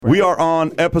We are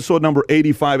on episode number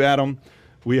 85, Adam.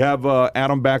 We have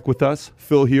Adam back with us,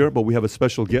 Phil here, but we have a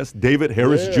special guest, David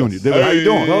Harris Jr. David, how you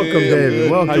doing? Welcome, David.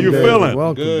 Welcome, How you David. feeling?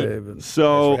 Welcome, Good. David.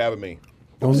 So Thanks for having me.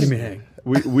 Don't leave me hang.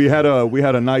 we had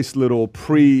a nice little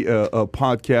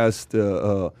podcast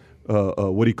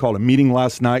what do you call it, meeting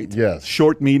last night. Yes.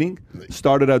 Short meeting.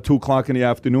 Started at 2 o'clock in the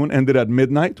afternoon, ended at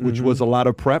midnight, which was a lot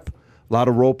of prep, a lot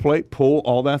of role play, pull,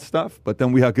 all that stuff. But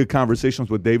then we had good conversations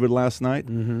with David last night.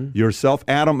 Yourself.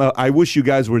 Adam, I wish you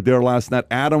guys were there last night.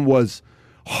 Adam was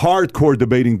hardcore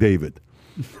debating David.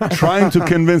 Trying to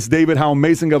convince David how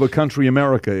amazing of a country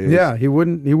America is. Yeah, he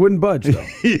wouldn't budge though.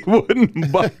 He wouldn't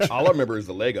budge. All I remember is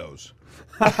the Legos.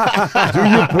 Do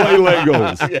you play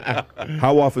Legos? Yeah.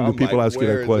 How often do I'm people like, ask you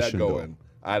where that is question? That though? going?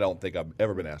 I don't think I've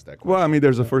ever been asked that question. Well, I mean,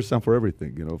 there's a first time for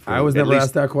everything, you know. for- I was At never least-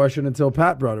 asked that question until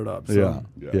Pat brought it up. So.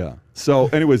 Yeah. So,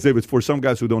 anyways, David, for some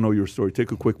guys who don't know your story,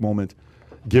 take a quick moment,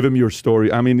 give him your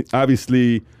story. I mean,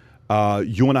 obviously,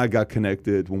 you and I got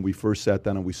connected when we first sat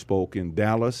down and we spoke in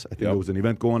Dallas. I think Yep. there was an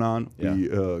event going on. Yeah.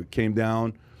 We came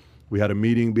down, we had a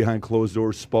meeting behind closed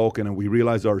doors, spoke, and then we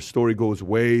realized our story goes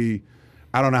way,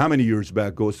 I don't know how many years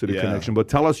back goes to the Yeah. connection, but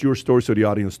tell us your story so the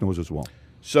audience knows as well.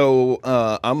 So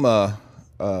I'm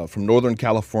from Northern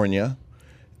California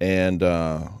and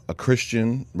a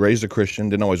Christian, raised a Christian,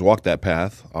 didn't always walk that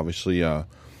path. Obviously, I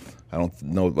don't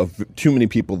know of too many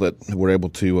people that were able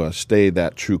to stay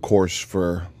that true course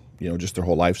for just their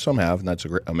whole life. Some have, and that's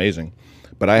amazing.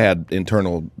 But I had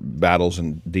internal battles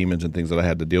and demons and things that I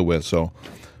had to deal with. So,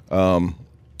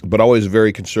 but always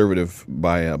very conservative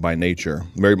by nature.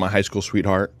 Married my high school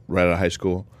sweetheart right out of high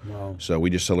school. Wow. So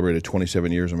we just celebrated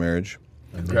 27 years of marriage.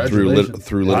 Congratulations.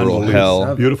 Through literal Unbelievable.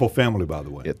 hell. Beautiful family, by the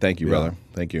way. Yeah, thank you, brother.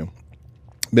 Thank you.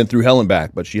 Been through hell and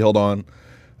back, but she held on.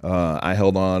 I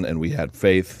held on, and we had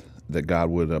faith that God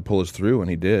would pull us through, and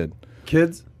He did.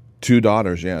 Kids? 2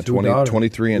 daughters, yeah,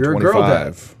 23 and You're a girl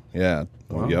 25. Yeah,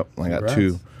 Wow. yep. I got Congrats.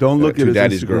 2. Don't got look at 2 his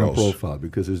daddy's Instagram girls. profile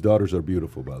because his daughters are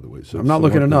beautiful, by the way. So I'm not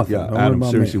looking at nothing. Yeah, Don't worry Adam,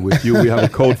 about seriously, me. with you, we have a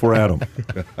code for Adam.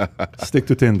 Stick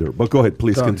to Tinder. But go ahead,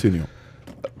 please Done. continue.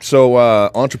 So,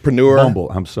 entrepreneur. Bumble,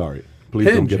 I'm sorry. Please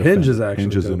don't Hinge. get Hinge offended. is actually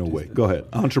Hinge is in a dope way. these Go ahead.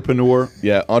 Entrepreneur.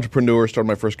 Yeah, entrepreneur. Started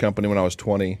my first company when I was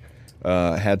 20.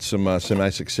 Had some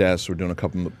semi-success. We're doing a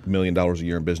couple $1 million a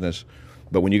year in business.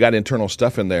 But when you got internal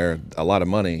stuff in there, a lot of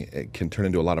money, it can turn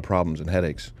into a lot of problems and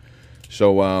headaches.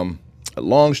 So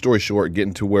long story short,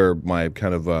 getting to where my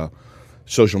kind of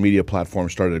social media platform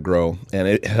started to grow.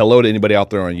 And hello to anybody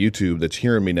out there on YouTube that's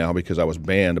hearing me now, because I was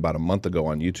banned about a month ago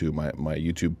on YouTube. My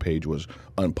YouTube page was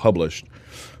unpublished.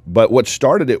 But what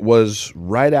started it was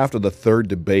right after the third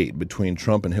debate between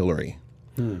Trump and Hillary.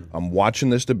 I'm watching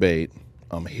this debate.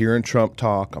 I'm hearing Trump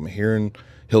talk. I'm hearing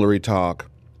Hillary talk.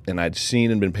 And I'd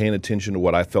seen and been paying attention to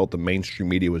what I felt the mainstream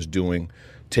media was doing,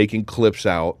 taking clips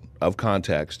out of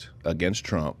context against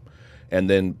Trump and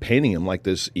then painting him like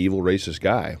this evil, racist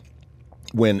guy.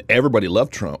 When everybody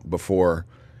loved Trump before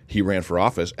he ran for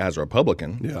office as a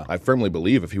Republican. Yeah. I firmly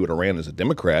believe if he would have ran as a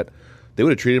Democrat, they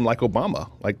would have treated him like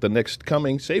Obama, like the next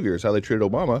coming savior is how they treated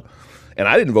Obama. And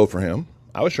I didn't vote for him.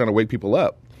 I was trying to wake people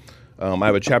up. I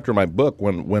have a chapter in my book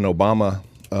when Obama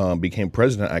became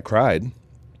president. I cried,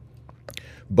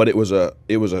 but it was a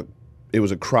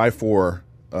cry for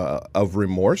of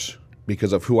remorse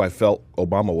because of who I felt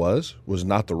Obama was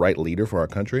not the right leader for our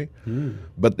country.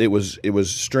 But it was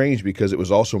strange because it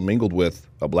was also mingled with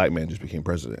a black man just became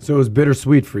president. So it was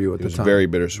bittersweet for you at It the was time. very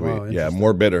bittersweet. Wow, Yeah, interesting.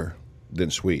 more bitter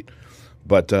than sweet.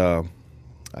 But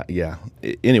yeah.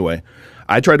 Anyway,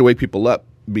 I tried to wake people up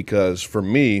because for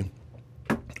me,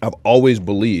 I've always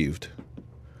believed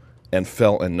and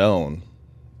felt and known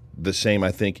the same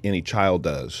I think any child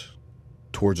does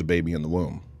towards a baby in the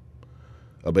womb.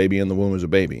 A baby in the womb is a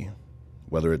baby,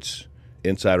 whether it's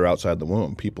inside or outside the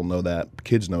womb. People know that.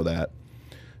 Kids know that.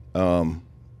 And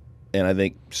I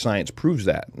think science proves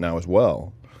that now as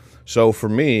well. So for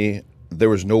me, there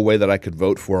was no way that I could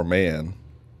vote for a man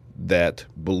that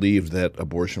believed that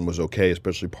abortion was okay,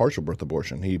 especially partial birth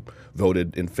abortion. He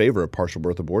voted in favor of partial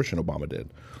birth abortion, Obama did.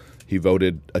 He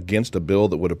voted against a bill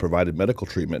that would have provided medical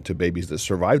treatment to babies that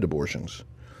survived abortions.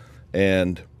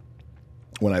 And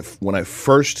when I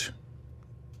first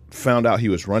found out he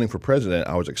was running for president,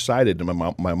 I was excited.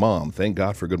 And my mom, thank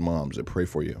God for good moms that pray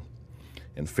for you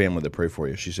and family that pray for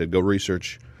you. She said, go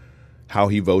research how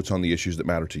he votes on the issues that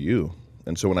matter to you.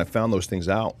 And so when I found those things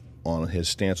out on his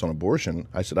stance on abortion,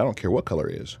 I said, I don't care what color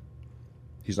he is.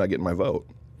 He's not getting my vote.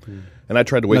 And I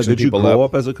tried to wake Now, some did you people grow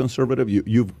up. up as a conservative?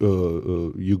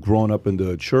 You grown up in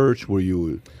the church? Were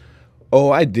you?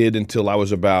 Oh, I did until I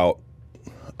was about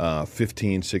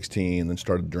 15, 16, then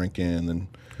started drinking. And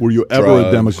Were you ever a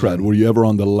drugs Democrat? and- Were you ever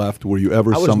on the left? Were you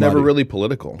ever I was somebody? never really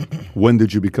political. When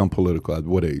did you become political? At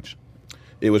what age?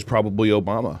 It was probably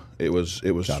Obama. It was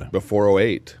before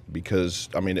 '08 because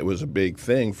I mean it was a big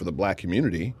thing for the black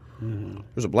community. There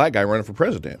was a black guy running for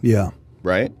president. Yeah.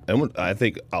 Right, and I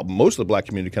think most of the black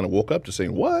community kind of woke up to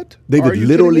saying, "What, David? Are you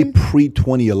Literally kidding me?"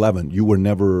 pre-2011, you were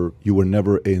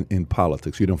never in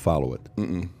politics. You didn't follow it.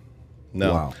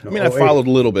 No, Wow. I mean I followed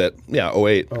a little bit. Yeah,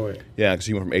 '08. 08. Yeah, because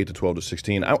he went from 8 to 12 to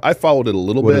 16. I followed it a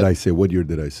little What bit. did I say? What year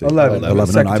did I say? 11. 11. No,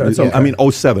 Secretary, it's okay. I mean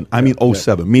 07. I mean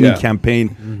 07. Meaning Yeah.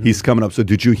 campaign. He's coming up. So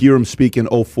did you hear him speak in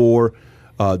 04?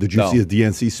 Did you No. see his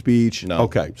DNC speech? No.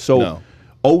 Okay. So No.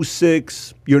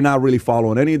 06, you're not really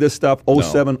following any of this stuff.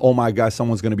 07, oh my God,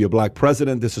 someone's going to be a black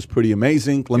president. This is pretty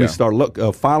amazing. Let me Yeah. start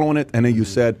following it. And then you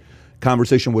said,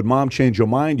 conversation with mom, change your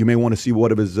mind. You may want to see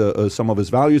what of his some of his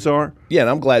values are. Yeah, and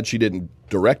I'm glad she didn't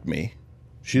direct me.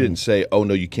 She didn't say, "Oh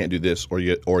no, you can't do this," or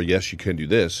 "Yes, you can do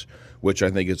this," which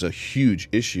I think is a huge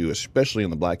issue, especially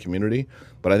in the black community.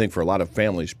 But I think for a lot of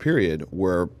families, period,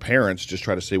 where parents just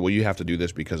try to say, "Well, you have to do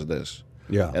this because of this,"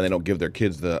 Yeah. and they don't give their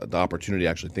kids the opportunity to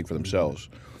actually think for themselves.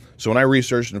 So when I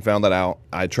researched and found that out,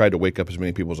 I tried to wake up as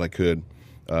many people as I could.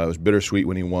 It was bittersweet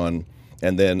when he won,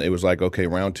 and then it was like, okay,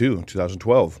 round 2,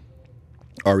 2012.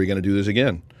 Are we going to do this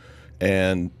again?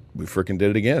 And we freaking did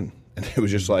it again. And it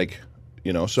was just like,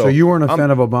 So you weren't a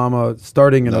fan of Obama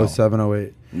starting in No. 07,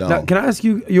 08. No. Now, can I ask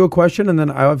you a question? And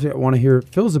then I obviously want to hear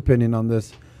Phil's opinion on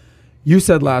this. You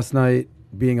said last night,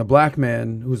 being a black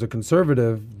man who's a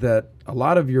conservative, that a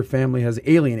lot of your family has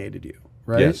alienated you,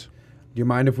 right? Yes. Do you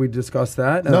mind if we discuss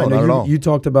that? No, I know not at all. You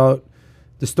talked about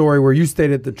the story where you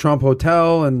stayed at the Trump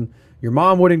Hotel and your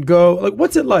mom wouldn't go. Like,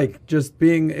 what's it like just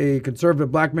being a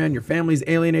conservative black man? Your family's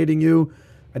alienating you.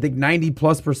 I think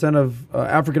 90+% of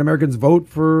African Americans vote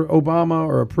for Obama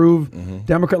or approve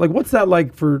Democrat. Like, what's that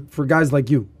like for guys like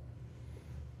you?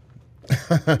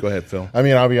 Go ahead, Phil. I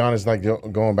mean, I'll be honest, like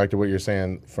going back to what you're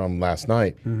saying from last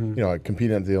night, I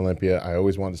competed at the Olympia. I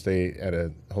always wanted to stay at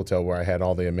a hotel where I had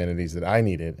all the amenities that I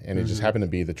needed. And it just happened to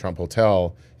be the Trump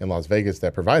Hotel in Las Vegas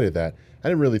that provided that. I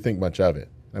didn't really think much of it.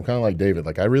 I'm kind of like David.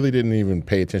 Like, I really didn't even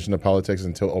pay attention to politics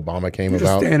until Obama came Just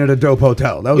about. staying at a dope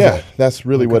hotel. That was Yeah, it. that's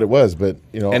really what it was. But,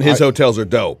 And his hotels are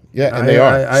dope. Yeah, and they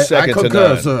are. I Second to concur,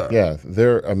 none. sir. Yeah,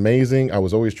 they're amazing. I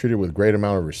was always treated with great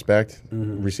amount of respect,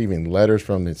 receiving letters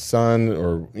from his son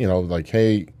or, like,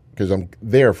 hey, because I'm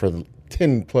there for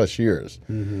 10 plus years.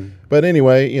 But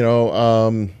anyway,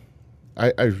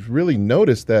 I really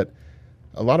noticed that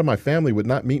a lot of my family would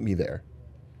not meet me there.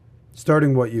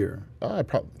 Starting what year?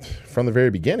 From the very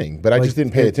beginning, but I Like, just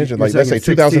didn't pay you're attention. saying Like, let's say at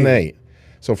 16. 2008.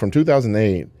 So from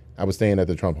 2008, I was staying at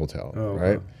the Trump Hotel,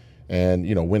 right? wow. And,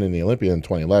 winning the Olympia in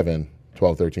 2011,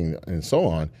 12, 13, and so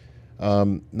on.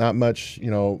 Not much,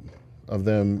 of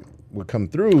them would come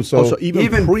through. So, So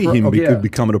even pre pro- him okay, yeah.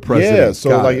 becoming a president. yeah, so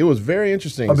Got like it. it was very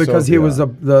interesting. Because So, he was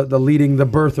the leading the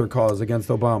birther cause against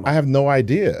Obama. I have no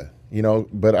idea,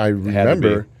 but I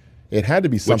remember it had to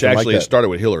be something Which actually like that. started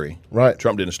with Hillary. Right.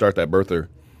 Trump didn't start that birther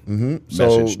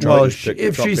So- message. Trump well, just picked-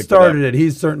 if Trump she picked started up. it, he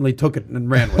certainly took it and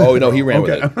ran with it. Oh, no, he ran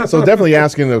with it. So definitely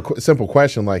asking a simple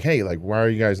question like, hey, like, why are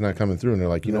you guys not coming through? And they're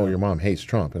like, your mom hates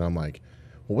Trump. And I'm like,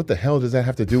 well, what the hell does that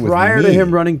have to do with Prior me? to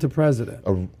him running to president.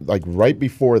 Like right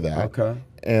before that. Okay.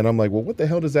 And I'm like, well, what the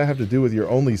hell does that have to do with your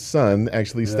only son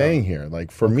actually staying here? Like,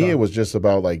 for me, it was just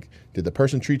about, like, did the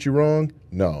person treat you wrong?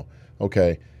 No.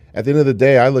 Okay. At the end of the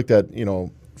day, I looked at,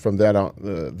 from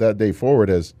that day forward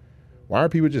as, why are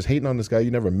people just hating on this guy?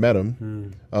 You never met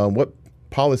him. What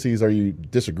policies are you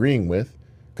disagreeing with?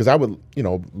 Because I would,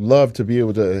 love to be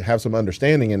able to have some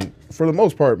understanding. And for the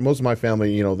most part, most of my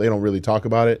family, they don't really talk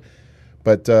about it.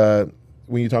 But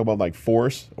when you talk about like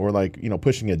force or like,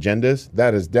 pushing agendas,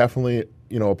 that is definitely,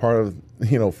 a part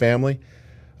of, family.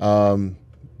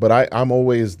 But I'm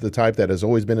always the type that has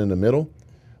always been in the middle.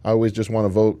 I always just want to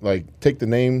vote, like, take the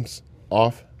names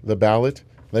off the ballot.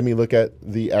 Let me look at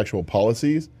the actual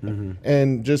policies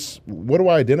and just what do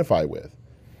I identify with?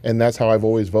 And that's how I've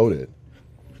always voted.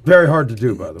 Very hard to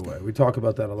do, by the way. We talk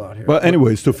about that a lot here. Well,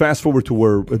 anyways, to fast forward to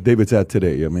where David's at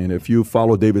today. I mean, if you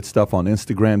follow David's stuff on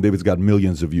Instagram, David's got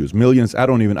millions of views. Millions,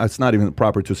 it's not even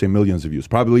proper to say millions of views.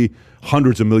 Probably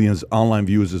hundreds of millions online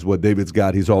views is what David's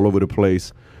got. He's all over the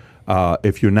place.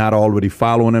 If you're not already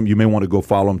following him, you may want to go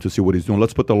follow him to see what he's doing.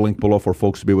 Let's put the link below for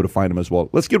folks to be able to find him as well.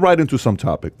 Let's get right into some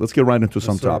topics.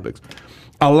 Topics.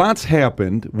 A lot's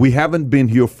happened. We haven't been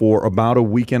here for about a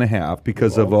week and a half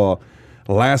because of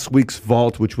last week's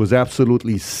vault, which was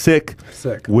absolutely sick.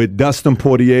 Sick. With Dustin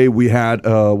Poirier, we had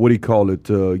what do you call it?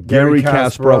 Gary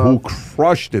Kasparov, who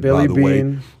crushed it. Billy by the way,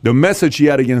 Bean. the message he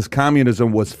had against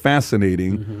communism was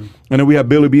fascinating. Mm-hmm. And then we had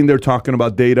Billy Bean there talking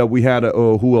about data. We had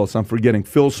who else? I'm forgetting.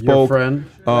 Phil spoke. friend.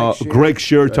 Greg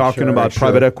Shear talking Shear. about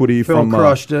private equity. Phil from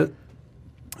crushed it.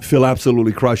 Phil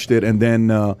absolutely crushed it, and then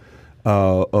And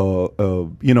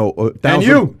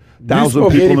you. Thousand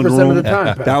spoke people in the 80% room. of the time,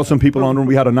 Pat. 1,000 people in the room.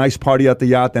 We had a nice party at the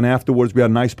yacht, and afterwards we had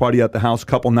a nice party at the house a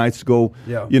couple nights ago.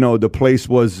 Yeah. The place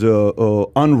was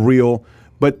unreal.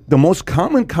 But the most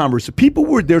common conversation, people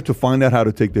were there to find out how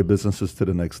to take their businesses to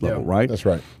the next level, right? That's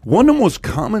right. One of the most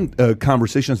common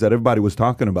conversations that everybody was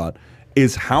talking about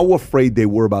is how afraid they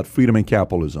were about freedom and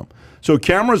capitalism. So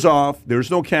cameras off, there's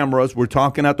no cameras. We're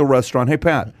talking at the restaurant. Hey,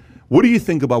 Pat, what do you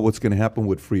think about what's going to happen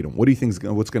with freedom? What do you think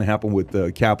what's going to happen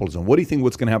with capitalism? What do you think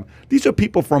what's going to happen? These are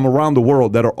people from around the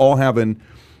world that are all having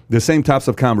the same types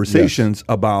of conversations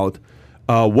about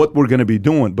what we're going to be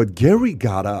doing. But Gary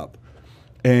got up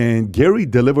and Gary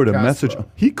delivered a message.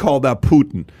 He called out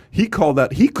Putin. He called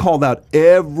out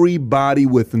everybody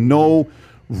with no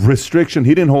restriction.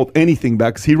 He didn't hold anything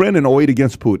back because he ran in 08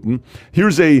 against Putin.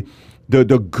 Here's the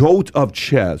GOAT of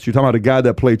chess. You're talking about a guy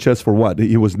that played chess for what?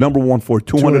 He was number one for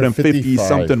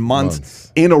 250-something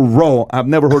months in a row. I've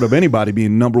never heard of anybody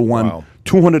being number one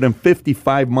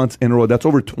 255 months in a row. That's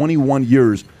over 21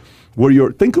 years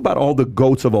where think about all the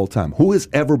GOATs of all time. Who has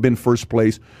ever been first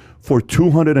place for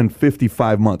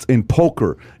 255 months in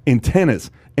poker, in tennis,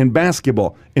 in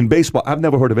basketball, in baseball? I've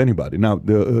never heard of anybody. Now,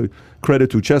 the credit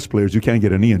to chess players, you can't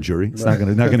get a knee injury. It's not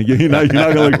going to get you're not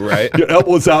going to your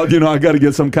elbows out. I got to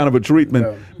get some kind of a treatment.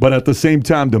 Yeah. But at the same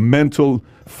time, the mental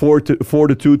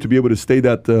fortitude to be able to stay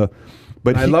that.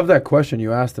 But I love that question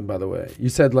you asked him. By the way, you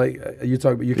said you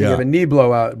talk about you can have a knee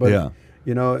blowout, but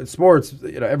sports,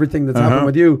 everything that's happened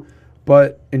with you.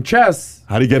 But in chess,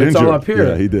 how do you get it's injured? all up here.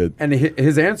 Yeah, he did. And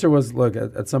his answer was, look,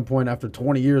 at some point after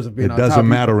 20 years of being on top, it doesn't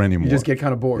matter anymore. You just get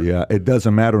kind of bored. Yeah, it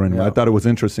doesn't matter anymore. Yeah. I thought it was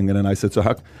interesting. And then I said, so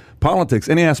politics,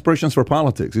 any aspirations for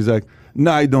politics? He's like, no,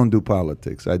 I don't do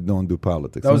politics. I don't do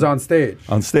politics. That was on stage.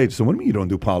 On stage. So what do you mean you don't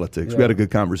do politics? Yeah. We had a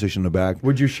good conversation in the back.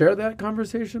 Would you share that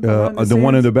conversation? The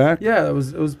one in the back? Yeah, it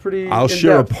was pretty I'll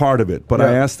share a part of it. But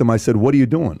I asked him, I said, what are you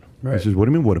doing? Right. He says, what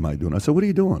do you mean, what am I doing? I said, what are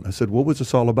you doing? I said, what was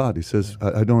this all about? He says,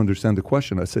 I don't understand the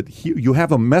question. I said, you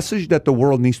have a message that the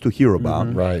world needs to hear about.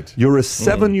 Mm-hmm. Right. You're a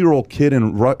 7-year-old kid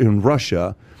in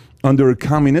Russia under a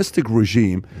communistic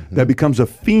regime that becomes a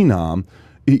phenom.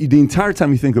 The entire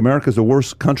time you think America's the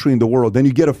worst country in the world, then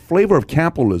you get a flavor of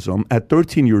capitalism at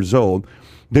 13 years old.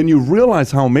 Then you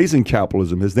realize how amazing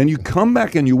capitalism is. Then you come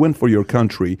back and you win for your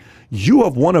country. You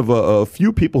are one of a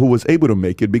few people who was able to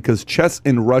make it because chess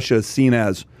in Russia is seen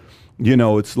as,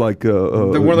 it's like one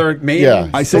of their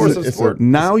main sources of sport.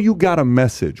 Now you got a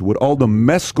message with all the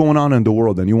mess going on in the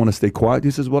world, and you want to stay quiet. He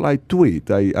says, "Well, I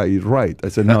tweet, I write." I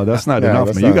said, "No, that's not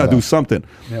enough, man. You got to do something."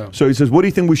 Yeah. So he says, "What do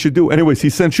you think we should do?" Anyways, he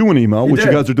sent you an email, which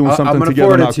you guys are doing something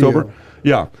together in October.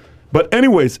 Yeah, but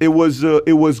anyways, it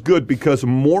was good because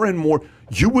more and more.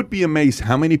 You would be amazed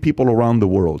how many people around the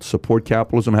world support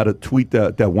capitalism. I had a tweet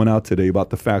that went out today about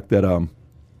the fact that.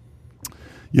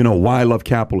 Why I love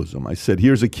capitalism. I said,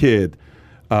 here's a kid.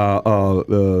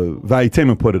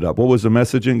 Vaitema put it up. What was the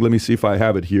messaging? Let me see if I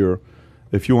have it here.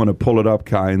 If you want to pull it up,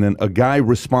 Kai. And then a guy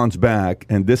responds back,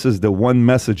 and this is the one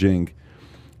messaging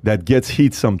that gets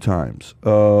heat sometimes.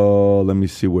 Let me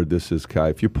see where this is, Kai.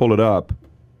 If you pull it up.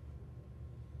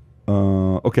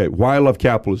 Okay, why I love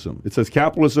capitalism. It says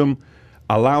capitalism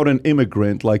allowed an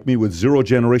immigrant like me with zero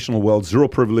generational wealth, zero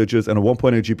privileges, and a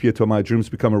 1.8 GPA to my dreams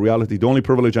become a reality. The only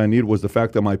privilege I need was the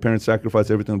fact that my parents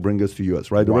sacrificed everything to bring us to U.S.,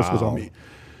 right? The rest was on me.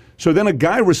 So then a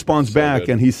guy responds back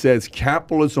and he says,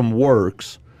 capitalism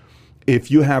works if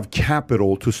you have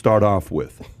capital to start off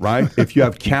with, right? If you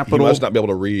have capital. You must not be able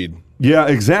to read. Yeah,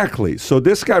 exactly. So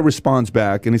this guy responds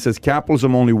back and he says,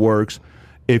 capitalism only works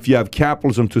if you have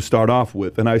capitalism to start off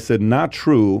with. And I said, not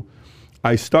true.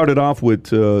 I started off with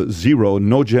zero,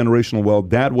 no generational wealth.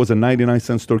 Dad was a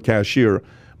 99-cent store cashier.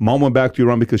 Mom went back to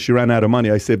Iran because she ran out of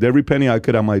money. I saved every penny I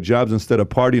could on my jobs instead of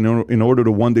partying in order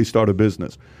to one day start a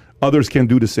business. Others can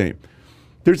do the same.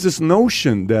 There's this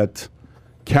notion that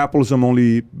capitalism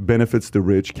only benefits the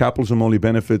rich. Capitalism only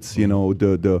benefits,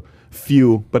 the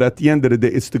few. But at the end of the day,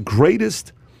 it's the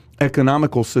greatest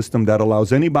economical system that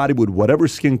allows anybody with whatever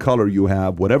skin color you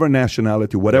have, whatever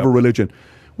nationality, whatever religion.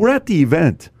 We're at the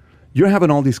event. You're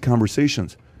having all these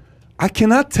conversations. I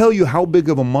cannot tell you how big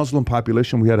of a Muslim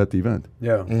population we had at the event.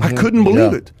 Yeah. Mm-hmm. I couldn't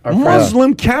believe it.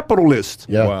 Muslim capitalists.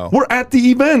 Yeah. Wow. We're at the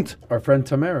event. Our friend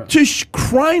Tamara. Just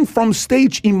crying from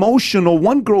stage, emotional.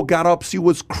 One girl got up, she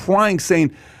was crying,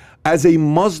 saying, As a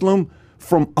Muslim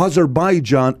from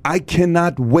Azerbaijan, I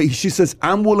cannot wait. She says,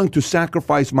 I'm willing to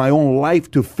sacrifice my own life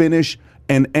to finish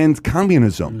and end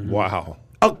communism. Wow.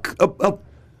 A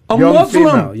Young Muslim.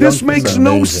 female, This young makes female.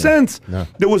 no Amazing. sense. No.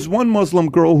 There was one Muslim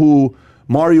girl who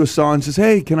Mario saw and says,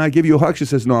 hey, can I give you a hug? She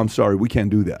says, no, I'm sorry, we can't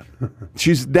do that.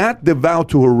 She's that devout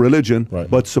to her religion, Right.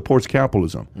 but supports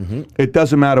capitalism. It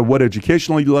doesn't matter what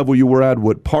educational level you were at,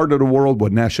 what part of the world,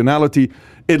 what nationality.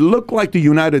 It looked like the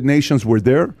United Nations were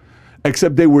there,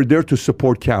 except they were there to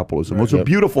support capitalism. It was a Yep.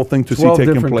 beautiful thing to see 12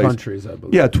 taking different place. countries, I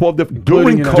believe. Yeah, 12 different. Including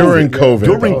During United COVID. States. During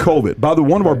COVID. During COVID. By the way,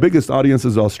 one of our biggest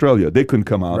audiences is Australia. They couldn't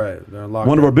come out. Right, they're locked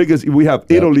One of down. our biggest, we have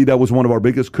Italy, that was one of our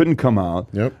biggest, couldn't come out.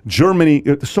 Yep. Germany,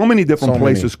 so many different So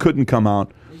places couldn't come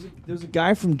out. There's a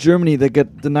guy from Germany that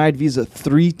got denied visa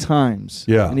 3 times.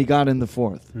 Yeah. And he got in the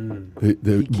 4th.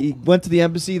 He went to the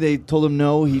embassy. They told him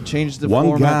no. He changed the One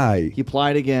format. guy- He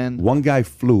applied again. One guy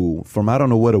flew from, I don't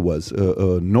know what it was, I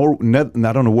don't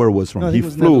know where it was from. No, I he think it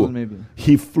was flew. Netherlands, maybe.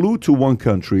 He flew to one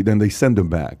country, then they send him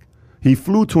back. He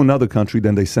flew to another country,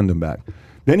 then they send him back.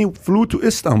 Then he flew to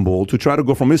Istanbul to try to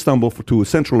go from Istanbul to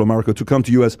Central America to come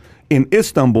to U.S. In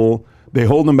Istanbul, they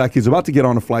hold him back. He's about to get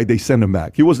on a flight. They send him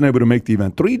back. He wasn't able to make the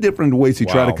event. 3 different ways he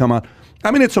tried to Wow. come out.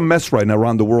 I mean, it's a mess right now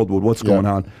around the world with what's going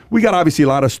on. We got obviously a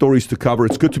lot of stories to cover.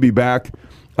 It's good to be back.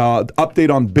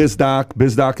 Update on BizDoc.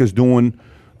 BizDoc is doing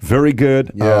very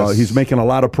good. Yes. He's making a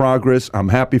lot of progress. I'm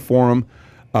happy for him.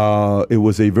 It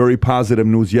was a very positive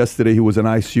news yesterday. He was in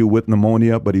ICU with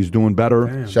pneumonia, but he's doing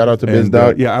better. Shout out to And,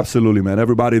 BizDoc. yeah, absolutely, man.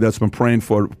 Everybody that's been praying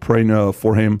for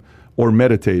him or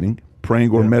meditating,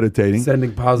 praying or meditating,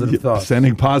 Sending positive thoughts.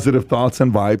 sending positive thoughts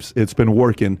and vibes. It's been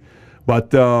working, but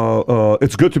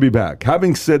it's good to be back.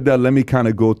 Having said that, let me kind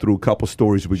of go through a couple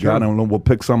stories we got. I don't know. We'll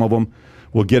pick some of them.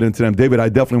 We'll get into them. David, I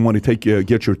definitely want to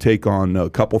get your take on a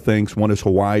couple things. One is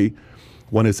Hawaii,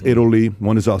 one is Italy,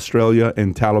 one is Australia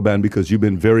and Taliban, because you've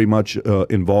been very much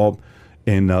involved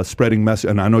in spreading message.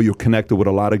 And I know you're connected with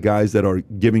a lot of guys that are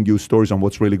giving you stories on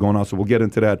what's really going on. So we'll get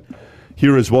into that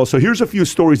here as well. So here's a few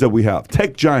stories that we have.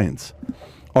 Tech giants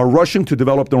are rushing to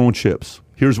develop their own chips.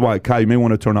 Here's why. Kai, you may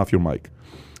want to turn off your mic.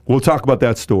 We'll talk about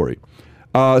that story.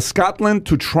 Scotland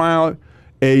to trial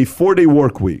a 4-day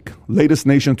work week. Latest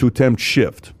nation to attempt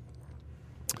shift.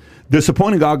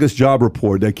 Disappointing August job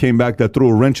report that came back that threw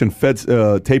a wrench in Fed's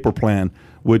taper plan,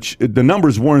 which the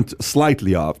numbers weren't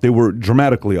slightly off. They were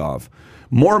dramatically off.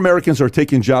 More Americans are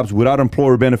taking jobs without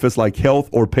employer benefits like health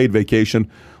or paid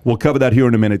vacation. We'll cover that here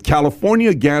in a minute.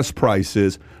 California gas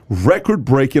prices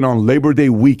record-breaking on Labor Day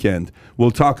weekend.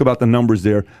 We'll talk about the numbers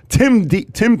there. Tim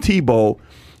Tebow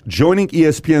joining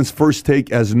ESPN's First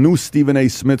Take as new Stephen A.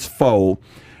 Smith's foe.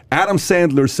 Adam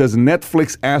Sandler says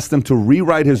Netflix asked him to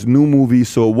rewrite his new movie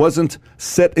so it wasn't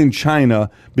set in China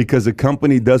because the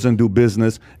company doesn't do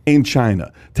business in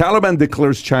China. Taliban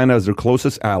declares China as their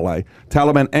closest ally.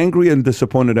 Taliban angry and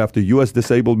disappointed after U.S.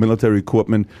 disabled military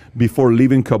equipment before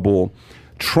leaving Kabul.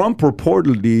 Trump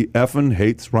reportedly effing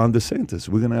hates Ron DeSantis.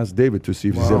 We're going to ask David to see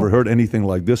if he's ever heard anything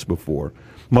like this before.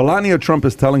 Melania Trump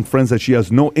is telling friends that she has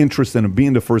no interest in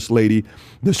being the first lady,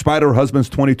 despite her husband's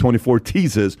 2024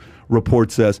 teases,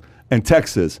 report says. And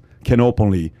Texas can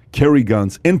openly carry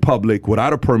guns in public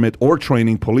without a permit or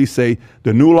training. Police say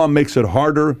the new law makes it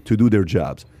harder to do their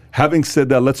jobs. Having said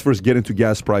that, let's first get into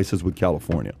gas prices with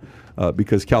California,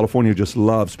 because California just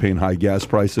loves paying high gas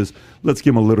prices. Let's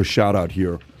give them a little shout out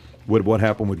here with what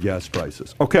happened with gas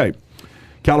prices. Okay.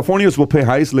 Californians will pay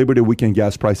highest Labor Day weekend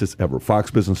gas prices ever. Fox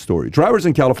Business Story. Drivers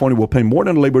in California will pay more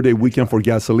than Labor Day weekend for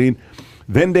gasoline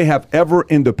than they have ever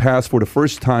in the past for the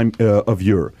first time of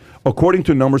year. According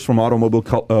to numbers from Automobile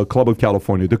Club of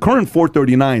California, the current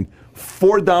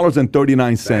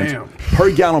 $4.39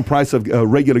 per gallon price of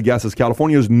regular gas is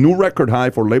California's new record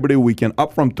high for Labor Day weekend,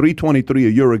 up from $3.23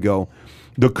 a year ago.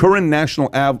 The current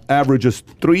national average is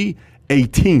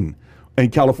 $3.18. And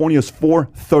California's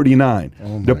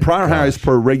 $4.39. The prior highest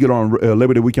per regular on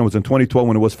Labor Day weekend was in 2012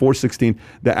 when it was $4.16.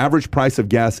 The average price of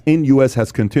gas in U.S. has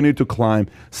continued to climb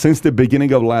since the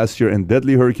beginning of last year, and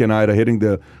deadly Hurricane Ida hitting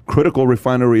the critical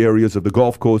refinery areas of the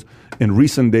Gulf Coast in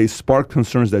recent days sparked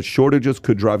concerns that shortages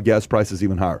could drive gas prices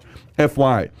even higher.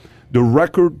 FYI, the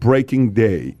record-breaking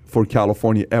day for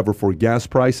California ever for gas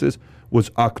prices was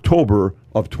October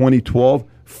of 2012,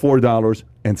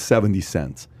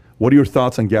 $4.70. What are your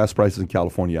thoughts on gas prices in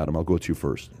California, Adam? I'll go to you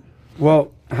first.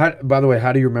 Well, by the way,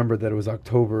 how do you remember that it was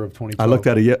October of 2012? I looked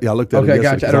at it. Yeah, I looked at it. Okay, yesterday,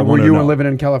 gotcha. 'cause I Were wanna you know. living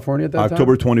in California at that time?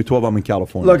 October 2012. I'm in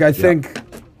California. Look, I Yeah. think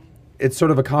it's sort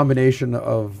of a combination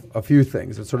of a few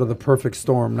things. It's sort of the perfect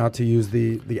storm, not to use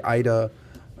the Ida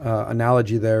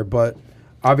analogy there, but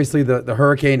obviously the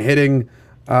hurricane hitting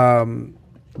the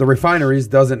refineries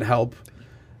doesn't help.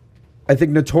 I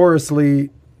think notoriously,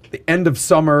 the end of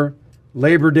summer,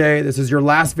 Labor Day, this is your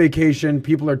last vacation.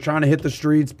 People are trying to hit the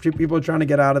streets. People are trying to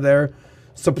get out of there.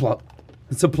 Supply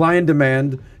and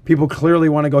demand. People clearly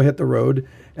want to go hit the road.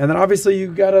 And then obviously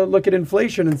you got to look at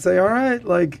inflation and say, all right,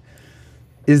 like,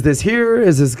 is this here?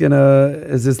 Is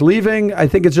this leaving? I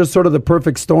think it's just sort of the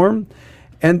perfect storm.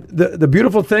 And the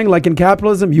beautiful thing, like in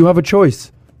capitalism, you have a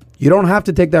choice. You don't have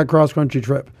to take that cross-country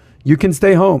trip. You can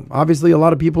stay home. Obviously, a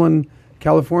lot of people in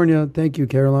California, thank you,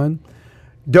 Caroline,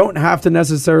 don't have to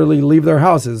necessarily leave their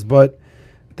houses, but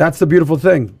that's the beautiful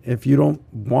thing. If you don't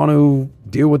want to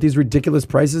deal with these ridiculous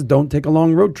prices, don't take a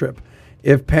long road trip.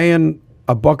 If paying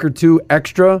 $1 or $2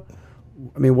 extra,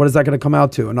 I mean, what is that going to come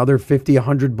out to? Another $50,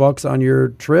 $100 on your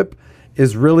trip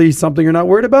is really something you're not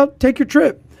worried about? Take your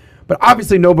trip. But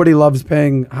obviously nobody loves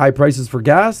paying high prices for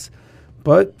gas,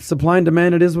 but supply and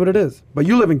demand, it is what it is. But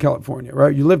you live in California,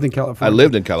 right? You lived in California. I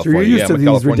lived in California. So you're used to I'm a these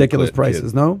California ridiculous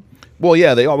prices, kid. no? Well,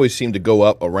 yeah, they always seem to go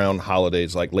up around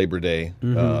holidays like Labor Day,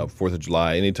 4th of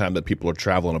July, anytime that people are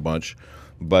traveling a bunch.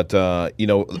 But,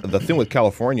 the thing with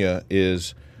California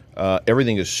is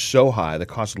everything is so high. The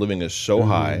cost of living is so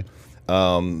high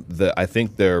that I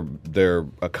think their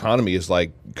economy is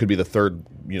could be the third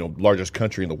largest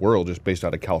country in the world just based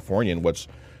out of California and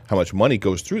how much money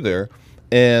goes through there.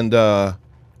 And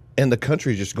the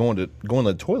country is just going to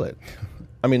the toilet.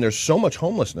 I mean, there's so much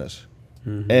homelessness.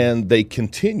 And they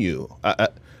continue.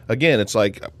 Again, it's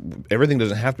like everything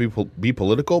doesn't have to be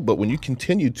political, but when you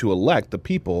continue to elect the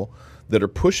people that are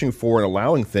pushing for and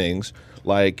allowing things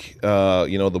like,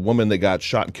 the woman that got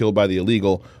shot and killed by the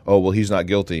illegal, oh, well, he's not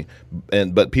guilty.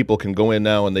 But people can go in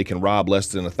now and they can rob less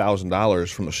than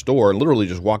 $1,000 from a store and literally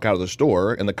just walk out of the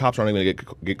store, and the cops aren't even going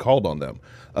to get called on them.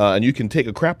 And you can take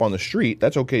a crap on the street.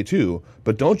 That's okay, too.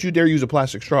 But don't you dare use a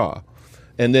plastic straw.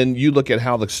 And then you look at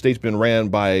how the state's been ran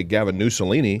by Gavin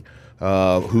Mussolini,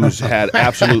 who's had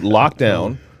absolute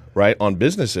lockdown, right, on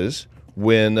businesses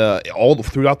when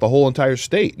throughout the whole entire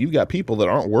state. You've got people that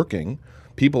aren't working,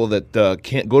 people that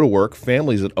can't go to work,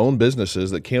 families that own businesses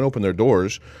that can't open their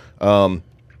doors, and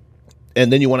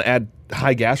then you want to add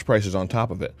high gas prices on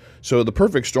top of it. So the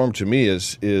perfect storm to me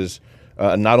is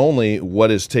not only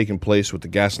what is taking place with the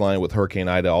gas line, with Hurricane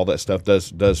Ida, all that stuff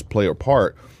does play a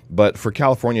part, but for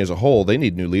California as a whole, they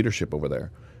need new leadership over there.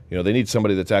 They need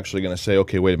somebody that's actually going to say,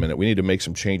 okay, wait a minute, we need to make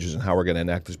some changes in how we're going to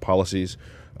enact these policies.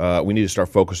 We need to start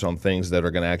focusing on things that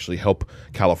are going to actually help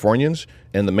Californians.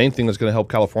 And the main thing that's going to help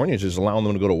Californians is allowing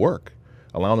them to go to work,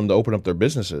 allowing them to open up their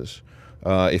businesses.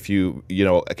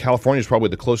 California is probably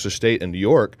the closest state, and New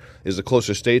York is the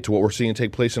closest state to what we're seeing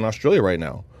take place in Australia right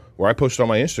now. Where I posted on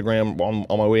my Instagram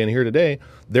on my way in here today,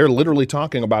 they're literally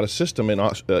talking about a system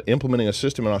implementing a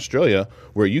system in Australia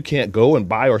where you can't go and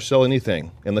buy or sell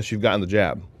anything unless you've gotten the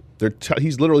jab.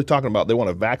 He's literally talking about they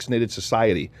want a vaccinated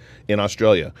society in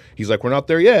Australia. He's like, we're not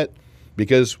there yet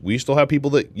because we still have people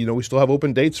that, we still have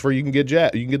open dates for you can get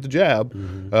the jab.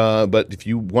 But if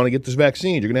you want to get this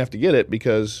vaccine, you're going to have to get it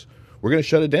because we're going to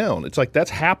shut it down. It's like that's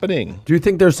happening. Do you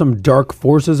think there's some dark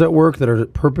forces at work that are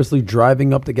purposely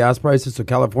driving up the gas prices so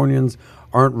Californians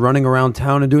aren't running around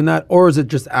town and doing that? Or is it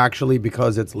just actually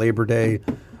because it's Labor Day,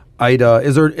 Ida?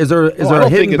 Is there a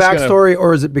hidden backstory,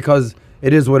 or is it because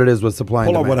it is what it is with supply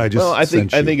and demand? What I just I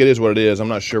think it is what it is. I'm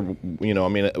not sure.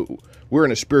 We're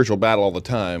in a spiritual battle all the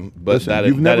time, but listen,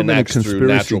 you've never been a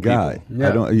conspiracy guy.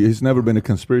 People. Yeah. He's never been a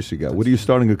conspiracy guy. What are you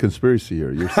starting a conspiracy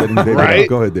here? You're setting David Right? up.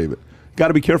 Go ahead, David. Got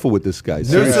to be careful with this guy.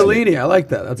 Mussolini, I like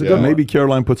that. That's a good one. Maybe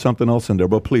Caroline put something else in there,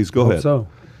 but please go ahead.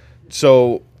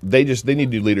 So they need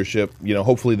new leadership.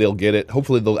 Hopefully they'll get it.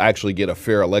 Hopefully they'll actually get a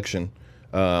fair election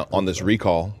on this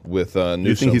recall with Newsom.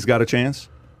 You think he's got a chance?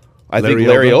 I think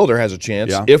Larry Elder has a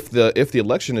chance Yeah. if the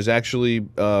election is actually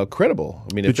credible.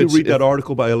 I mean, Did you read that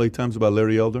article by LA Times about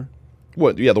Larry Elder?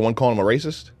 What? Yeah, the one calling him a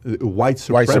racist, White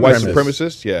supremacist. white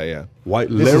supremacist. Yeah.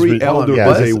 Larry Elder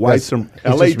is a white supremacist.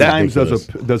 LA just Times ridiculous.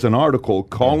 does an article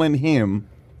calling him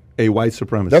a white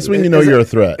supremacist. That's when you know you're a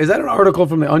threat. Is that an article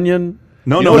from The Onion?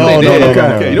 No. You know what they did?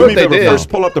 Okay. You know what they did? First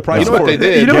pull up the price. You know what they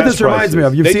did? You know what Gas this reminds me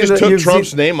of? prices. You've They seen just the, took you've Trump's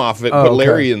seen, name off it, Oh, put okay.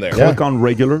 Larry in there. Click on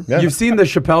regular. Yeah. You've seen the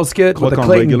Chappelle skit with Click the on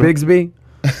Clayton regular. Bigsby,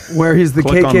 where he's the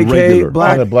Click on KKK regular.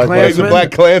 black Oh, the black- He's a Klansman.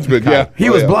 black Klansman. Yeah, He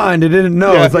was blind and didn't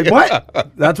know. Yeah, It's like,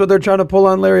 what? That's what they're trying to pull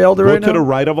on Larry Elder Go right to now? the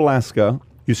right of Alaska.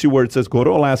 You see where it says go to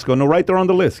Alaska. No, right there on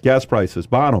the list. Gas prices.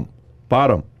 Bottom.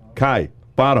 Kai.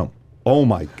 Bottom. Oh,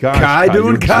 my gosh. Kai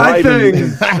doing you're Kai driving me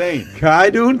thing. insane. Kai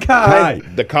doing Kai. Kai.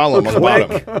 The column on the bottom.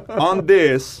 Click on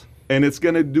this, and it's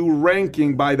going to do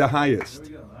ranking by the highest.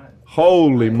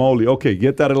 Holy moly. Okay,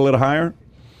 get that a little higher.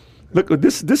 Look,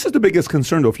 this is the biggest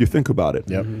concern, though, if you think about it.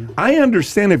 Yep. I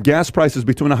understand if gas prices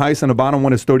between the highest and the bottom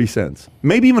one is 30 cents,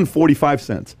 maybe even 45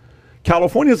 cents.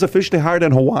 California is officially higher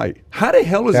than Hawaii. How the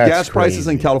hell is That's gas prices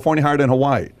in crazy. California higher than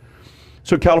Hawaii?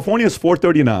 So California is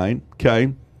 $4.39.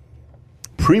 Okay,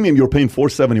 premium you're paying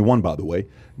 $4.71. By the way,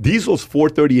 diesel's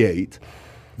 $4.38.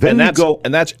 Then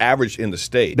And that's average in the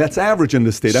state. That's average in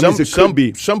the state. That means it could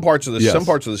be some parts of the Yes. some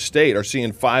parts of the state are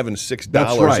seeing $5 and $6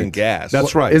 That's right. in gas.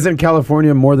 That's right. Isn't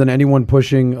California more than anyone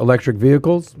pushing electric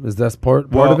vehicles? Is that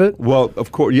part of it? Well,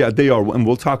 of course, yeah, they are, and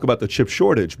we'll talk about the chip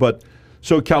shortage. But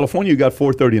so California, you got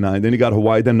 $4.39, then you got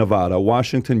Hawaii, then Nevada,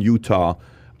 Washington, Utah,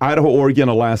 Idaho, Oregon,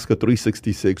 Alaska,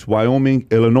 $3.66, Wyoming,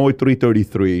 Illinois,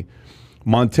 $3.33,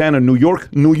 Montana, New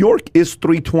York. New York is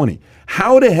 $3.20.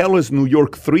 How the hell is New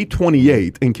York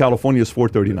 $3.28 and California is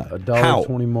 $4.39?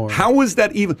 $1.20 more. How is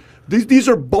that even? These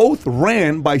are both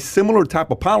ran by similar type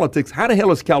of politics. How the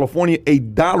hell is California a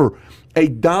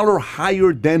dollar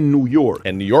higher than New York?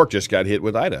 And New York just got hit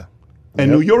with Ida.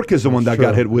 And New York is the one that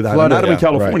got hit with that, Flooded. not even Yeah,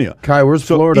 California. right. Kai, where's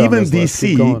So Florida on even this list? Keep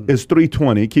DC going. is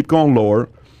 320. Keep going lower.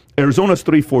 Arizona's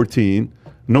 314.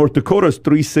 North Dakota's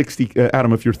 360.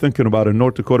 Adam, if you're thinking about it,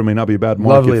 North Dakota may not be a bad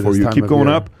market Lovely for this you. time Keep of going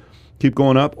year. up. Keep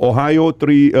going up. Ohio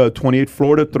 328.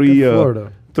 Florida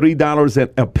Florida. $3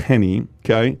 and a penny.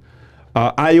 Okay.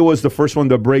 Iowa is the first one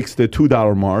that breaks the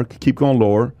 $2 mark. Keep going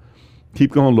lower.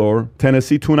 Keep going lower.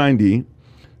 Tennessee 290.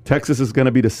 Texas is going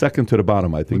to be the second to the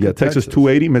bottom, I think. Look Yeah, at Texas Texas.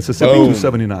 280, Mississippi Boom.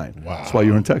 279. Wow. That's why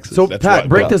you're in Texas. So, That's Pat, right.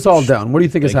 break Yeah. this all down. What do you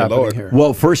think is Thank you, happening Lord. here?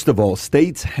 Well, first of all,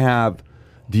 states have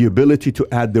the ability to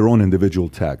add their own individual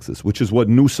taxes, which is what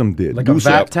Newsom did. Like a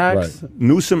Newsom, VAT tax?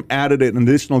 Newsom added an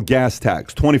additional gas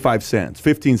tax, 25 cents,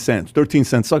 15 cents, 13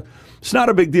 cents. So it's not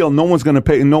a big deal. No one's going to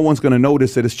pay, and no one's going to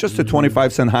notice it. It's just a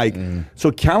 25-cent hike. So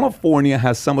California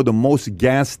has some of the most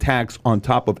gas tax on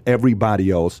top of everybody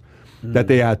else that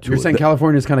they add to You're it. saying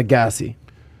California is kind of gassy.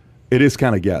 It is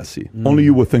kind of gassy. Only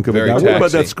you would think of Very it that way, but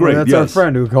taxing. that's great. Well, that's yes. our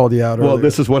friend who called you out Well, earlier.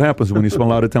 this is what happens when you spend a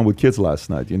lot of time with kids last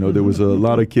night. You know, there was a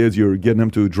lot of kids. You're getting them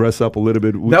to dress up a little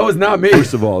bit. That was not me.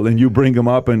 First of all, and you bring them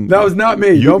up, and That was not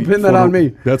me. You- Don't pin that for on the-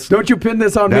 me. Don't you pin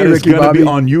this on me, That is Ricky going to Bobby. be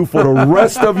on you for the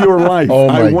rest of your life. Oh,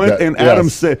 I my went God, and yes. Adam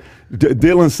said,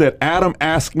 Dylan said, Adam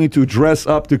asked me to dress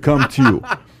up to come to you.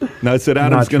 And I said,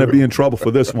 Adam's Not going to true. be in trouble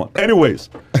for this one. Anyways,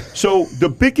 so the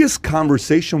biggest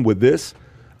conversation with this,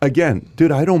 again,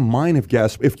 dude, I don't mind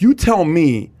if you tell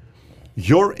me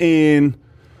you're in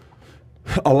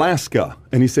Alaska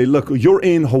and you say, look, you're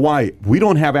in Hawaii, we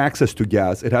don't have access to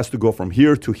gas. It has to go from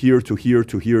here to here to here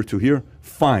to here to here.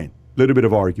 Fine. Little bit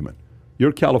of argument.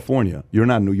 You're California. You're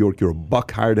not New York. You're a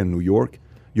buck higher than New York.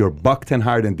 You're a buck 10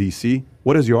 higher than DC.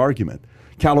 What is your argument?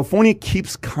 California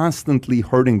keeps constantly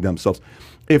hurting themselves.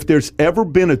 If there's ever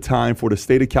been a time for the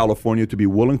state of California to be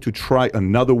willing to try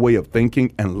another way of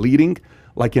thinking and leading,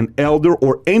 like an elder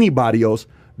or anybody else,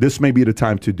 this may be the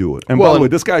time to do it. And by Well, the way,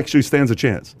 and- this guy actually stands a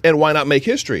chance. And why not make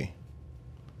history?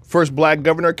 First black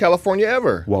governor of California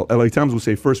ever. Well, LA Times will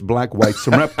say first black white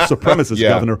supremacist Yeah.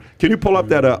 governor. Can you pull up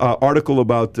that article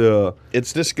about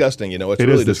It's disgusting, you know. It's it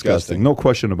really is disgusting. No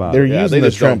question about They're it. Yeah, using they the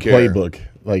just don't Trump care. playbook.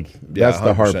 Like Yeah, that's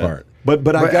the hard 100%. part. But I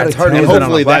But got to it's tell hard to you, And Is it on a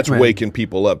hopefully black that's man? waking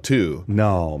people up too.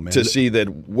 no, man. To see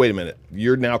that, wait a minute,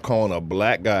 you're now calling a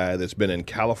black guy that's been in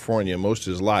California most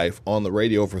of his life on the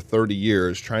radio for 30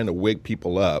 years trying to wake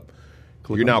people up.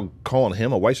 You're now calling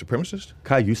him a white supremacist?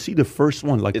 Kai, you see the first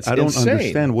one. Like, It's I don't insane.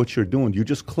 understand what you're doing. You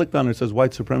just clicked on it. It says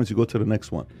white supremacy. Go to the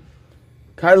next one.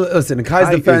 Kai, listen, in Kai's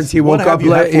Kai defense, is- he what woke have up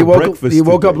you had late. for He woke breakfast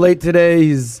up today? late today.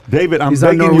 He's David, I'm he's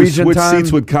on begging you Norwegian switch time.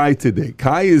 seats with Kai today.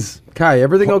 Kai is. Kai,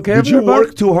 everything okay? Did over you there, bud?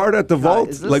 work too hard at the vault?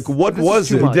 is this- Like, what if this was is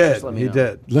too it? He much, did. just let me He know.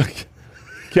 did. Look,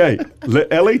 okay.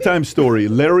 LA Times story.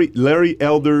 Larry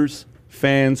Elder's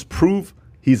fans prove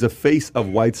he's a face of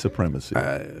white supremacy.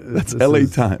 That's this LA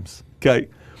is- Times. Okay.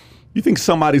 You think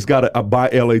somebody's got to buy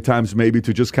LA Times maybe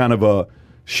to just kind of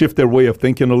shift their way of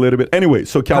thinking a little bit? Anyway,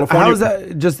 so California. How is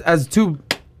that? Just as two,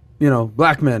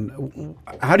 black men,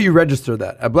 how do you register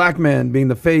that? A black man being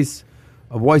the face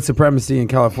of white supremacy in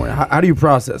California. How do you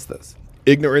process this?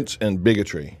 Ignorance and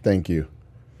bigotry. Thank you.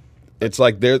 It's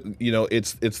like they're,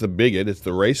 it's the bigot, it's the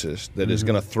racist that is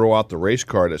going to throw out the race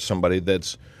card at somebody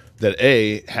that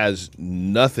has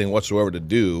nothing whatsoever to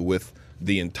do with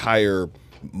the entire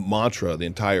mantra, the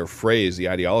entire phrase, the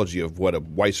ideology of what a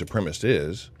white supremacist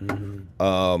is,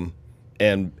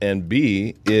 and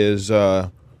B is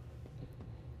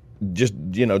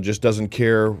just doesn't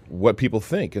care what people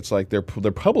think. It's like they're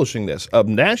publishing this, a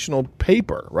national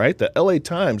paper, right? The LA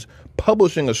Times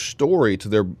publishing a story to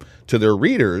their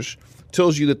readers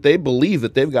tells you that they believe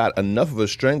that they've got enough of a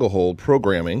stranglehold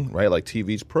programming, right? Like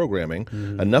TV's programming,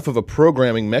 enough of a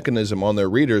programming mechanism on their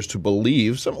readers to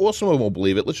believe some of them will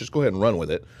believe it. Let's just go ahead and run with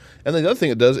it. And then the other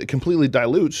thing it does, it completely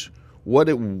dilutes what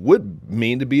it would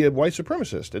mean to be a white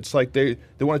supremacist. It's like they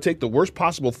want to take the worst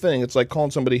possible thing. It's like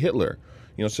calling somebody Hitler,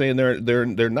 saying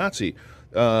they're Nazi.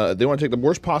 They want to take the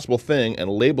worst possible thing and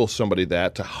label somebody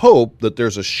that to hope that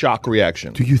there's a shock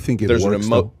reaction. Do you think it there's works?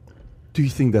 Do you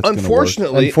think that's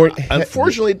unfortunately,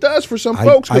 unfortunately, it does for some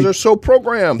folks because they're so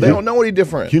programmed. They don't know any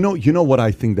different. You know what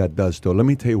I think that does, though. Let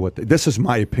me tell you what. This is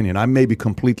my opinion. I may be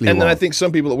completely wrong. And then I think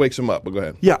some people it wakes them up. But go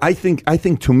ahead. Yeah, I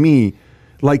think to me,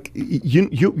 like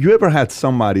you ever had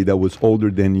somebody that was older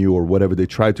than you or whatever? They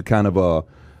tried to kind of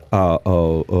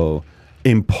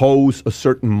impose a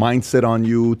certain mindset on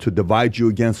you to divide you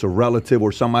against a relative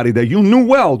or somebody that you knew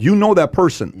well. You know that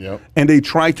person, and they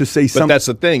try to say something. But that's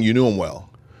the thing. You knew them well.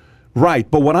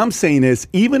 Right, but what I'm saying is,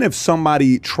 even if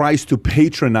somebody tries to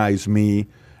patronize me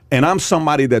and I'm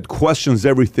somebody that questions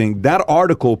everything, that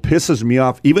article pisses me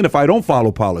off, even if I don't follow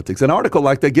politics. An article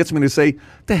like that gets me to say,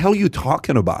 the hell are you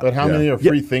talking about? But how many are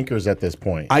free thinkers at this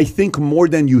point? I think more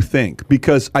than you think,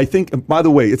 because I think, by the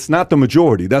way, it's not the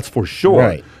majority, that's for sure.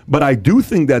 Right. But I do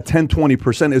think that 10,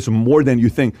 20% is more than you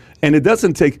think. And it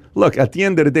doesn't take, look, at the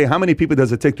end of the day, how many people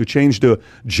does it take to change the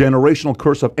generational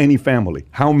curse of any family?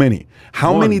 How many?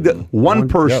 One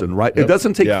person, right? It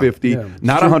doesn't take 50,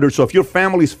 not 100. So if your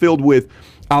family's filled with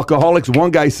alcoholics,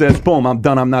 one guy says, boom, I'm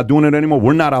done, I'm not doing it anymore.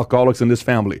 We're not alcoholics in this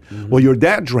family. Well, your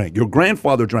dad drank, your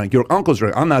grandfather drank, your uncles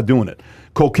drank, I'm not doing it.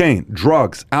 Cocaine,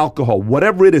 drugs, alcohol,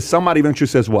 whatever it is, somebody eventually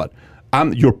says what?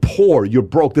 You're poor, you're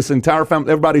broke. This entire family,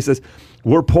 everybody says,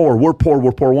 we're poor, we're poor,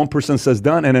 we're poor. One person says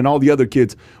done, and then all the other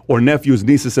kids or nephews,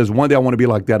 nieces says, one day I want to be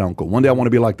like that uncle. One day I want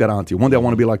to be like that auntie. One day I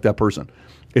want to be like that person.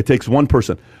 It takes one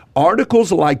person.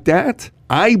 Articles like that,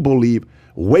 I believe,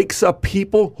 wakes up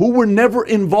people who were never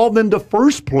involved in the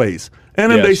first place.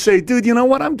 And then they say, dude, you know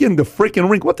what? I'm getting the freaking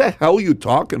ring. What the hell are you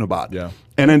talking about? Yeah.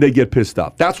 And then they get pissed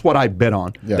off. That's what I bet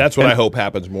on. Yeah. That's what I hope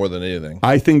happens more than anything.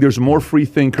 I think there's more free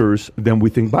thinkers than we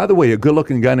think. By the way, a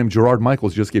good-looking guy named Gerard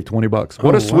Michaels just gave $20.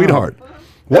 What a sweetheart.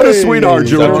 What a sweetheart,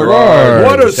 Gerard.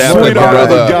 What a sweetheart of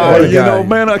a guy. What a You guy. know,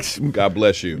 man, God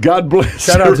bless you. God bless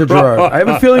Shout out to Gerard. I have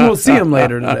a feeling we'll see him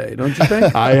later today, don't you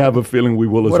think? I have a feeling we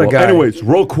will as What a well. guy. Anyways,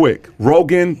 real quick,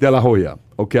 Rogan De La Hoya,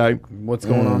 okay? What's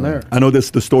going on there? I know this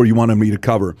is the story you wanted me to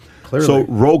cover. Clearly. So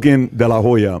Rogan De La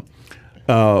Hoya,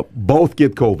 both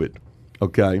get COVID,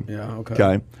 okay? Yeah, okay.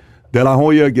 Okay. De La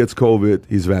Hoya gets COVID,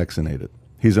 he's vaccinated.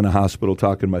 He's in a hospital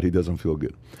talking about he doesn't feel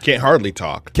good. Can't hardly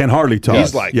talk. Can hardly talk.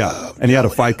 He's like, and he had a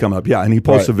fight come up. Yeah, and he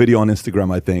posted a video on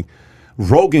Instagram, I think.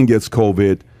 Rogan gets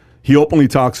COVID. He openly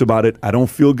talks about it. I don't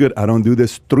feel good. I don't do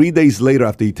this. 3 days later,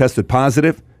 after he tested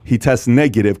positive, he tests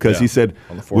negative because he said,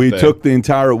 on the fourth we day. took the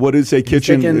entire, what did it say,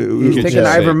 kitchen? He's taking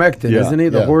ivermectin, isn't he?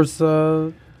 The horse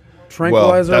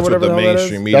tranquilizer, that's or whatever what the the hell that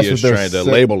mainstream is. media That's is what they're trying to saying.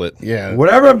 label it. Yeah.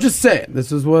 Whatever, I'm just saying.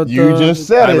 This is what You just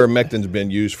said it. Ivermectin's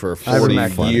been used for 40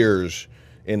 Ivermectin. years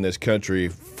in this country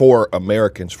for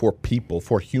Americans, for people,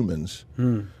 for humans.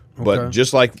 But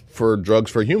just like for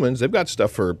drugs for humans, they've got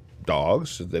stuff for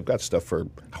dogs, they've got stuff for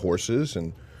horses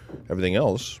and everything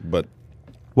else. But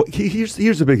Well, here's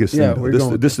the biggest Yeah, thing. where Though. you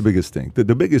going with This is the biggest thing.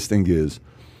 The biggest thing is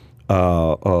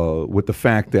with the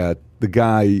fact that the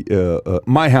guy,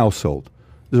 my household,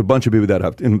 there's a bunch of people that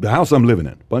have, in the house I'm living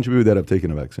in, a bunch of people that have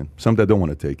taken a vaccine, some that don't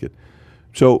want to take it.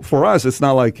 So for us, it's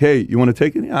not like, hey, you want to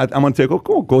take it? Yeah, I'm going to take it. Oh,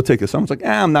 cool, go take it. Someone's like,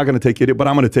 I'm not going to take it, but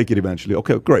I'm going to take it eventually.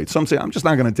 Okay, great. Some say, I'm just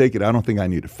not going to take it. I don't think I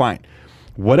need it. Fine.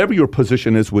 Whatever your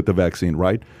position is with the vaccine,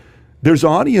 right? There's an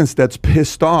audience that's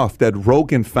pissed off that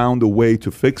Rogan found a way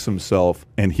to fix himself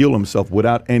and heal himself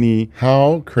without any,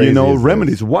 How crazy is this?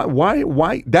 remedies.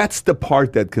 Why? That's the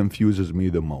part that confuses me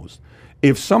the most.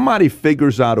 If somebody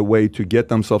figures out a way to get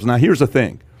themselves, now here's the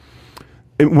thing.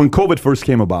 When COVID first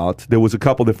came about, there was a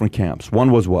couple different camps.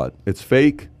 One was what? It's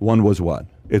fake. One was what?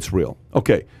 It's real.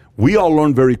 Okay. We all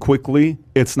learned very quickly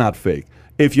it's not fake.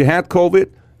 If you had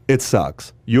COVID, it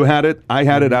sucks. You had it. I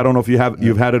had it. I don't know if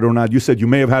you've had it or not. You said you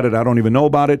may have had it. I don't even know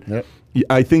about it. Yep.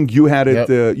 I think you had it.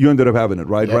 Yep. You ended up having it,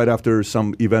 right? Yep. Right after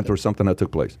some event or something that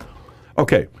took place.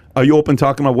 Okay. Are you open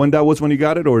talking about when that was when you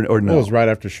got it or no? It was right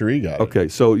after Cherie got it. Okay,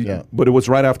 so but it was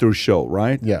right after a show,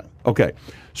 right? Yeah. Okay,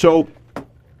 so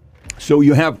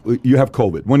you have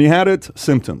COVID. When you had it,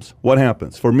 symptoms. What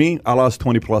happens? For me, I lost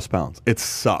 20 plus pounds. It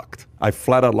sucked. I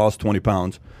flat out lost 20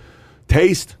 pounds.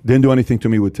 Taste didn't do anything to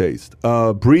me with taste.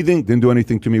 Breathing didn't do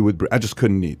anything to me with. I just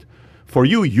couldn't eat. For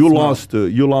you lost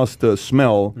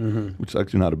smell, which is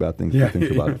actually not a bad thing to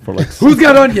think about. For like Who's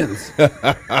got onions?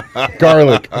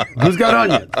 Garlic. Who's got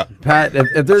onions? Pat, if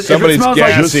it Somebody's smells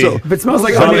gassy. like if it smells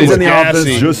like Somebody's onions in the gassy.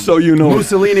 office, just so you know,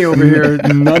 Mussolini over here.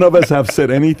 none of us have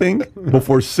said anything, but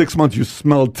for 6 months you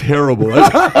smell terrible.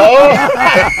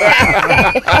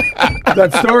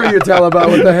 That story you tell about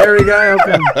with the hairy guy.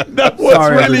 Okay. That was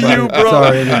Sorry, really everybody. you, bro.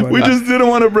 Sorry, everybody. We just didn't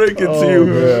want to break it to you.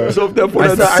 man. So for I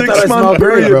that thought I 6 month smelled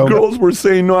great, period, bro. girls were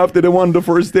saying no after they won the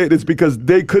first date. It's because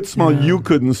they could smell, you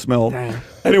couldn't smell. Damn.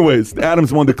 Anyways,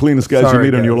 Adam's one of the cleanest guys Sorry,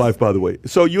 you meet in your guys. life, by the way.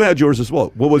 So you had yours as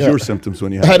well. What was your symptoms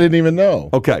when you had I it? didn't even know.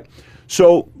 Okay.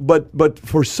 So, but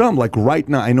for some, like right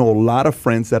now, I know a lot of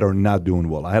friends that are not doing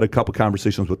well. I had a couple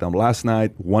conversations with them last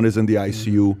night. One is in the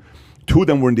ICU. Two of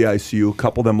them were in the ICU. A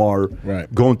couple of them are Right.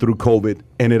 going through COVID,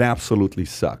 and it absolutely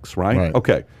sucks, right? Right.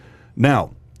 Okay.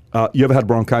 Now, you ever had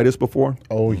bronchitis before?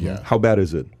 Oh yeah, How bad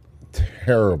is it?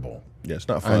 terrible. Yeah, it's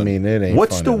not fun. I mean, it ain't.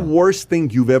 What's fun the at all. worst thing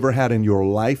you've ever had in your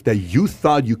life that you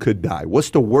thought you could die? What's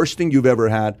the worst thing you've ever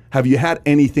had? Have you had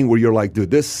anything where you're like,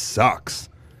 dude, this sucks?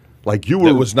 Like you were.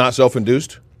 It was not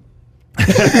self-induced.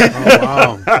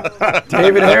 Wow.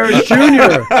 David Harris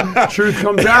Jr. Truth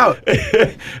comes out.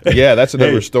 Yeah, that's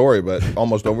another Hey. story, but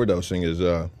almost overdosing is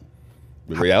the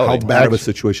How reality. bad of a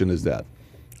situation is that?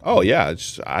 Oh, yeah.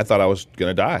 I thought I was going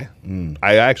to die.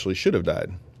 I actually should have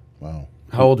died. Wow.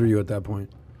 How old were you at that point?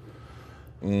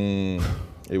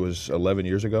 It was 11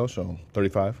 years ago, so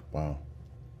 35. Wow.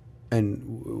 And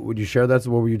would you share that?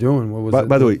 So what were you doing? What was it?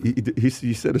 By the way,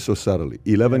 he said it so subtly.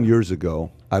 11 years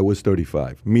ago, I was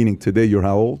 35. Meaning today, you're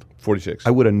how old? 46. I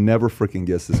would have never freaking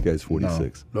guessed this guy's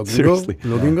 46. No. Seriously.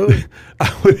 No gringo?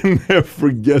 I would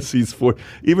never guess he's 40.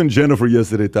 Even Jennifer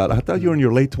yesterday thought, I thought you were in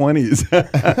your late 20s.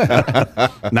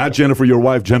 Not Jennifer, your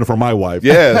wife, Jennifer, my wife.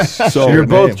 Yes. So You're Name.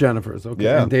 both Jennifer's, okay?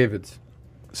 Yeah. And David's.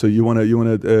 So you want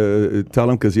to tell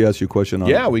him because he asked you a question on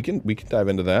Yeah, we can dive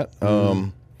into that.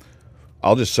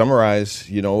 I'll just summarize.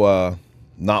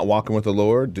 Not walking with the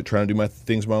Lord, trying to do my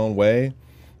things my own way.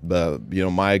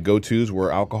 My go-tos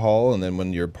were alcohol, and then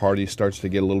when your party starts to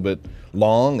get a little bit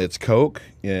long, it's Coke,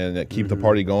 and it keep the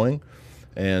party going.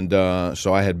 And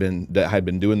so I had been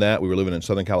doing that. We were living in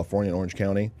Southern California, in Orange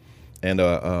County, and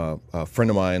a friend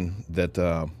of mine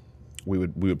that we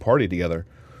would party together.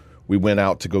 We went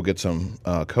out to go get some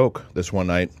Coke this one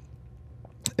night,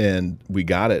 and we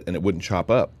got it, and it wouldn't chop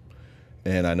up.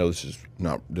 And I know this is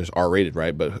not just R-rated,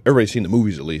 right? But everybody's seen the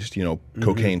movies at least.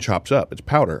 Cocaine chops up. It's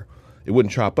powder. It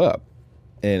wouldn't chop up,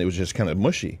 and it was just kind of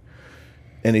mushy.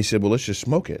 And he said, well, let's just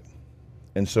smoke it.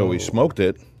 And so we smoked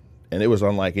it, and it was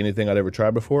unlike anything I'd ever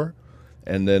tried before.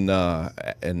 And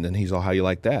then he's all, how you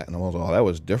like that? And I was all, that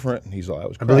was different. And he's all, that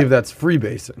was I crack. believe that's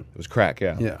freebasing. It was crack,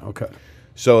 yeah. Yeah, okay.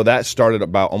 So that started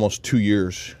about almost 2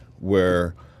 years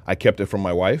where I kept it from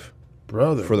my wife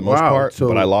Brother. for the most wow. part, So,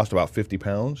 but I lost about 50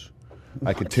 pounds.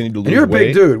 I continued to lose and you're a weight.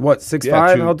 big dude. What, 6'5"?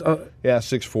 Yeah, How- Yeah,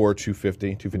 6'4",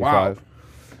 250, 255,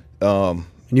 and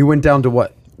you went down to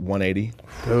what? 180,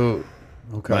 Dude.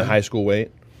 Okay. my high school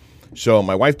weight. So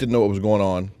my wife didn't know what was going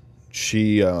on.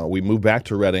 We moved back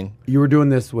to Reading. You were doing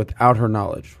this without her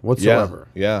knowledge whatsoever.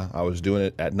 Yeah, I was doing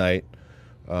it at night,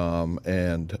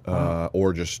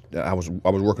 or just I was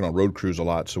working on road crews a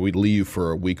lot, so we'd leave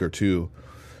for a week or two.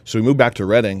 So we moved back to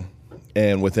Reading,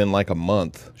 and within like a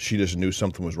month, she just knew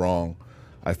something was wrong.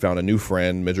 I found a new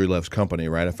friend, Misery Loves Company,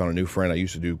 right? I found a new friend I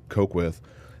used to do coke with,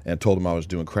 and told him I was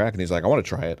doing crack, and he's like, I want to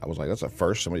try it. I was like, that's a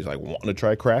first. Somebody's like, wanting to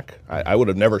try crack? I would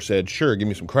have never said, sure, give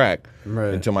me some crack,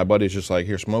 Right. until my buddy's just like,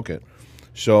 here, smoke it.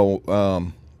 So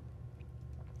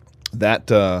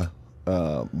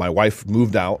my wife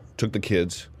moved out, took the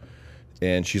kids,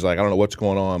 and she's like, I don't know what's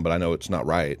going on, but I know it's not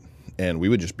right. And we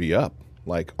would just be up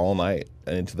like all night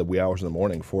and into the wee hours in the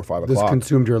morning, 4 or 5 This o'clock.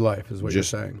 consumed your life, is what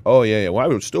Just you're saying. Oh yeah. Well, I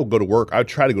would still go to work. I would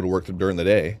try to go to work during the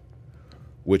day,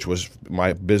 which was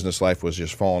my business life was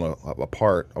just falling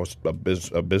apart. I was a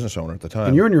business owner at the time.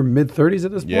 And you're in your mid-30s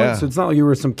at this point? Yeah. So it's not like you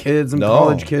were some kid, some No.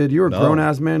 college kid. You were a No.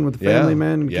 grown-ass man with a family,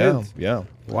 man, and kids. Yeah.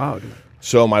 Wow, dude.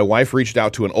 So my wife reached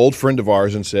out to an old friend of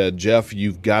ours and said, Jeff,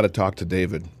 you've got to talk to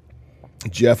David.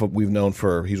 Jeff, we've known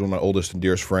he's one of my oldest and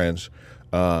dearest friends,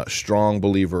 strong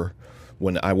believer.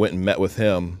 When I went and met with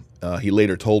him, he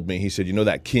later told me, he said, you know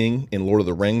that king in Lord of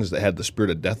the Rings that had the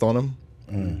spirit of death on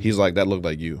him? He's like, that looked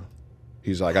like you.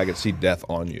 He's like, I could see death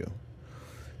on you.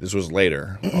 This was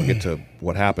later. I'll get to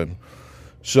what happened.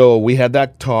 So we had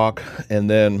that talk, and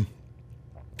then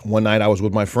one night I was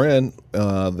with my friend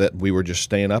that we were just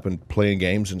staying up and playing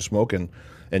games and smoking,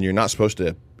 and you're supposed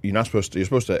to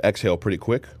exhale pretty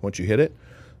quick once you hit it,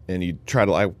 and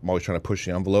I'm always trying to push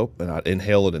the envelope, and I'd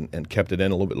inhale it and kept it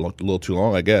in a little too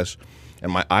long, I guess.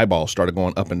 and my eyeballs started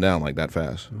going up and down like that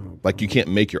fast. Like you can't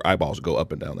make your eyeballs go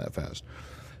up and down that fast.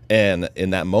 And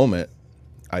in that moment,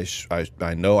 I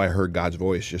know I heard God's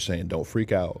voice just saying, don't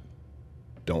freak out.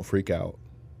 Don't freak out.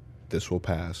 This will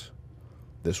pass.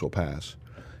 This will pass.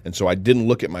 And so I didn't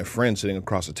look at my friend sitting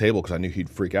across the table because I knew he'd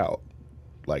freak out.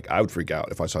 Like I would freak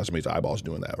out if I saw somebody's eyeballs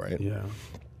doing that, right? Yeah.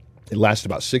 It lasted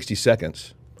about 60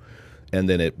 seconds, and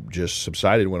then it just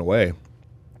subsided, went away.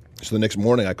 So the next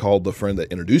morning, I called the friend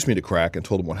that introduced me to crack and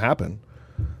told him what happened.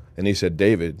 And he said,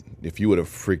 David, if you would have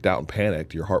freaked out and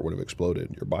panicked, your heart would have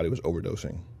exploded. Your body was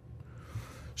overdosing.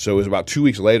 So it was about 2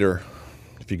 weeks later,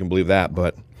 if you can believe that,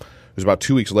 but it was about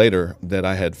 2 weeks later that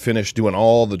I had finished doing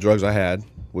all the drugs I had,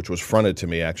 which was fronted to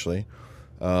me, actually.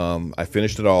 I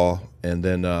finished it all, and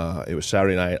then it was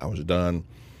Saturday night. I was done,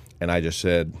 and I just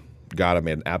said, God, I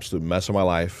made an absolute mess of my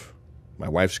life. My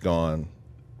wife's gone.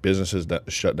 Business is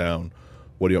shut down.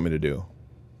 What do you want me to do?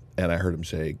 And I heard him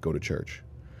say, go to church.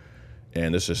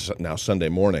 And this is now Sunday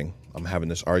morning. I'm having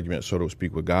this argument, so to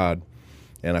speak, with God.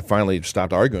 And I finally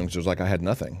stopped arguing because it was like I had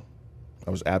nothing. I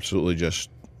was absolutely just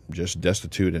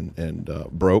destitute and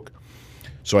broke.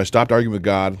 So I stopped arguing with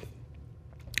God.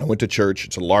 I went to church.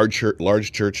 It's a large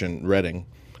church in Reading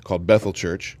called Bethel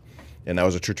Church. And that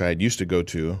was a church I had used to go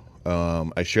to.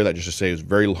 I share that just to say it was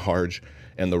very large.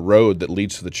 And the road that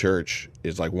leads to the church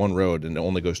is like one road, and it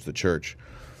only goes to the church.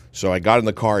 So I got in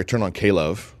the car. I turned on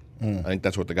K-Love. I think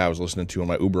that's what the guy was listening to on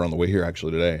my Uber on the way here,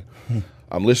 actually, today.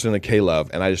 I'm listening to K-Love,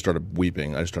 and I just started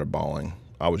weeping. I just started bawling.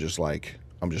 I was just like,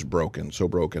 I'm just broken, so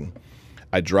broken.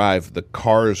 I drive. The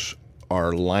cars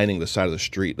are lining the side of the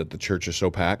street that the church is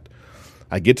so packed.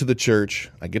 I get to the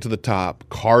church. I get to the top.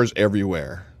 Cars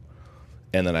everywhere.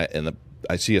 And then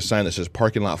I see a sign that says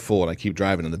parking lot full, and I keep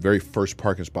driving, and the very first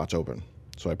parking spot's open.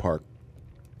 So I park.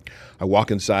 I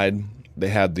walk inside. They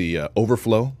had the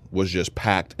overflow was just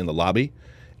packed in the lobby,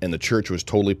 and the church was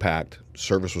totally packed.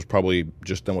 Service was probably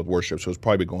just done with worship, so it was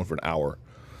probably going for an hour.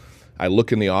 I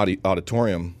look in the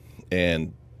auditorium,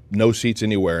 and no seats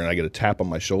anywhere, and I get a tap on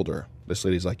my shoulder. This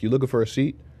lady's like, you looking for a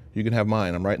seat? You can have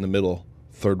mine. I'm right in the middle,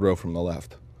 third row from the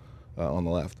left, on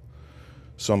the left.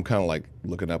 So I'm kind of like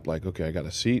looking up like, okay, I got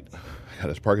a seat. I got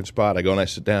this parking spot. I go and I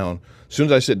sit down. As soon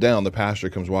as I sit down, the pastor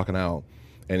comes walking out,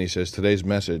 and he says, today's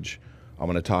message, I'm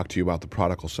going to talk to you about the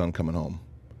prodigal son coming home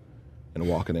and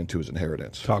walking into his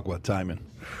inheritance. Talk about timing.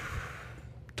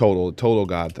 Total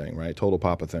God thing, right? Total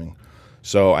Papa thing.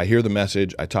 So I hear the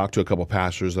message. I talk to a couple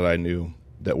pastors that I knew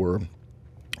that were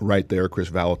right there, Chris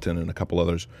Valentin and a couple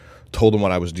others. Told them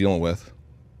what I was dealing with,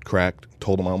 cracked.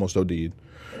 Told them I almost OD'd.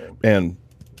 And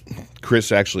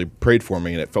Chris actually prayed for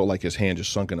me, and it felt like his hand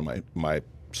just sunk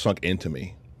into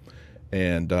me.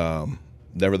 And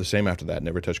never the same after that.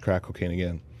 Never touched crack cocaine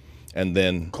again. And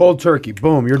then Cold turkey,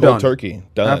 boom, you're done. cold turkey,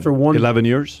 done. After 11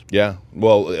 years? Yeah.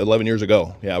 Well, 11 years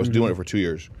ago. Yeah, I was doing it for 2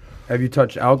 years. Have you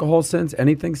touched alcohol since?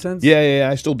 Anything since? Yeah.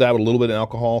 I still dabbled a little bit in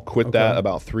alcohol. Quit that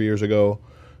about 3 years ago.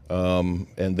 And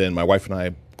then my wife and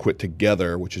I quit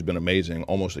together, which has been amazing,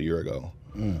 almost a year ago.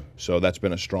 So that's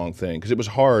been a strong thing. Because it was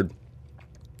hard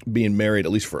being married,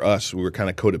 at least for us. We were kind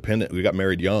of codependent. We got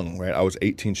married young, right? I was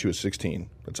 18, she was 16.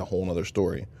 That's a whole other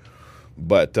story.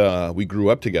 But we grew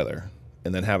up together.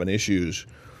 And then having issues,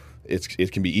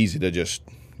 it can be easy to just,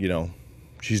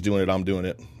 she's doing it, I'm doing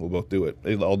it, we'll both do it.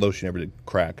 Although she never did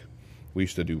crack. We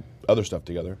used to do other stuff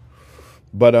together.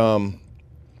 But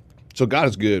so God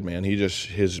is good, man.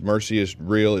 His mercy is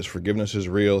real, his forgiveness is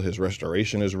real, his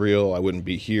restoration is real. I wouldn't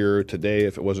be here today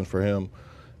if it wasn't for him.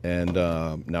 And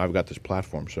now I've got this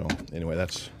platform. So anyway,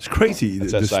 it's crazy.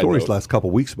 The stories last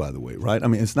couple of weeks, by the way, right? I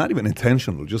mean, it's not even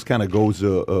intentional. It just kind of goes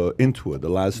into it. The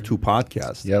last two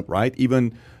podcasts, right?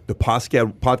 Even the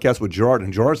podcast with Gerard,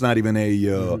 and Gerard's not even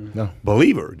a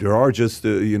believer. Gerard just,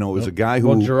 is a guy who.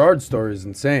 Well, Gerard's story is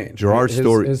insane.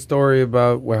 His story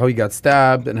about how he got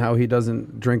stabbed and how he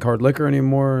doesn't drink hard liquor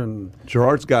anymore, and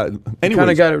Gerard's got. Anyways,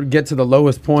 kind of got to get to the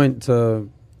lowest point to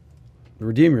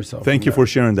redeem yourself. Thank you for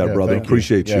sharing that, brother.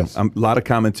 Appreciate you. Yes. A lot of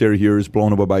commentary here is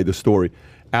blown away by the story.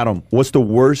 Adam, what's the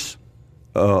worst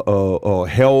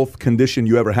health condition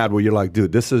you ever had where you're like,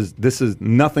 dude, this is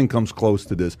nothing comes close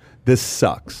to this. This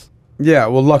sucks. Yeah,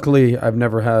 well, luckily I've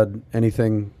never had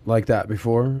anything like that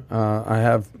before. I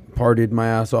have partied my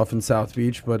ass off in South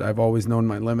Beach, but I've always known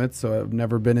my limits, so I've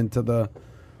never been into the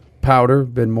powder,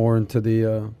 been more into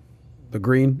the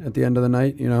green at the end of the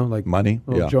night, like money,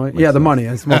 joint. Yeah, the money.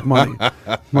 I smoke money.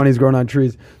 Money's growing on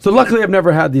trees. So luckily, I've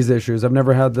never had these issues. I've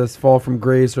never had this fall from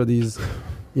grace or these,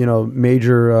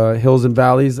 major hills and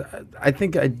valleys. I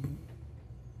think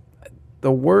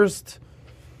the worst.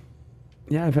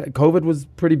 Yeah, I've had, COVID was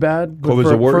pretty bad. COVID's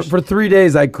the worst. For 3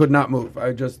 days, I could not move.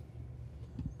 I just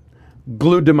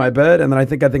glued to my bed, and then I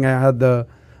think I had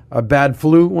a bad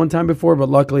flu one time before, but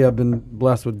luckily I've been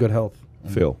blessed with good health.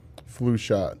 Phil, Flu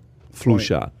shot. flu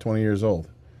shot. 20 years old.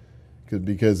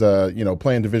 Because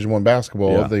playing Division I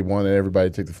basketball, Yeah. they wanted everybody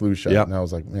to take the flu shot. Yeah. And I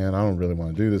was like, man, I don't really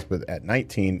want to do this. But at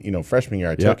 19, freshman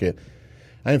year, I took it.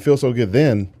 I didn't feel so good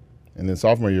then. And then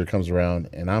sophomore year comes around,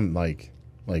 and I'm like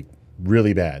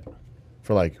really bad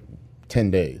for like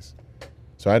 10 days.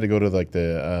 So I had to go to like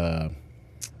the,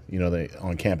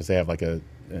 on campus they have like a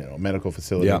medical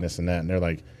facility and this and that. And they're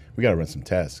like, we got to run some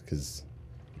tests because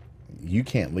you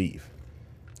can't leave.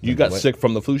 You got sick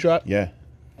from the flu shot? Yeah.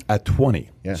 At 20.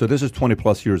 Yeah. So this is 20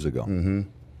 plus years ago. Mm-hmm.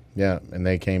 Yeah, and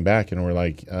they came back and were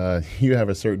like, you have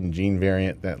a certain gene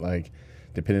variant that, like,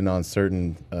 depending on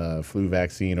certain flu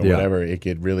vaccine or whatever, it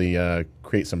could really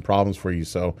create some problems for you.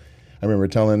 So I remember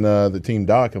telling the team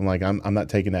doc, I'm like, I'm not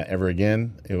taking that ever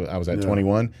again. I was at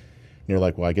 21. And you're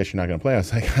like, well, I guess you're not going to play. I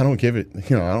was like, I don't give it, I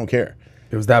don't care.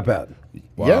 It was that bad.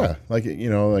 Wow. Yeah,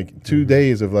 like, 2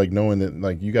 days of, like, knowing that,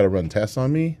 like, you got to run tests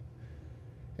on me.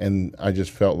 And I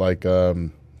just felt like,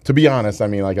 to be honest,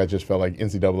 I just felt like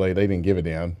NCAA, they didn't give a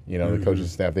damn. The coaching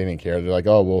staff, they didn't care. They're like,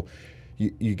 oh, well,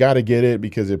 you got to get it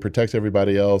because it protects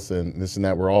everybody else and this and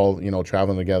that. We're all,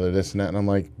 traveling together, this and that. And I'm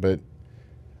like, but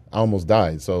I almost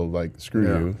died. So, like, screw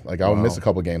you. Like, I'll miss a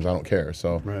couple games. I don't care.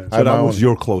 So, So that was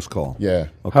your close call. Yeah.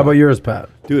 Okay. How about yours, Pat?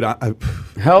 Dude,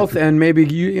 Health and maybe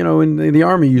in the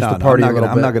Army you used to party a little bit.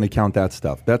 I'm not going to count that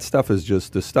stuff. That stuff is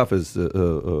just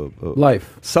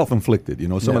life. Self-inflicted.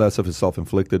 Some of that stuff is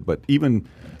self-inflicted.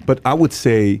 But I would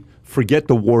say forget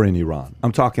the war in Iran.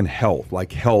 I'm talking health,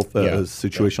 like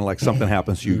situation, like something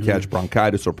happens to you, catch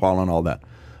bronchitis or pollen, all that,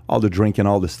 all the drinking,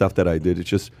 all the stuff that I did. It's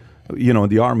just, in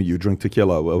the Army you drink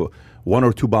tequila, 1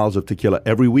 or 2 bottles of tequila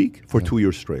every week for 2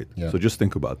 years straight. Yeah. So just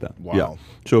think about that. Wow. Yeah.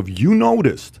 So if you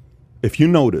notice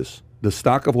the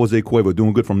stock of Jose Cuervo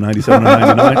doing good from 97 to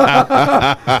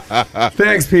 99.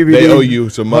 Thanks, PBD. They owe you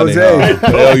some money. Jose.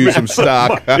 Huh? They owe you some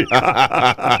stock. And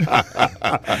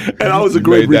I was a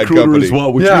great made that recruiter company. as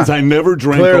well, which Yeah. means I never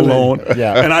drank Clearly. alone.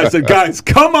 Yeah. And I said, guys,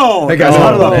 come on. Hey guys, Oh,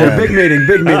 huddle up here. man.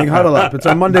 Big meeting, huddle up. It's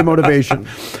our Monday motivation.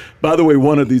 By the way,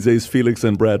 one of these days, Felix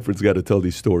and Bradford's got to tell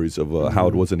these stories of how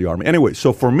it was in the Army. Anyway,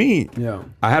 so for me,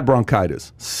 I had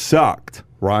bronchitis. Sucked,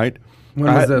 right? When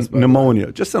I was had this, by the way?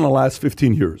 pneumonia, just in the last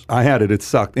 15 years. I had it. It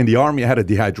sucked. In the Army, I had a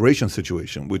dehydration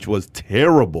situation, which was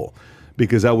terrible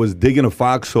because I was digging a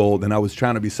foxhole and I was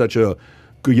trying to be such a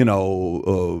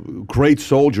great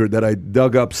soldier that I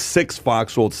dug up 6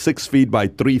 foxholes, 6 feet by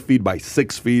 3 feet by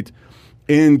 6 feet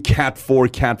in Cat 4,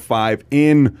 Cat 5,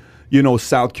 in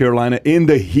South Carolina, in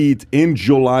the heat, in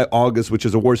July, August, which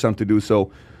is the worst time to do so.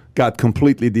 Got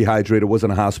completely dehydrated, was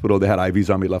in a hospital. They had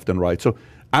IVs on me left and right. So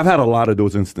I've had a lot of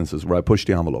those instances where I pushed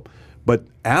the envelope. But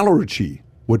allergy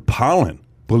with pollen,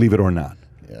 believe it or not.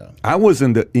 Yeah. I was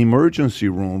in the emergency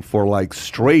room for like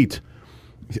straight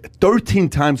 13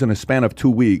 times in a span of 2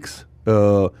 weeks,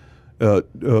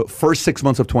 first 6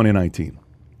 months of 2019.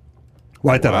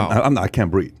 Well, I thought, I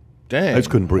can't breathe. Dang. I just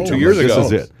couldn't breathe. 2 years This ago.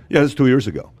 is it. Yeah, it's 2 years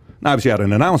ago. Now, obviously, I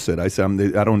didn't announce it. I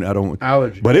said, I don't.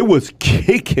 Allergy. But it was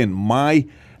kicking my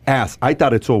ass. I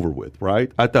thought it's over with,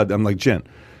 right? I'm like, Jen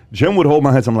would hold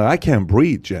my hands. I'm like, I can't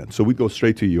breathe, Jen. So we'd go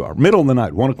straight to ER. Middle of the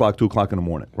night, 1 o'clock, 2 o'clock in the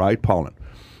morning, right? Pollen.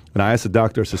 And I asked the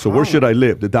doctor, I said, so where should I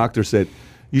live? The doctor said,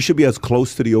 you should be as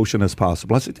close to the ocean as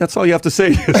possible. I said, that's all you have to say.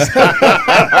 Right?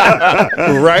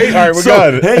 All right, we're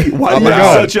So, good. hey, why do you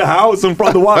have such a house in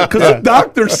front of the water? Because the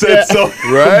doctor said so.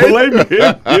 Right? Blame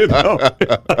him,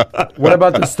 What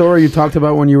about the story you talked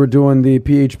about when you were doing the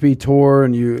PHP tour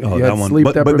and you had sleep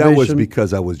but deprivation? that was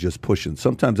because I was just pushing.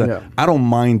 Sometimes I don't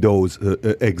mind those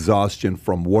exhaustion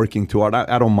from working too hard.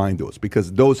 I don't mind those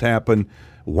because those happen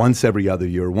once every other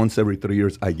year, once every 3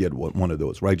 years. I get one of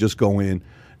those, right? Just go in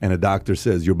and a doctor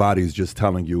says your body is just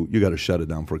telling you got to shut it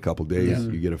down for a couple days.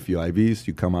 You get a few IVs,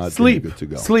 you come out, Sleep. you're good to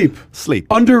go. Sleep.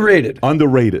 Underrated.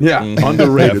 Yeah.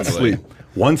 Underrated Definitely. sleep.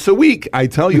 Once a week, I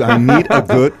tell you, I need a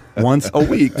good once a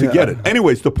week to get it.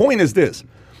 Anyways, the point is this.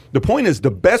 The point is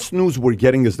the best news we're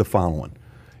getting is the following,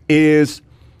 is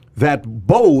that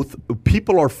both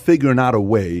people are figuring out a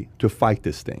way to fight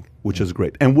this thing, which is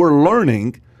great. And we're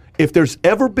learning if there's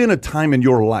ever been a time in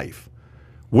your life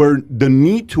where the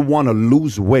need to want to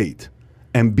lose weight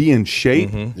and be in shape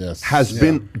Yes. has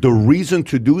been the reason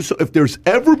to do so. If there's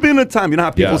ever been a time, you know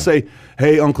how people say,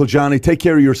 hey, Uncle Johnny, take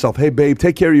care of yourself. Hey, babe,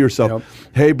 take care of yourself.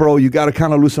 Hey, bro, you got to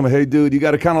kind of lose some. Hey, dude, you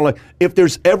got to kind of like, if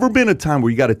there's ever been a time where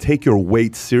you got to take your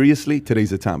weight seriously,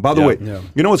 today's the time. By the way,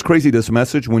 you know what's crazy, this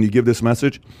message, when you give this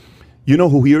message, you know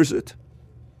who hears it?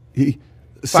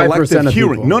 selective of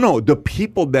hearing. people. No, the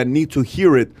people that need to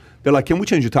hear it, they're like, can we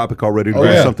change the topic already to Oh, go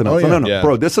to yeah. something Oh, else? yeah. No, Yeah.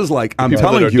 bro, this is like, I'm People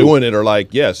telling that are you. doing it are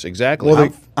like, yes, exactly. Well,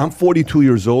 I'm 42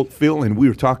 years old, Phil, and we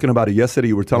were talking about it yesterday.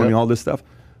 You were telling me Yep. all this stuff.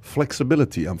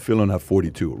 Flexibility, I'm feeling at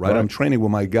 42, right? Right. I'm training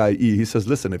with my guy, E. He says,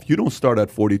 listen, if you don't start at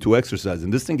 42 exercising,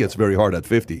 this thing gets very hard at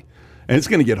 50. And it's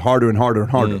going to get harder and harder and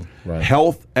harder. Right.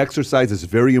 Health, exercise is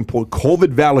very important. COVID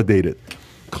validated.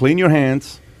 Clean your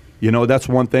hands. You know, that's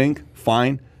one thing.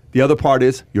 Fine. The other part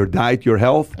is your diet, your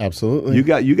health. Absolutely. You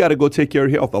got to go take care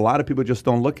of your health. A lot of people just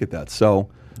don't look at that. So,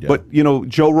 Yeah. but you know,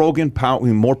 Joe Rogan,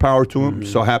 more power to him.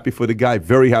 So happy for the guy.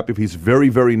 Very happy. He's very,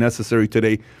 very necessary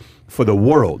today for the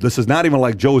world. This is not even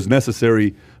like Joe is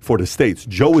necessary for the States.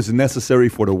 Joe is necessary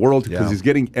for the world because Yeah. he's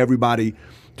getting everybody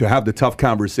to have the tough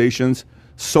conversations.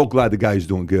 So glad the guy is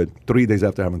doing good 3 days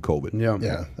after having COVID. Yeah.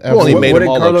 Yeah. Well, he absolutely. made What them did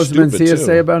all look Carlos stupid, Mencia too.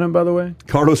 say about him, by the way?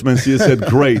 Carlos Mencia said,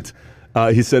 "Great."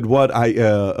 He said, "What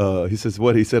I?" He says,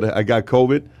 "What?" He said, "I got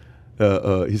COVID."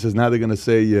 He says, "Now they're gonna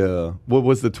say, what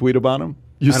was the tweet about him?"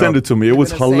 You sent it to me. It was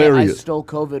They're gonna say, hilarious. I stole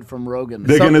COVID from Rogan.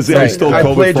 They're gonna say I stole I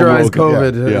COVID plagiarized from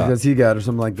Rogan. COVID Yeah. because he got it or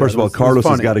something like that. First of all, It was Carlos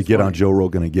has funny. got to It was get on funny. Joe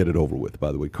Rogan and get it over with.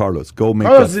 By the way, Carlos, go make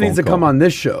Carlos that needs to phone come call. on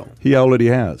this show. He already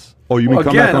has. Oh, you Well, mean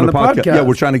come again, back on the podcast? Yeah, podcast.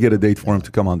 we're trying to get a date for him to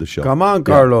come on the show. Come on, Yeah,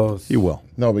 Carlos. he will.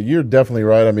 No, but you're definitely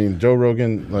right. I mean, Joe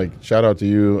Rogan, like, shout out to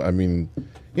you. I mean,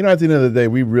 you know, at the end of the day,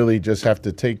 we really just have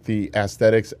to take the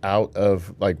aesthetics out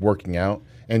of like working out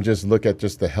and just look at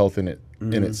just the health in it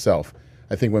in itself.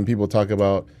 I think when people talk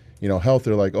about, you know, health,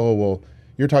 they're like, oh, well,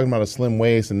 you're talking about a slim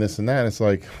waist and this and that. It's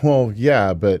like, well,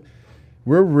 yeah, but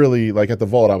we're really like at the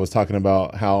Vault. I was talking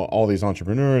about how all these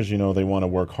entrepreneurs, you know, they want to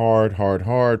work hard,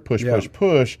 push, Yeah.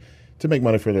 push to make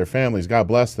money for their families. God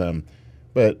bless them.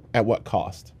 But at what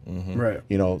cost? Right.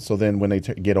 You know, so then when they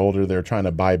get older, they're trying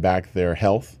to buy back their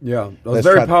health. Yeah. That was Let's a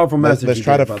very try- powerful message. Let's you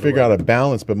try to gave, by the figure way. out a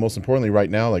balance, but most importantly, right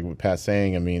now, like what Pat's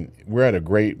saying, I mean, we're at a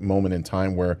great moment in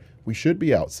time where we should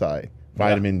be outside.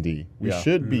 Vitamin D. We Yeah.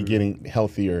 should be getting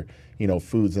healthier, you know,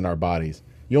 foods in our bodies.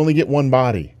 You only get one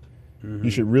body. You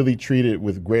should really treat it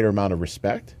with greater amount of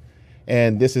respect.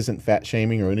 And this isn't fat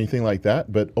shaming or anything like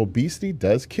that, but obesity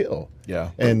does kill. Yeah.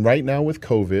 And right now with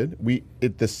COVID,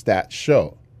 the stats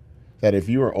show that if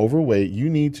you are overweight, you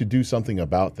need to do something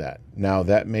about that. Now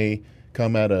that may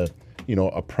come at a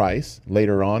price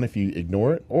later on if you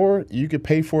ignore it, or you could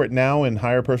pay for it now and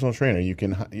hire a personal trainer. You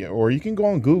can go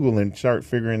on Google and start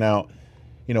figuring out,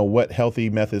 you know, what healthy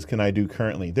methods can I do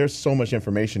currently. There's so much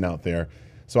information out there.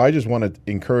 So I just want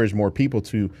to encourage more people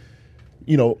to,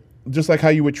 you know, just like how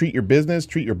you would treat your business,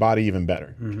 treat your body even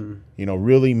better. You know,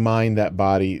 really mind that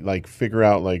body, like figure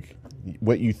out like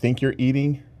what you think you're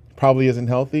eating probably isn't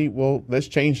healthy. Well, let's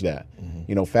change that.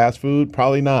 You know, fast food,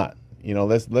 probably not. You know,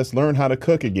 let's learn how to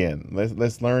cook again.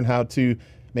 Let's learn how to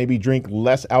maybe drink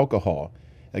less alcohol,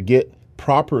 get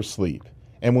proper sleep.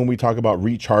 And when we talk about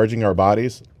recharging our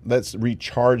bodies, let's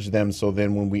recharge them so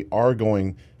then when we are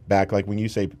going back, like when you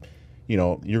say, you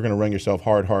know, you're going to run yourself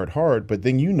hard, but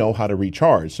then you know how to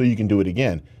recharge so you can do it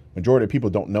again. Majority of people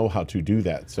don't know how to do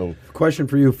that. So Question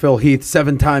for you, Phil Heath,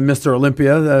 7-time Mr.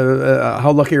 Olympia.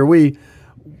 How lucky are we?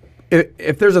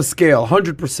 If there's a scale,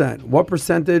 100%, what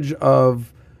percentage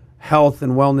of health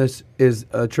and wellness is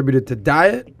attributed to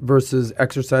diet versus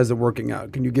exercise and working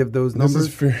out? Can you give those this numbers? is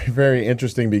very, very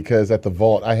interesting because at the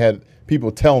Vault, I had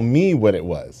people tell me what it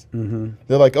was.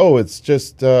 They're like, oh, it's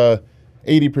just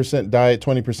 80% diet,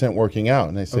 20% working out.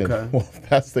 And I said, Okay. well, if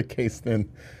that's the case, then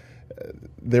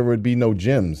there would be no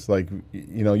gyms. Like,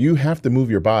 you know, you have to move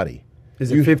your body.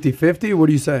 Is it 50-50? What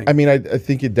are you saying? I mean, I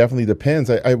think it definitely depends.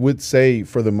 I would say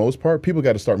for the most part, people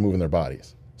got to start moving their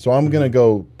bodies. So I'm going to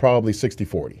go probably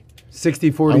 60-40.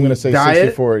 60-40 I'm going to say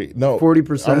diet? 60-40. No,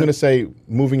 40%? I'm going to say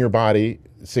moving your body,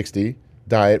 60,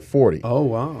 diet, 40. Oh,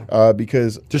 wow.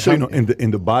 Because Just so you know, in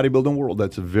the bodybuilding world,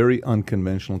 that's very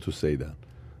unconventional to say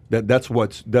that. That's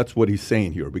what he's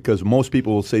saying here, because most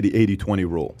people will say the 80-20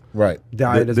 rule. right.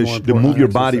 Diet is more The important move than your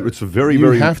body. exercise. It's very, You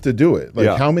very. have to do it. Like,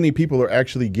 Yeah. how many people are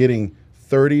actually getting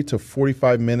 30 to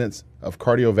 45 minutes of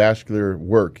cardiovascular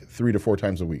work 3 to 4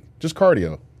 times a week? Just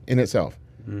cardio in itself.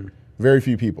 Very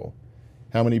few people.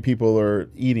 How many people are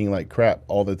eating like crap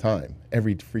all the time,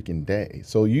 every freaking day?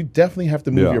 So you definitely have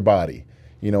to move Yeah. your body.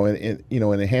 You know, and it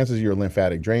enhances your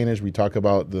lymphatic drainage. We talk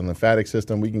about the lymphatic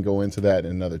system. We can go into that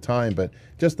in another time, but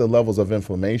just the levels of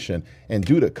inflammation. And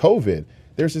due to COVID,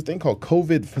 there's this thing called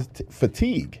COVID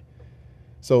fatigue.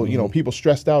 So, you know, people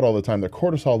stressed out all the time, their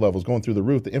cortisol levels going through the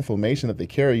roof, the inflammation that they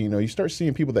carry, you know, you start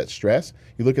seeing people that stress,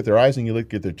 you look at their eyes and you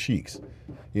look at their cheeks,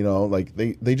 you know, like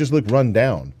they just look run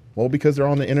down. Well, because they're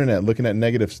on the internet looking at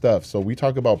negative stuff. So we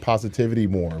talk about positivity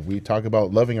more. We talk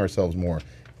about loving ourselves more.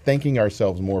 thanking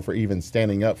ourselves more for even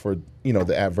standing up for,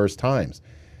 the adverse times.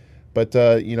 But,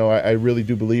 I really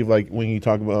do believe, like, when you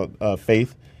talk about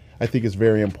faith, I think it's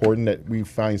very important that we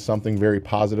find something very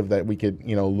positive that we could,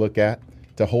 look at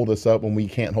to hold us up when we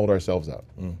can't hold ourselves up.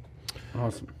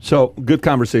 Awesome. So, good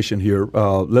conversation here.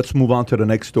 Let's move on to the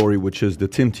next story, which is the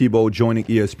Tim Tebow joining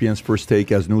ESPN's First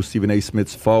Take as new Stephen A.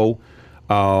 Smith's foe.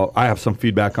 I have some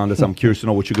feedback on this. I'm curious to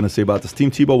know what you're going to say about this.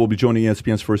 Tim Tebow will be joining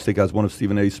ESPN's First Take as one of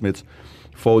Stephen A. Smith's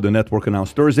foe. The network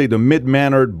announced Thursday the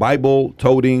mid-mannered,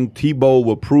 Bible-toting Tebow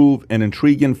will prove an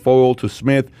intriguing foil to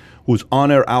Smith, whose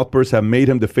on-air outbursts have made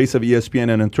him the face of ESPN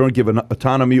and in turn given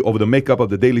autonomy over the makeup of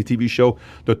the daily TV show.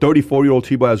 The 34-year-old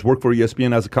Tebow has worked for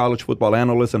ESPN as a college football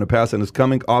analyst in the past and is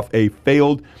coming off a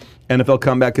failed NFL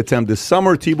comeback attempt. This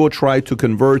summer, Tebow tried to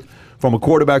convert from a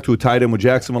quarterback to a tight end with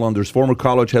Jacksonville under his former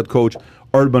college head coach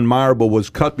Urban Meyer, but was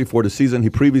cut before the season. He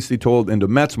previously told in the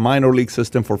Mets minor league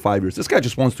system for 5 years. This guy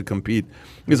just wants to compete.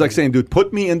 He's like saying, dude,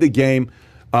 put me in the game.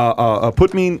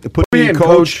 Put me in,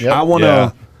 coach. Yep. I want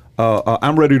to.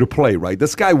 I'm ready to play, right?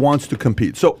 This guy wants to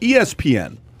compete. So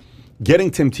ESPN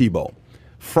getting Tim Tebow.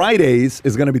 Fridays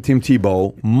is going to be Tim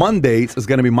Tebow. Mondays is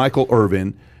going to be Michael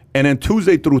Irvin. And then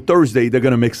Tuesday through Thursday, they're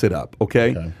going to mix it up,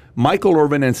 okay? Michael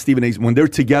Irvin and Stephen A., when they're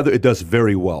together, it does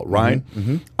very well, right?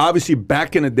 Obviously,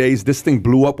 back in the days, this thing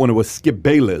blew up when it was Skip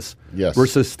Bayless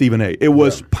versus Stephen A. It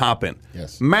was popping.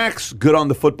 Max, good on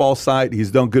the football side. He's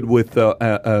done good with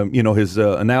his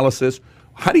analysis.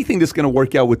 How do you think this is going to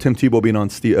work out with Tim Tebow being on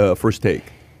First Take?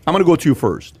 I'm going to go to you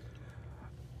first.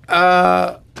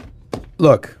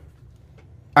 Look,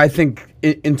 I think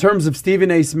in terms of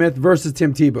Stephen A. Smith versus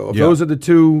Tim Tebow, if those are the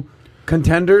two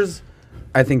contenders,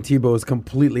 I think Tebow is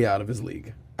completely out of his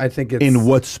league. I think it's... In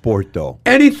what sport, though?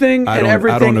 Anything and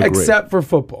everything except for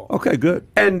football. Okay, good.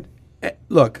 And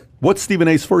look... What's Stephen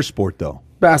A.'s first sport, though?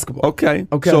 Basketball. Okay.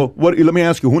 So let me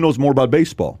ask you, who knows more about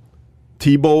baseball?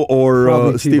 Tebow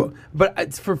or Steve? Tebow. But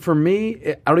it's for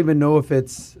me, I don't even know if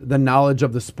it's the knowledge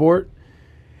of the sport.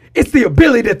 It's the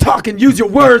ability to talk and use your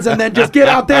words and then just get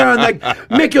out there and like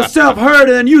make yourself heard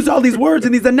and then use all these words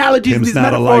and these analogies and these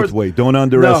not metaphors. A lightweight. Don't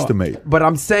underestimate. No, but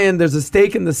I'm saying there's a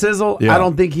steak in the sizzle. Yeah. I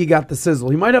don't think he got the sizzle.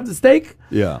 He might have the steak.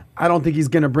 Yeah. I don't think he's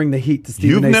going to bring the heat to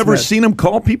Stephen A. You've never Smith. seen him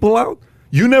call people out?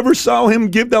 You never saw him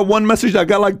give that one message that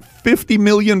got like 50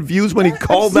 million views when he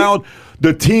called out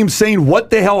the team saying, what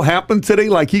the hell happened today?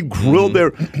 Like he grilled their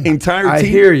entire team. I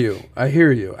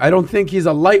hear you. I don't think he's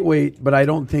a lightweight, but I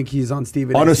don't think he's on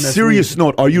Stephen A. On a Smith's serious league.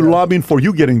 note, are you lobbying for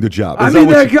you getting the job? I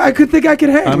mean, I could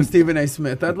hang with Stephen A.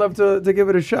 Smith. I'd love to give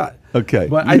it a shot. Okay.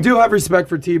 But I do have respect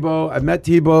for Tebow. I've met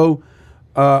Tebow.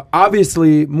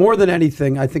 Obviously, more than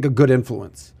anything, I think a good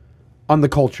influence on the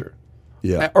culture.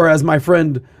 Yeah. Or as my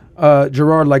friend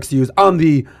Gerard likes to use, on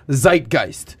the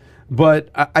zeitgeist. But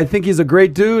I think he's a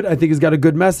great dude. I think he's got a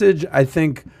good message. I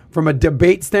think from a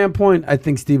debate standpoint, I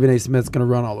think Stephen A. Smith's going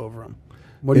to run all over him.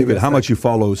 What do David, you how much you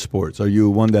follow sports? Are you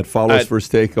one that follows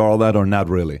First Take or all that, or not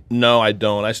really? No, I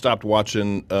don't. I stopped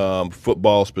watching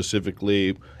football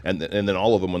specifically, and then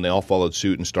all of them when they all followed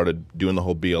suit and started doing the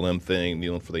whole BLM thing,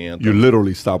 kneeling for the anthem. You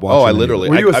literally stopped watching. Oh, I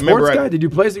literally. Were you a sports guy? Did you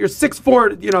play? You're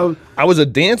 6'4", you know. I was a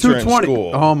dancer in 220.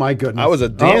 school. Oh my goodness. I was a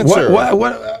dancer.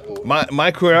 What?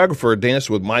 My choreographer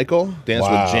danced with Michael, danced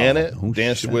with Janet,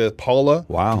 danced with Paula.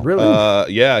 Wow.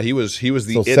 Really? Yeah, he was the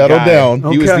So it settle guy. down.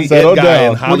 He was Okay. the Settle it guy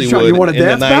down. in Hollywood You want a in the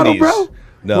dance battle, 90s. bro?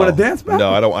 No, You want a dance battle?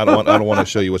 No, I don't want to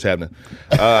show you what's happening.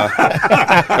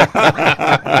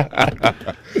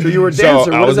 So you were a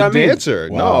dancer. So What I does was that a mean? dancer.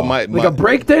 Wow. No, my Like a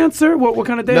break dancer? What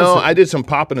kind of dancer? no, I did some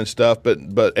popping and stuff, but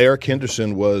Eric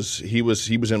Henderson was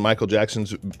in Michael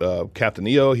Jackson's Captain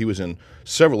EO. He was in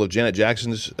several of Janet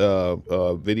Jackson's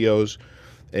videos,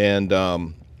 and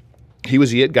he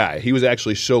was the it guy. He was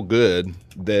actually so good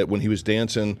that when he was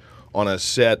dancing on a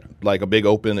set, like a big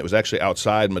open, it was actually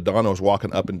outside. Madonna was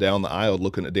walking up and down the aisle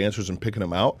looking at dancers and picking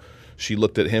them out. She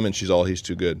looked at him and he's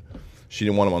too good. She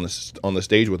didn't want him on the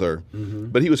stage with her,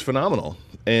 but he was phenomenal.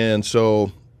 And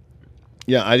so,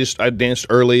 yeah, I danced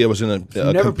early. I was in a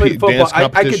never played football. dance I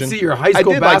competition. could see your high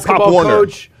school I did, like, Pop basketball Warner.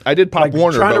 coach. I did Pop like,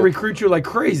 Warner. trying to but recruit you like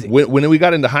crazy. when we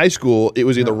got into high school, it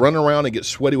was either run around and get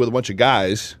sweaty with a bunch of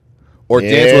guys, or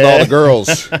dance with all the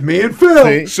girls. Me and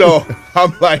Phil. So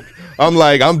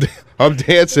I'm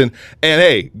dancing, and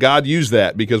hey, God used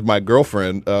that because my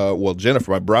girlfriend,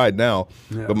 Jennifer, my bride now,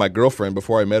 but my girlfriend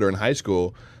before I met her in high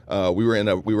school, we were in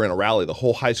a rally. The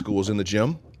whole high school was in the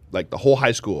gym, like the whole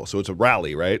high school. So it's a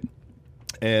rally, right?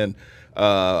 And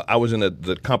I was in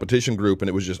the competition group, and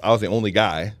it was just I was the only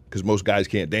guy because most guys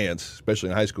can't dance, especially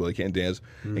in high school. They can't dance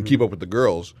and keep up with the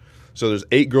girls. So there's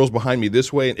 8 girls behind me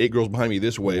this way and 8 girls behind me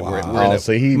this way. We're in Oh, a,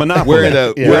 so he Monopoly. we're in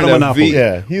a, Yeah. we're in a Monopoly. V.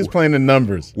 yeah, he was playing the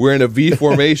numbers. We're in a V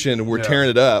formation. We're tearing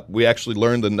it up. We actually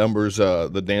learned the numbers,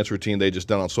 the dance routine they just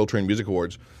done on Soul Train Music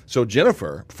Awards. So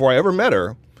Jennifer, before I ever met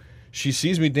her, she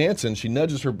sees me dancing. She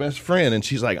nudges her best friend, and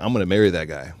she's like, "I'm going to marry that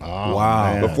guy." Oh,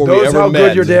 Wow. man. Before we Those ever how met,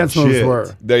 good your dance moves Shit.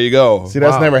 were. There you go. See,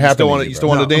 that's never You happened. still to want me, to? You still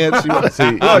bro. want to dance?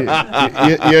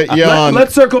 See, you're on.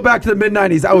 Let's circle back to the mid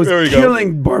 '90s. I was There we go.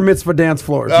 killing bar mitzvah dance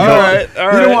floors. All You don't- right, all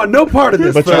You don't right. want no part of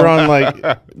this. but Phil. you're on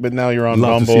but now you're on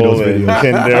Love to see Bumble those and videos.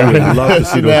 Tinder. I would love to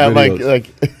see those Yeah, videos.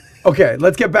 like Okay,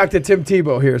 let's get back to Tim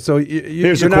Tebow here. So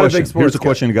Here's you're a not question. a big sports Here's a guy.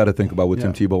 question you got to think about with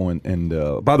Tim Tebow.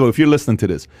 And by the way, if you're listening to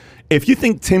this, if you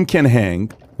think Tim can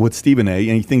hang with Stephen A.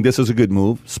 and you think this is a good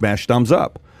move, smash thumbs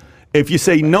up. If you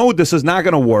say no, this is not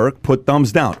going to work, put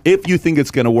thumbs down. If you think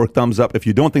it's going to work, thumbs up. If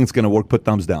you don't think it's going to work, put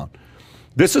thumbs down.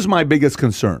 This is my biggest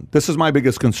concern. This is my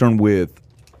biggest concern with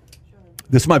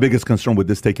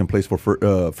this taking place for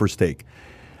First Take.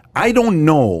 I don't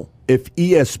know if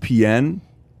ESPN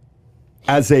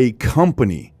as a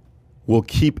company will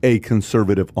keep a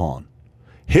conservative on.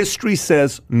 History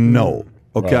says no,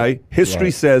 okay? Right, History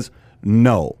right. says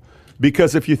no.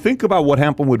 Because if you think about what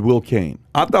happened with Will Cain,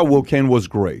 I thought Will Cain was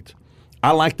great.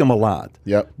 I liked him a lot.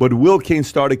 Yep. But Will Cain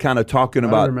started kind of talking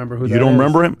about. remember who you that don't is.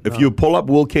 remember him? If you pull up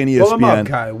Will Cain ESPN, Pull him up,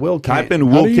 Kai. Will type Cain. in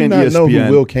How Will do you Cain not ESPN. know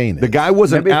who Will Cain is? The guy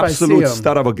was Maybe an if I see absolute him.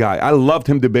 stud of a guy. I loved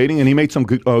him debating, and he made some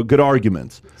good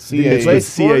arguments. C-A-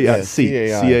 It's Yeah,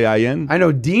 C-A-I-N. I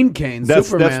know Dean Kane, That's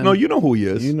Superman. no. You know who he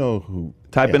is. you know who.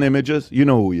 Type in yeah. images. You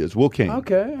know who he is. Will Cain.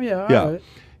 Okay, yeah, Yeah. all right.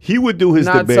 He would do his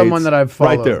Not debates. someone that I've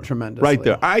right followed there, tremendously. Right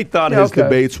there. I thought Yeah, his okay.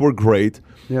 debates were great.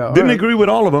 Yeah, all Didn't right. agree with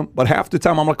all of them, but half the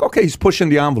time I'm like, okay, he's pushing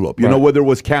the envelope. You know, Right. whether it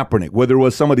was Kaepernick, whether it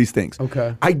was some of these things.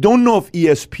 Okay. I don't know if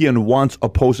ESPN wants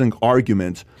opposing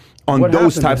arguments on What those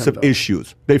happened to types him, of though?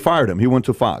 issues. They fired him. He went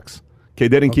to Fox. Okay,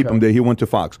 they didn't keep Okay. him there. He went to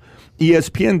Fox.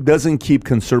 ESPN doesn't keep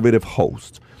conservative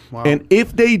hosts. Wow. And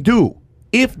if they do,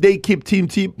 if they keep Tim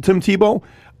Tebow,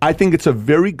 I think it's a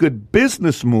very good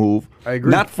business move, I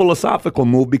agree. not philosophical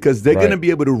move, because they're Right. going to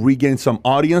be able to regain some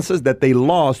audiences that they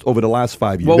lost over the last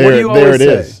 5 years. Well, There- what do you there always it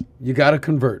say? is. You got to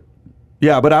convert.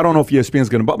 Yeah, but I don't know if ESPN's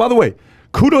going to. By the way,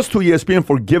 kudos to ESPN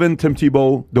for giving Tim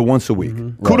Tebow the once a week.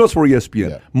 Kudos for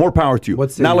ESPN. Yeah. More power to you.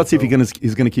 What say Now you, let's see if Phil?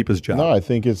 he's going to keep his job. No, I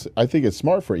think it's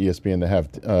smart for ESPN to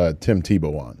have Tim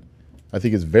Tebow on. I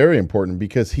think it's very important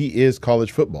because he is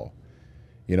college football.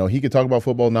 You know, he could talk about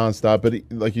football nonstop, but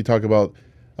like you talk about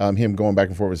him going back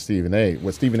and forth with Stephen A.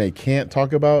 What Stephen A. can't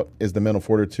talk about is the mental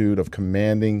fortitude of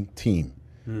commanding team,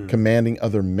 commanding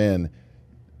other men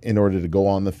in order to go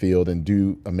on the field and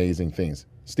do amazing things.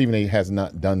 Stephen A. has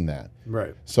not done that.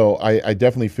 Right. So I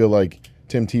definitely feel like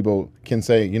Tim Tebow can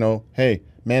say, you know, hey,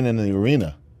 man in the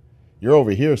arena, you're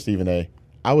over here, Stephen A.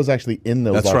 I was actually in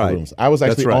those That's locker right. rooms. I was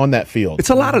That's actually right. on that field. It's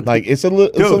a lot of- like it's a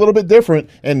Dude. little bit different.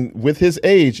 And with his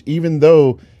age, even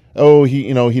though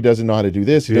he doesn't know how to do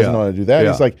this, he doesn't Yeah. know how to do that.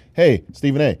 Yeah. It's like, hey,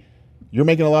 Stephen A. You're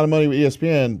making a lot of money with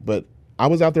ESPN, but I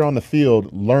was out there on the field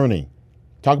learning.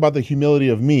 Talk about the humility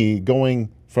of me going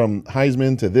from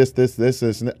Heisman to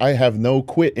this. And I have no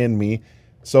quit in me.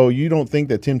 So you don't think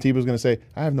that Tim Tebow's going to say,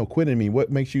 I have no quit in me. What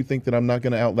makes you think that I'm not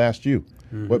going to outlast you?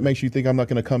 What makes you think I'm not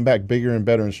going to come back bigger and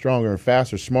better and stronger and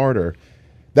faster, smarter?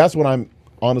 That's what I'm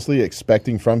honestly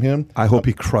expecting from him. I hope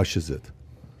he crushes it.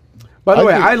 By the I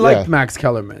way, think- I liked yeah. Max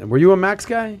Kellerman. Were you a Max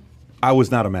guy? I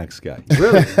was not a Max guy.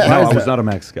 Really? No, Why is I was that? not a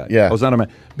Max guy. Yeah. I was not a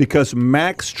Max. Because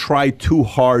Max tried too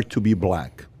hard to be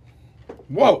black.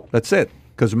 Whoa. That's it.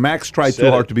 Because Max tried Said too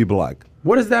it. hard to be black.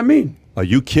 What does that mean? Are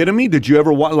you kidding me? Did you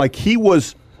ever watch? Like he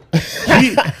was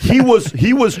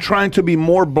trying to be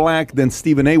more black than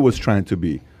Stephen A. was trying to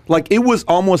be. Like it was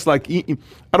almost like I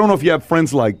don't know if you have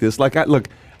friends like this. Like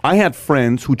I had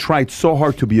friends who tried so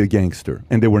hard to be a gangster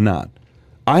and they were not.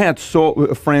 I had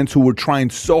friends who were trying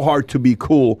so hard to be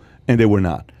cool and they were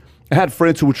not. I had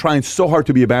friends who were trying so hard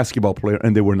to be a basketball player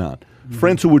and they were not.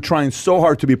 Friends who were trying so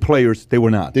hard to be players, they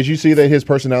were not. Did you see that his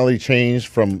personality changed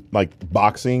from like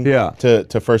boxing Yeah. to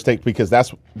First Take? Because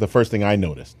that's the first thing I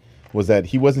noticed was that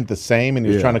he wasn't the same and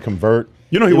he was Yeah. trying to convert.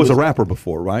 You know he It was a rapper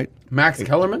before, right? Max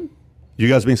Kellerman? You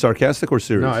guys being sarcastic or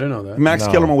serious? No, I didn't know that. Max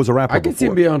No. Kellerman was a rapper I could see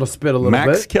before. him being able to spit a little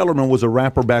Max bit. Kellerman was a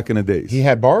rapper back in the days. He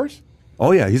had bars?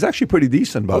 Oh yeah, he's actually pretty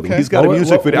decent, by the way. Okay. He's got a What-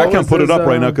 music what- video. what I can't was put it his, up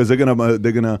right now because they're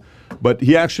gonna. But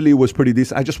he actually was pretty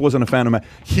decent. I just wasn't a fan of.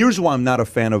 Here's why I'm not a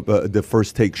fan of the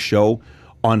First Take show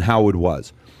on how it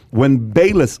was. When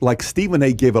Bayless, like Stephen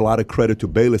A. gave a lot of credit to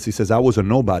Bayless. He says I was a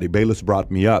nobody. Bayless brought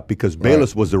me up because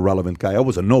Bayless was the relevant guy. I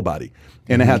was a nobody,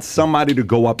 and I had somebody to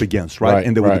go up against, right? Right,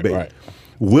 And they would right, debate. right.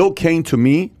 Will Cain, to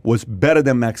me, was better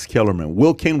than Max Kellerman.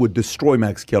 Will Cain would destroy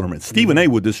Max Kellerman. Stephen A.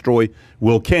 would destroy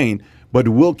Will Cain, but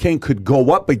Will Cain could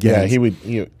go up against. Yeah, he would.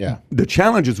 Yeah. The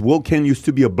challenge is Will Cain used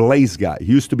to be a Blaze guy. He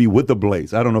used to be with the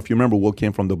Blaze. I don't know if you remember Will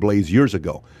Cain from the Blaze years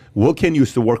ago. Will Cain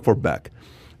used to work for Beck.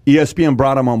 ESPN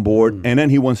brought him on board, and then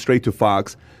he went straight to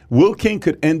Fox. Will Cain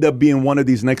could end up being one of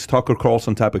these next Tucker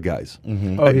Carlson type of guys.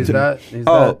 Oh, he's that.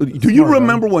 Do you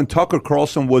remember when Tucker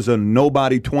Carlson was a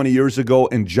nobody 20 years ago,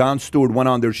 and Jon Stewart went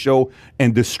on their show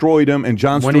and destroyed him? And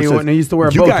Jon Stewart says, when he used to wear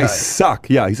a "You bow guys tie." suck."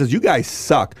 Yeah, he says, "You guys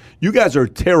suck. You guys are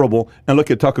terrible." And look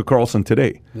at Tucker Carlson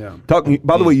today. Yeah.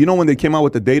 By the way, you know when they came out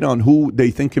with the data on who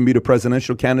they think can be the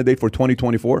presidential candidate for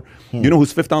 2024? You know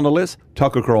who's fifth on the list?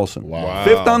 Tucker Carlson. Wow.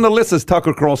 Fifth on the list is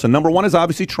Tucker Carlson. Number one is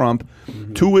obviously Trump.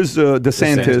 Two is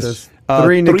DeSantis.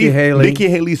 Three, Nikki Haley. Nikki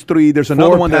Haley's three. There's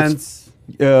another one Pence.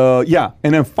 that's yeah,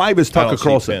 and then five is I Tucker don't see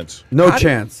Carlson. Pence. No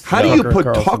chance. How do you Tucker put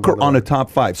Carlson, by Tucker the on way. the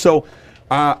top five? So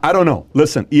I don't know.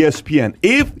 Listen, ESPN,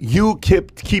 if you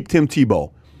keep Tim Tebow,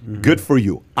 good for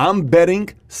you. I'm betting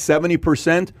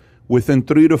 70% within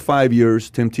 3 to 5 years,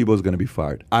 Tim Tebow is going to be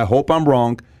fired. I hope I'm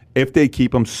wrong. If they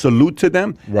keep him, salute to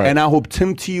them. Right. And I hope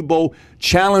Tim Tebow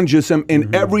challenges him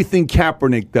in everything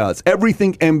Kaepernick does,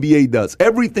 everything NBA does,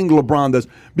 everything LeBron does,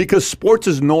 because sports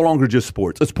is no longer just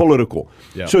sports. It's political.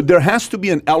 Yeah. So there has to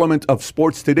be an element of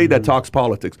sports today that talks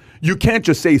politics. You can't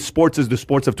just say sports is the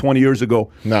sports of 20 years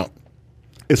ago. No.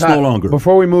 It's Pat, no longer.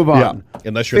 Before we move on,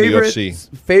 Unless you're in the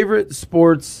UFC. Favorite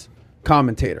sports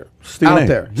commentator Stephen out A.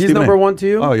 there. He's Stephen number A. one to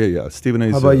you. Oh, yeah. Stephen A.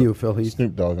 How about you, Phil Heath?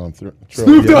 Snoop Dogg on Thriller.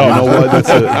 Snoop Dogg. You know what? That's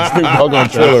it. Snoop Dogg on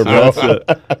Thriller,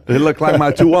 bro. They look like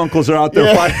my two uncles are out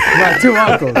there fighting. My two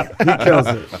uncles. He kills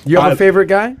it. You have a favorite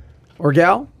guy or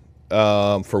gal?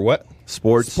 For what?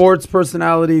 Sports. Sports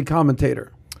personality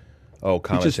commentator. Oh, He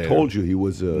commentator. just told you he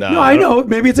was. No. No, I know.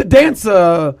 Maybe it's a dance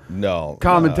No.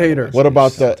 commentator. What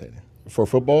about for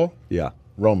football? Yeah.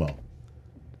 Romo.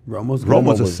 Romo's good.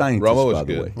 Romo's a was- scientist, Romo was by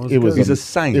the good. way. It was He's a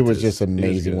scientist. It was just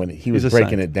amazing good. when he was He's a breaking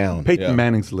scientist. it down. Peyton Yeah.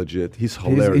 Manning's legit. He's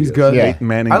hilarious. He's good. Yeah. Peyton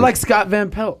Manning. I like Scott Van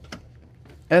Pelt,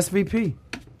 SVP.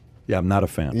 Yeah, I'm not a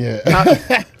fan.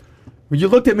 Yeah. You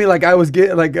looked at me like I was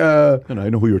getting like And I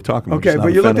know who you're talking about. okay, Just not but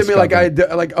a you fan looked of at me Scott like I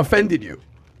Van. like offended you.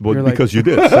 Well, you're like- because you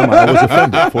did. Somehow I was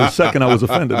offended. For a second, I was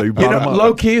offended. That you brought You him know, up.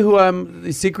 low key, who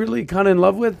I'm secretly kind of in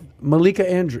love with, Malika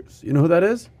Andrews. You know who that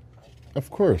is? Of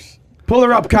course. Pull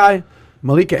her up, Kai.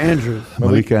 Malika Andrews.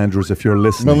 Malika Andrews, if you're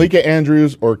listening. Malika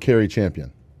Andrews or Carrie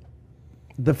Champion?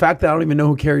 The fact that I don't even know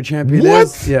who Carrie Champion What?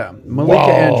 is. Yeah, Malika Wow.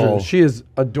 Andrews. She is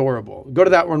adorable. Go to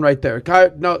that one right there.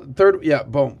 Kai, no, third. Yeah,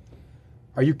 boom.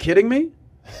 Are you kidding me?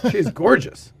 She is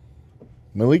gorgeous.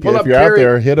 Malika, Pull if up you're Carrie. out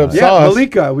there, hit up Yeah, Sauce.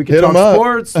 Malika. We can Hit 'em talk up.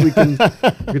 sports. We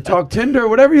can talk Tinder,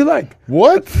 whatever you like.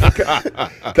 What? That's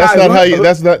Kai, not who- how you.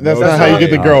 That's not how you get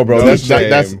the girl, bro. No That's shame.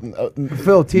 that's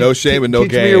Phil, teach, No shame and no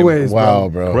teach me your game. ways, wow,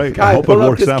 bro. bro. Great. I Kai, hope it pull up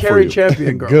works this out for Carrie you.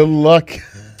 Champion girl. Good luck.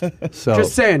 So,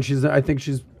 Just saying, I think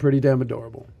she's pretty damn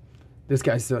adorable. This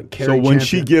guy's Carrie so when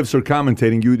she Champion. gives her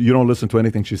commentating, you don't listen to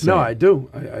anything she's saying. No, I do.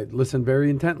 I listen very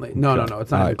intently. No, it's not All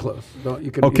even right. close. Don't,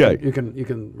 you can, Okay. You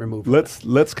can remove.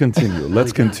 Let's continue.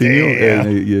 Let's continue.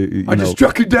 And, you I just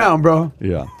struck you down, bro.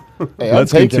 Yeah. Hey, I'm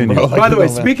Let's taking, continue. bro. By the way,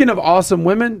 Like, speaking of awesome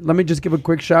women, let me just give a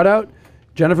quick shout out.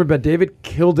 Jennifer Bette David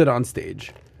killed it on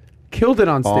stage. Killed it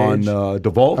on On stage the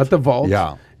vault. at the vault.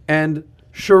 Yeah. And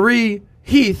Cherie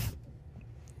Heath,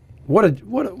 what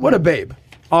a babe.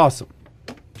 Awesome.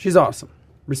 She's awesome.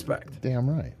 Respect. damn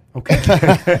right. Okay.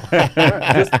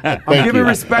 I'm giving you.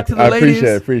 respect to the I ladies.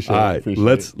 appreciate All it. right,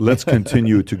 Appreciate let's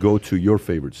continue to go to your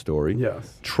favorite story.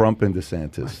 Yes. Trump and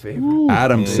DeSantis. favorite.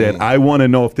 Adam said, "I want to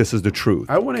know if this is the truth."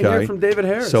 I want to hear from David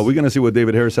Harris. So we're going to see what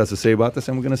David Harris has to say about this,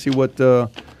 and we're going to see what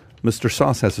Mr.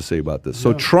 Sauce has to say about this.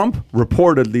 So Trump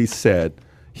reportedly said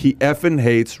he effing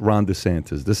hates Ron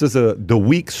DeSantis. This is the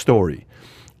week story.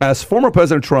 As former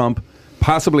President Trump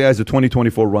possibly eyes the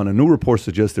 2024 run, a new report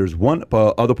suggests there's one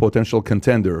other potential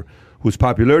contender whose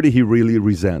popularity he really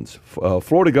resents,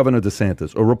 Florida Governor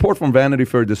DeSantis. A report from Vanity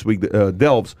Fair this week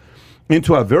delves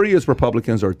into how various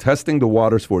Republicans are testing the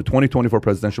waters for 2024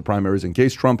 presidential primaries in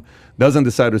case Trump doesn't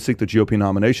decide to seek the GOP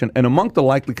nomination. And among the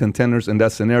likely contenders in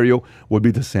that scenario would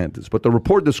be DeSantis. But the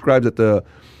report describes that the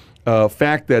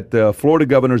fact that the Florida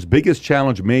governor's biggest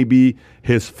challenge may be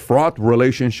his fraught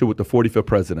relationship with the 45th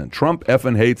president. Trump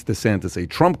effing hates DeSantis. A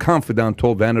Trump confidant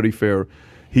told Vanity Fair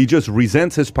he just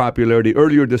resents his popularity.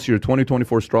 Earlier this year,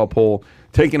 2024 straw poll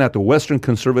taken at the Western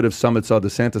Conservative Summit saw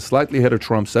DeSantis slightly ahead of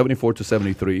Trump, 74 to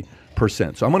 73%.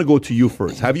 So I'm going to go to you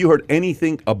first. Have you heard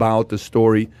anything about the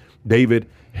story, David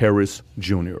Harris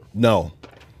Jr.? No.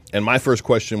 And my first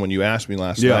question when you asked me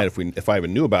last Yeah. night if I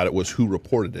even knew about it was who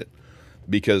reported it.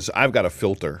 Because I've got a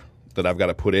filter that I've got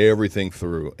to put everything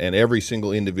through, and every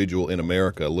single individual in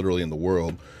America, literally in the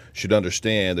world, should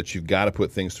understand that you've got to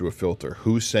put things through a filter.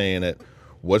 Who's saying it?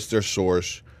 What's their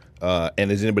source?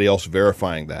 And is anybody else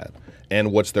verifying that?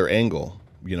 And what's their angle?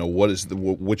 You know,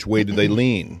 which way do they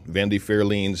lean? Vanity Fair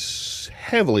leans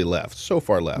heavily left, so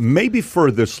far left. Maybe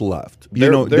furthest left.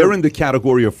 They're in the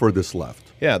category of furthest left.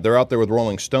 Yeah, they're out there with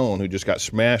Rolling Stone, who just got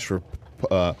smashed for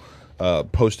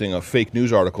posting a fake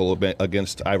news article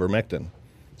against ivermectin,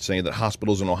 saying that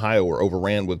hospitals in Ohio were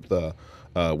overran with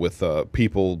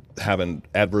people having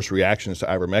adverse reactions to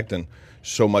ivermectin,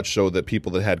 so much so that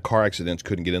people that had car accidents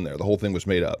couldn't get in there. The whole thing was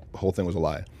made up. The whole thing was a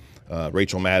lie.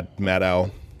 Rachel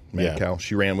Maddow,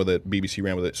 she ran with it. BBC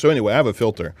ran with it. So anyway, I have a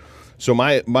filter. So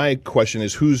my question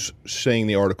is, who's saying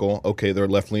the article? Okay, they're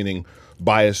left-leaning,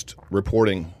 biased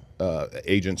reporting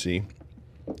agency,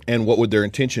 and what would their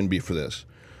intention be for this?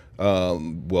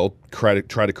 Well, try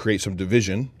to create some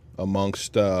division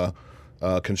amongst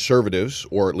conservatives,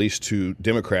 or at least to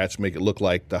Democrats, make it look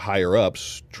like the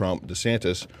higher-ups, Trump,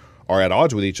 DeSantis, are at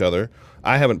odds with each other.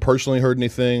 I haven't personally heard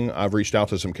anything. I've reached out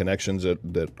to some connections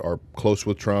that are close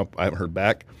with Trump. I haven't heard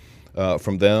back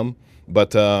from them,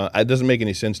 but it doesn't make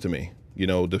any sense to me. You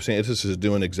know, DeSantis is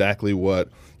doing exactly what,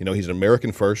 he's an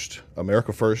America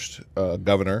first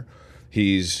governor.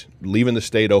 He's leaving the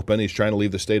state open. He's trying to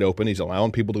leave the state open. He's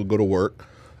allowing people to go to work.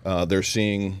 They're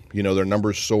seeing, their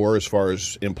numbers soar as far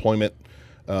as employment.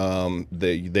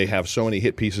 They have so many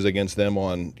hit pieces against them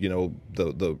on,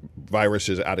 the virus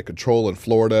is out of control in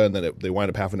Florida, and then they wind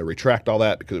up having to retract all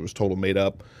that because it was total made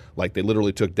up. Like, they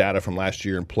literally took data from last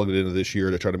year and plugged it into this year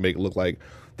to try to make it look like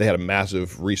they had a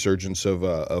massive resurgence of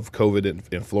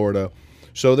COVID in Florida.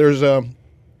 So there's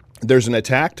an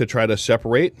attack to try to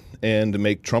separate and to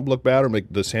make Trump look bad or make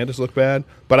DeSantis look bad,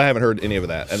 but I haven't heard any of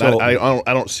that, and so,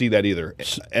 I don't see that either.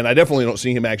 And I definitely don't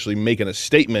see him actually making a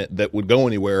statement that would go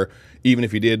anywhere, even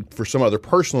if he did for some other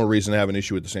personal reason have an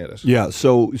issue with DeSantis. Yeah.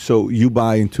 So you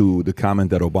buy into the comment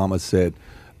that Obama said,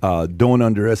 don't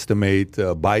underestimate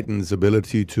Biden's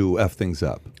ability to F things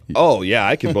up. Oh, yeah,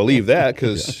 I can believe that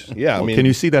because, I mean. Can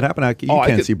you see that happen? You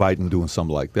can't see Biden doing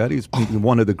something like that. He's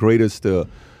one of the greatest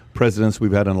presidents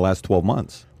we've had in the last 12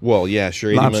 months. Well, yeah,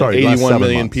 sure. 81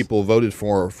 million people voted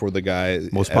for the guy.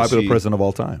 Most popular president of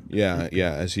all time. Yeah,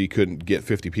 as he couldn't get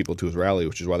 50 people to his rally,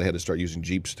 which is why they had to start using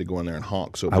Jeeps to go in there and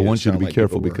honk. So I want you to be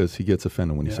careful because he gets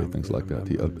offended when you say things like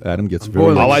that. Adam gets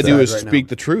very All I do is speak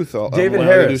the truth. David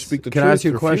Harris, can I ask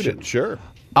you a question? Sure.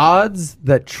 Odds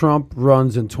that Trump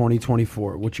runs in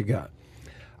 2024, what you got?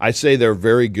 I'd say they're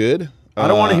very good. I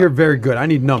don't want to hear very good. I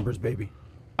need numbers, baby.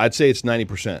 I'd say it's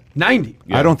 90%. 90?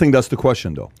 Yeah. I don't think that's the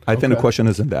question, though. I think the question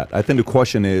isn't that. I think the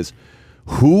question is,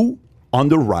 who on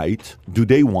the right do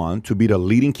they want to be the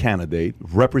leading candidate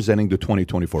representing the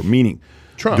 2024? Meaning,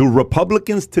 Trump. Do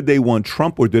Republicans today want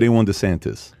Trump or do they want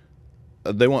DeSantis?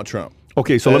 They want Trump.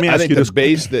 Okay, so let me ask you this. The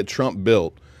base that Trump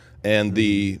built and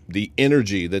the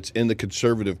energy that's in the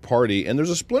conservative party, and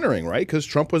there's a splintering, right? Because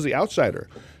Trump was the outsider.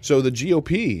 So the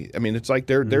GOP, I mean, it's like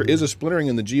there is a splintering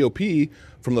in the GOP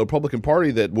from the Republican Party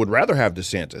that would rather have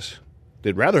DeSantis.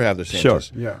 They'd rather have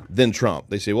DeSantis than Trump.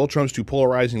 They say, well, Trump's too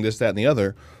polarizing, this, that, and the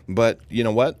other. But you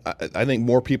know what? I think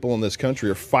more people in this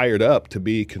country are fired up to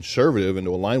be conservative and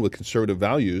to align with conservative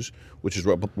values, which is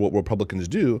what Republicans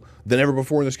do, than ever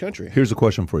before in this country. Here's a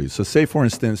question for you. So say, for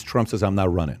instance, Trump says, I'm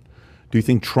not running. Do you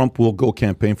think Trump will go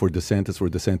campaign for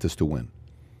DeSantis to win?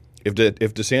 If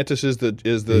DeSantis is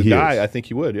the guy, I think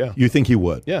he would. Yeah. You think he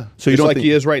would? Yeah. So you just don't like think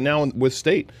he is right now with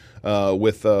state,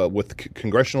 with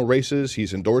congressional races.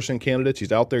 He's endorsing candidates.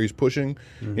 He's out there. He's pushing.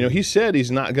 Mm-hmm. You know, he said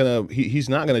he's not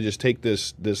gonna just take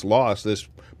this loss, this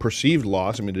perceived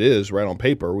loss. I mean, it is right on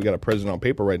paper. We got a president on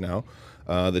paper right now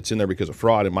that's in there because of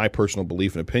fraud. In my personal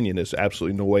belief and opinion, there's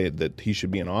absolutely no way that he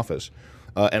should be in office.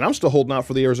 And I'm still holding out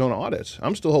for the Arizona audits.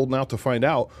 I'm still holding out to find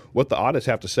out what the audits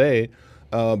have to say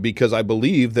because I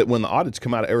believe that when the audits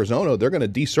come out of Arizona, they're going to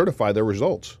decertify their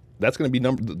results. That's going to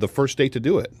be the first state to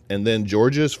do it. And then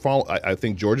I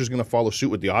think Georgia's going to follow suit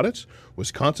with the audits.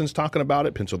 Wisconsin's talking about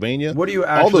it. Pennsylvania. What do you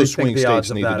actually all those think swing the odds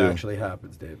states of need that to do. actually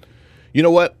happens, Dave? You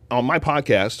know what? On my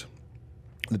podcast,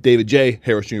 the David J.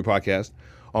 Harris Jr. podcast,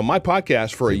 on my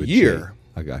podcast for David a year.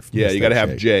 you got to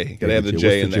have J. You got to have the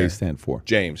J in there. What's the J stand for?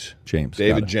 James.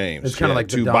 David James. It's kind of like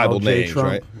the two Donald Bible J. names, Trump.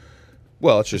 right?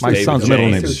 Well, it's just My David son's James. middle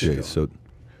name is Jay. So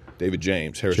David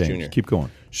James, Harris James, Jr. keep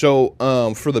going. So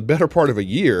for the better part of a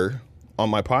year on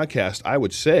my podcast, I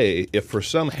would say if for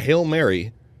some Hail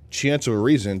Mary chance of a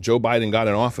reason Joe Biden got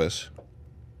in office,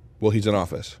 well, he's in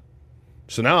office.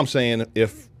 So now I'm saying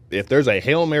if there's a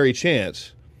Hail Mary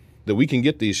chance that we can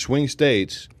get these swing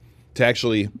states to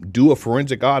actually do a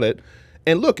forensic audit,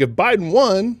 and look, if Biden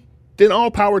won, then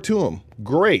all power to them.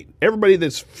 Great. Everybody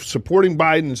that's supporting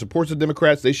Biden and supports the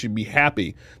Democrats, they should be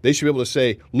happy. They should be able to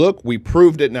say, look, we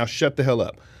proved it, now shut the hell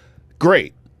up.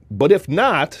 Great. But if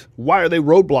not, why are they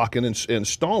roadblocking and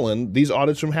stalling these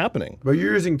audits from happening? But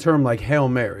you're using term like Hail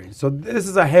Mary. So this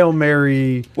is a Hail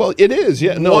Mary. Well, it is.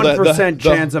 Yeah, no, 1%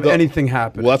 chance of anything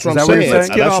happening. Well, that's what Is I'm that what saying. you're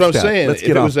saying? That's what I'm saying. Let's If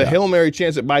get it off was a that. Hail Mary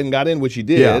chance that Biden got in, which he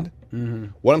did,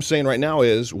 what I'm saying right now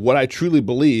is what I truly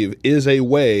believe is a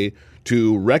way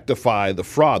to rectify the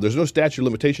fraud. There's no statute of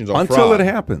limitations on Until fraud. it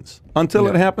happens. Until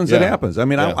it happens, it Yeah. happens. I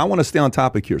mean, Yeah. I want to stay on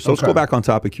topic here. So let's go back on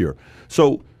topic here.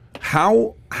 So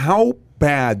how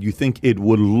bad you think it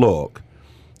would look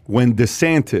when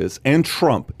DeSantis and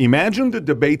Trump, imagine the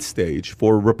debate stage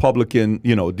for Republican,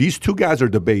 these two guys are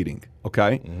debating,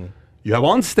 okay? You have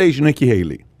on stage Nikki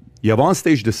Haley. You have on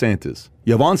stage DeSantis.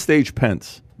 You have on stage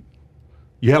Pence.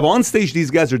 You have on stage these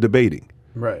guys are debating.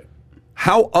 Right.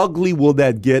 How ugly will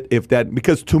that get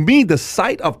because to me, the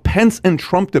sight of Pence and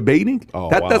Trump debating,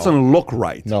 that wow. doesn't look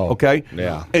right. No. Okay?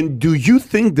 Yeah. And do you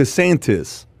think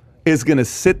DeSantis is going to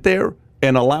sit there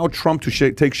and allow Trump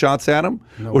to take shots at him?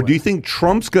 Or do you think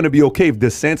Trump's going to be okay if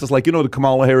DeSantis, like, the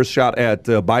Kamala Harris shot at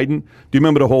Biden? Do you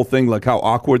remember the whole thing, like how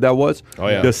awkward that was? Oh,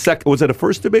 yeah. Was it a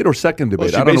first debate or second debate? Well,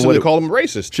 she I don't know basically what called him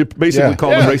racist. She basically Yeah.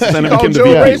 called him racist, and it Called became the Joe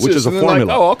VP, racist, which is a and then like,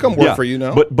 formula. oh, I'll come work for you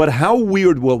now. But how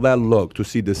weird will that look to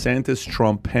see DeSantis,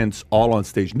 Trump, Pence all on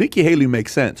stage? Nikki Haley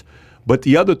makes sense, but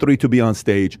the other three to be on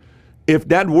stage, if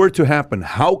that were to happen,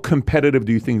 how competitive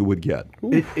do you think it would get?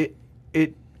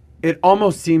 It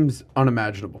almost seems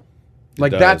unimaginable.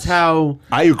 Like does. that's how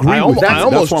I agree I with almo- that. I That's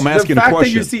almost- why I'm asking the a fact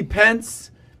question. that you see Pence,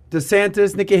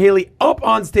 DeSantis, Nikki Haley up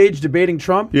on stage debating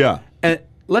Trump. Yeah. And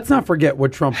let's not forget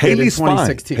what Trump Haley's did in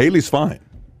 2016. fine. Haley's fine.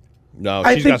 No,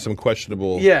 I she's think- got some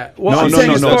questionable. Yeah. Well, No, I'm no, saying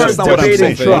no, as no. far That's as not what I'm debating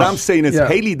saying. Trump. What I'm saying is Yeah.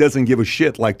 Haley doesn't give a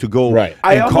shit like to go Right.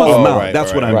 and I call almost- him Oh, out. right,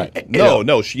 That's right, what I'm. right.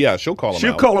 No, she'll call him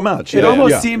She'll out. call him out. It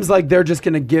almost Yeah. seems like they're just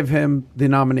going to give him the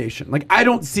nomination. Like, I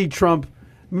don't see Trump.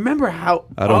 Remember how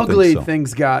I don't think ugly so.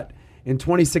 things got in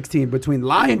 2016 between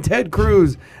lying Ted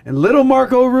Cruz and little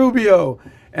Marco Rubio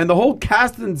and the whole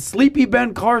cast and Sleepy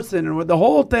Ben Carson and with the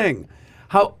whole thing.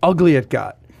 How ugly it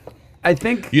got. I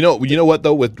think. You know what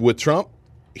though with Trump,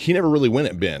 he never really went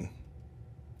at Ben.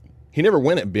 He never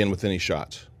went at Ben with any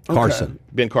shots. Carson.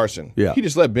 Ben Carson. Yeah. He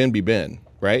just let Ben be Ben,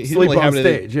 right? He Sleep on have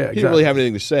anything, stage, yeah, He didn't really exactly. have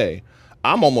anything to say.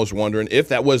 I'm almost wondering if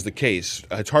that was the case.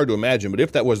 It's hard to imagine, but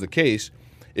if that was the case,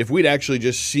 if we'd actually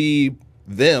just see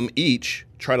them each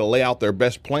try to lay out their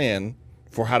best plan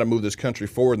for how to move this country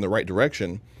forward in the right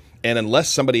direction, and unless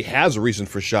somebody has a reason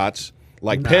for shots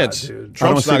like Pence, dude. Trump's I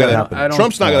not don't see that going happening. to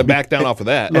Trump's not going to back down off of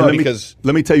that because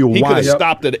let me tell you he why. could have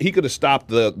stopped it. He could have stopped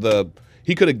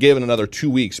he could have given another 2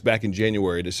 weeks back in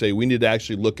January to say we need to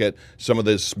actually look at some of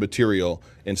this material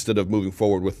instead of moving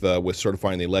forward with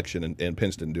certifying the election, and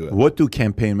Pence didn't do it. What do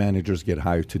campaign managers get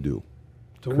hired to do?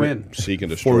 To win. Seek and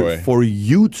destroy. For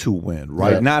you to win,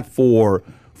 right? Yeah. Not for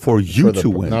you For the- to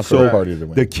win. not for the party to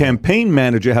win. The campaign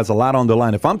manager has a lot on the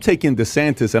line. If I'm taking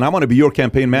DeSantis and I want to be your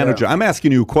campaign manager, I'm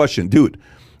asking you a question, dude.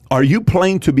 Are you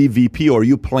playing to be VP or are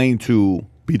you playing to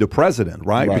be the president,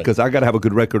 right? Right. Because I got to have a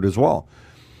good record as well.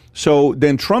 So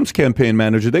then Trump's campaign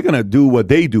manager, they're going to do what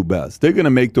they do best. They're going to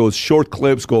make those short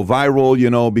clips go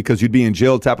viral, because you'd be in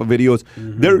jail type of videos.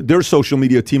 Their social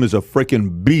media team is a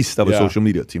freaking beast of a Yeah. social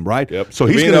media team, right? Yep. So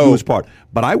he's going to Scavino- do his part.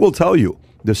 But I will tell you,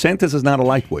 DeSantis is not a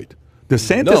lightweight.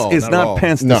 DeSantis No, is not at not all.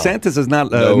 Pence. No. DeSantis is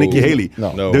not No. Nikki Haley.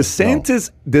 No. No.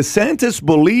 DeSantis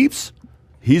believes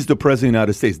he's the president of the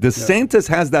United States. DeSantis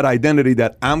has that identity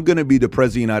that I'm going to be the president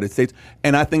of the United States,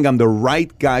 and I think I'm the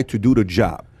right guy to do the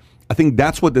job. I think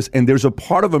that's what and there's a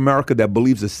part of America that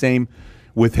believes the same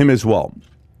with him as well.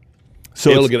 So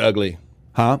It'll it's- get ugly.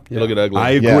 Huh? It'll get ugly.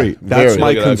 I Yeah, agree. That's very. my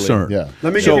It'll get ugly. concern. Yeah.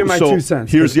 Let me give you my 2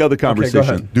 cents. Here's the other Okay, go conversation.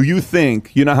 ahead. Do you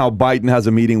think, how Biden has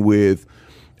a meeting with,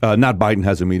 not Biden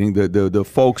has a meeting, the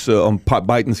folks on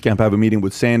Biden's camp have a meeting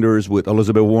with Sanders, with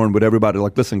Elizabeth Warren, with everybody.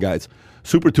 Like, listen, guys,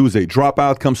 Super Tuesday, drop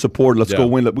out, come support, let's go Yeah.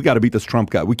 win. We got to beat this Trump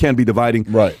guy. We can't be dividing.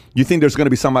 Right. You think there's going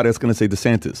to be somebody that's going to say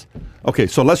DeSantis? Okay,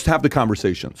 so let's have the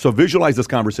conversation. So visualize this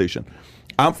conversation.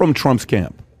 I'm from Trump's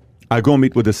camp. I go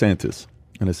meet with DeSantis,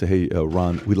 and I say, hey,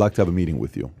 Ron, we'd like to have a meeting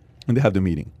with you. And they have the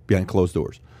meeting behind closed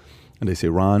doors. And they say,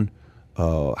 Ron,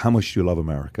 how much do you love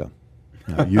America?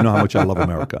 You know how much I love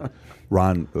America.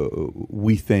 Ron,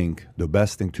 we think the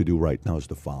best thing to do right now is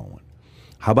the following.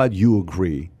 How about you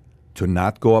agree to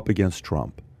not go up against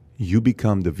Trump? You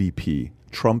become the VP.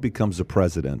 Trump becomes the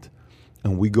president.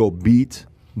 And we go beat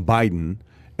Biden.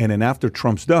 And then after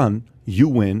Trump's done, you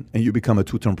win and you become a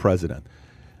two-term president.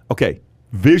 Okay,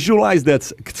 visualize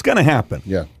it's going to happen.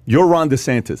 Yeah. You're Ron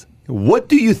DeSantis. What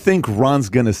do you think Ron's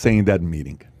going to say in that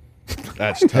meeting?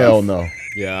 That's tough. Hell no.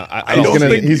 Yeah,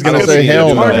 He's gonna say hell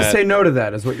It's no. hard to say no to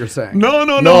that, is what you're saying. No.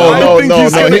 No. He's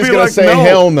gonna say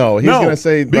hell no. He's No, gonna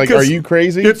say, like, because are you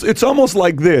crazy? It's almost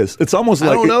like this. It's almost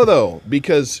like I don't know though,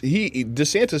 because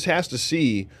DeSantis has to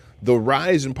see the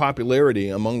rise in popularity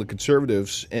among the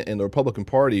conservatives and the Republican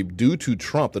Party due to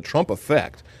Trump, the Trump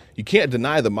effect. You can't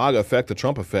deny the MAGA effect, the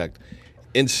Trump effect.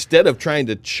 Instead of trying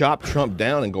to chop Trump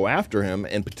down and go after him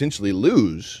and potentially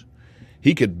lose,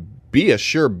 he could be a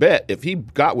sure bet if he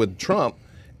got with Trump,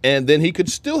 and then he could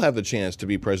still have the chance to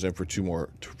be president for two more.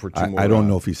 I don't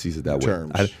know if he sees it that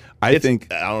terms. way. I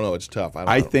think I don't know. It's tough.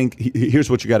 I think here's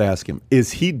what you got to ask him: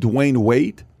 is he Dwayne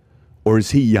Wade, or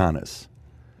is he Giannis?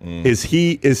 Is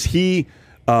he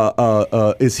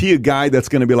a guy that's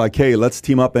going to be like, hey, let's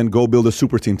team up and go build a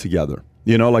super team together?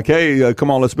 You know, like, hey,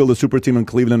 come on, let's build a super team in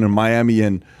Cleveland and Miami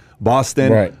and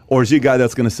Boston. Right. Or is he a guy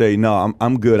that's going to say, no,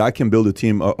 I'm good. I can build a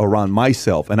team around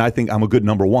myself, and I think I'm a good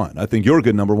number one. I think you're a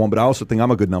good number one, but I also think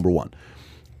I'm a good number one.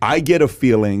 I get a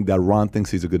feeling that Ron thinks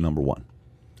he's a good number one.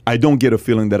 I don't get a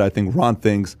feeling that I think Ron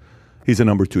thinks he's a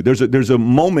number two. There's a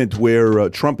moment where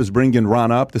Trump is bringing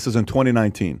Ron up. This is in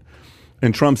 2019.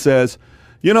 And Trump says,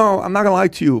 you know, I'm not going to lie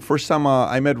to you. First time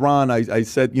I met Ron, I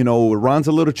said, you know, Ron's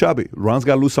a little chubby. Ron's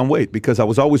got to lose some weight because I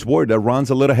was always worried that Ron's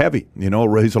a little heavy. You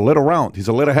know, he's a little round. He's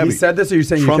a little heavy. He said this, or you're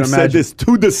saying Trump you can imagine? said this to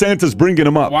DeSantis, bringing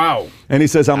him up. Wow. And he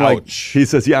says, he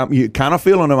says, yeah, I'm kind of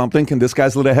feeling him. I'm thinking this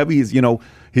guy's a little heavy.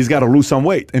 He's got to lose some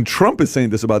weight. And Trump is saying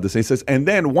this about this. He says, and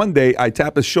then one day I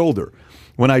tap his shoulder.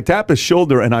 When I tapped his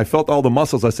shoulder and I felt all the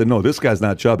muscles, I said, no, this guy's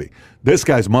not chubby. This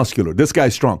guy's muscular. This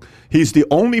guy's strong. He's the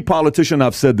only politician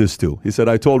I've said this to. He said,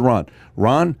 I told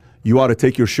Ron, you ought to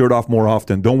take your shirt off more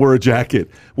often. Don't wear a jacket.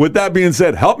 With that being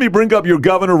said, help me bring up your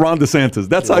governor, Ron DeSantis.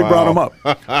 That's how I brought him up.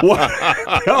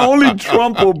 Only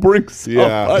Trump will bring stuff.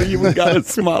 Yeah. I even got a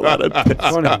smile out of this.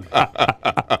 Funny.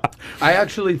 I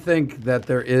actually think that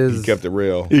there is. He kept it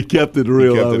real. He kept it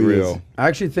real. He kept it real. I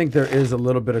actually think there is a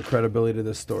little bit of credibility to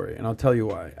this story, and I'll tell you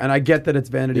why. And I get that it's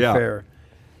Vanity Fair.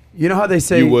 You know how they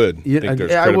say You would think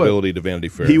there's I would. credibility to Vanity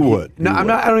Fair. He would. No, I'm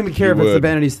not. I don't even care if it's the would.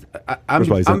 Vanity. I'm First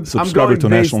of all, he's a subscriber to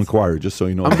National Enquirer, just so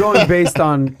you know. I'm going based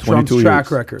on Trump's 22 track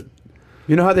years. record.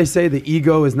 You know how they say the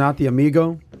ego is not the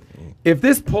amigo? If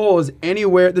this poll is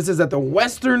anywhere, this is at the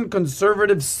Western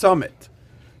Conservative Summit.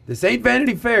 This ain't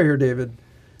Vanity Fair here, David.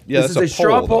 Yeah, this is that's a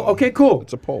straw poll, poll. though. Okay, cool.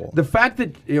 It's a poll. The fact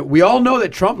that we all know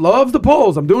that Trump loves the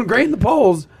polls. I'm doing great in the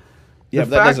polls. Yeah,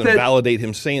 The but that fact doesn't validate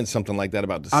him saying something like that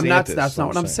about DeSantis. I'm not. That's not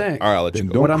what I'm saying. All right, I'll let you Then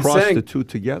go. don't What I'm cross saying- the two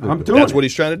together. I'm though. doing That's it. what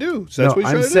he's trying to do. So that's No, what he's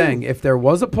trying I'm to saying do. if there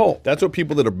was a poll, That's what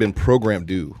people that have been programmed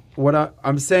do.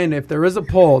 I'm saying if there is a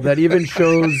poll that even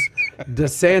shows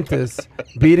DeSantis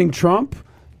beating Trump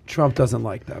doesn't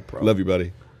like that, bro. Love you,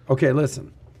 buddy. Okay,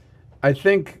 listen. I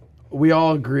think we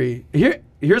all agree.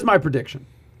 Here's my prediction.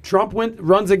 Trump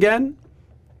runs again.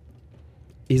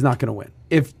 He's not going to win.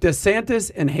 If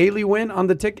DeSantis and Haley win on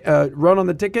the run on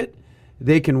the ticket,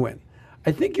 they can win.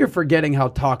 I think you're forgetting how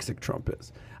toxic Trump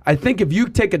is. I think if you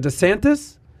take a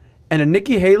DeSantis and a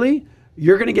Nikki Haley,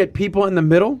 you're going to get people in the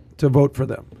middle to vote for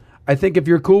them. I think if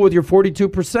you're cool with your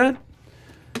 42%,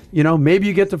 maybe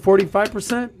you get to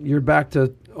 45%, you're back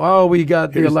to, we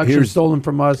got the election stolen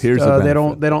from us. Here's the they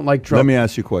benefit. don't like Trump. Let me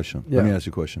ask you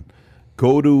a question.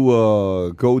 Go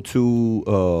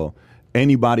to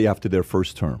anybody after their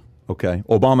first term. Okay,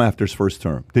 Obama after his first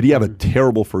term. Did he have a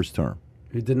terrible first term?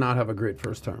 He did not have a great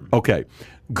first term. Okay,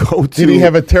 go to. Did he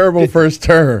have a terrible first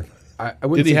term? I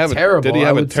wouldn't Did he say have terrible. Did he I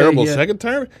have a would say terrible he had- second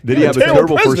term? Did he have a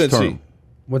terrible first presidency. term?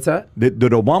 What's that? Did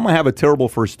Obama have a terrible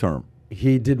first term?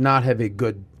 He did not have a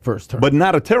good first term. But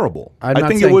not a terrible. I'm I not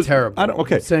think saying it was terrible. I don't.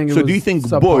 Okay. I'm saying it So do you was think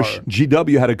subpar. Bush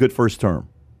GW had a good first term?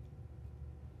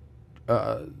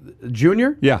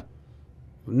 Junior? Yeah.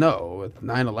 No, with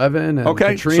 9/11 and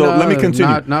Okay. Katrina. So let me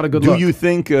continue. Not a good Do look. you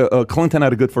think Clinton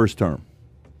had a good first term?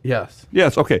 Yes.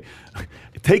 Yes. Okay.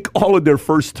 Take all of their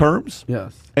first terms.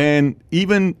 Yes. And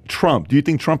even Trump. Do you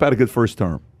think Trump had a good first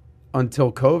term?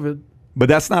 Until COVID. But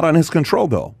that's not on his control,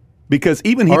 though. Because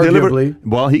even he Arguably. delivered.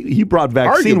 Well, he brought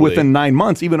vaccine Arguably. within 9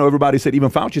 months, even though everybody said, even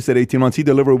Fauci said 18 months. He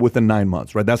delivered within 9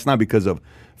 months, right? That's not because of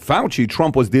Fauci.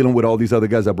 Trump was dealing with all these other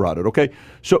guys that brought it, okay?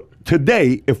 So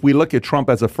today, if we look at Trump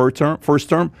as a first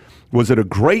term, was it a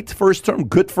great first term,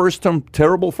 good first term,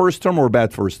 terrible first term, or a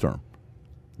bad first term?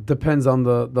 Depends on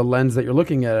the lens that you're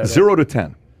looking at it. 0 to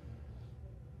 10.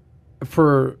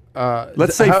 For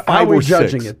Let's say how 5 are we or 6.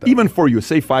 judging it, though? Even for you,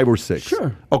 say 5 or 6.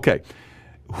 Sure. Okay.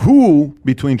 Who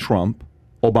between Trump,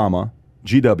 Obama,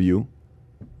 GW,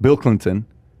 Bill Clinton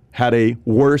had a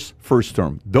worse first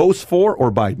term? Those four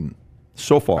or Biden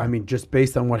so far? I mean, just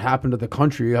based on what happened to the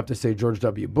country, you have to say George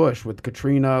W. Bush with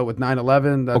Katrina, with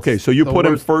 9/11. That's okay, so you the put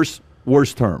him worst. first.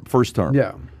 worst term, first term.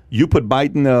 Yeah. You put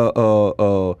Biden.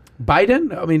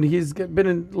 Biden? I mean, he's been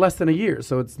in less than a year,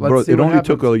 so let's Bro, see it what only happens.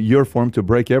 took a year for him to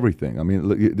break everything. I mean,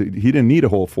 look, he didn't need a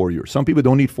whole 4 years. Some people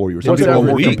don't need 4 years. Some What's people are that,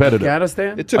 more week? competitive.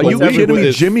 Afghanistan? It took Are you what's kidding me?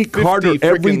 with Jimmy 50 Carter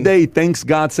every freaking- day thanks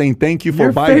God saying thank you for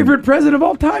Your Biden. favorite president of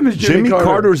all time is Jimmy Carter.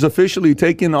 Carter's officially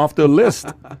taken off the list.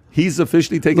 He's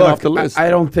officially taken Look, off the list. I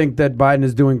don't think that Biden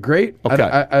is doing great Okay.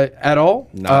 at all.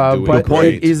 Not doing but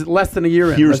great. he's less than a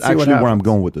year in. Here's Let's see what actually where I'm happens.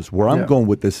 going with this. Where I'm Yeah. going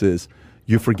with this is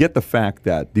you forget the fact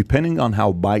that depending on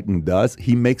how Biden does,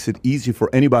 he makes it easy for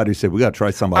anybody to say, we got to try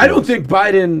somebody I don't else. think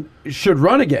Biden should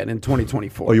run again in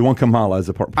 2024. Oh, you want Kamala as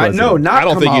a president? No, not I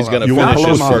don't think he's Kamala. going to You want finish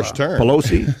his Pelosi? first term.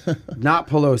 Pelosi? Not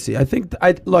Pelosi.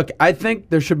 I think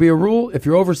there should be a rule. If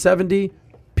you're over 70,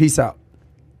 peace out.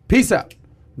 Peace out.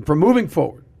 For moving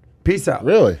forward. Peace out.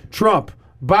 Really? Trump,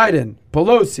 Biden,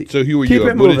 Pelosi. So who are Keep you,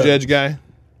 a it moving. Buttigieg guy?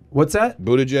 What's that?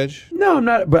 Buttigieg? No, I'm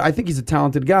not. But I think he's a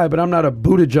talented guy. But I'm not a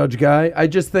Buttigieg guy. I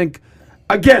just think,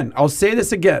 again, I'll say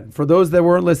this again for those that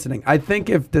weren't listening. I think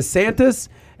if DeSantis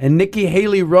and Nikki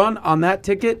Haley run on that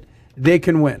ticket, they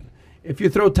can win. If you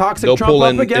throw toxic They'll Trump pull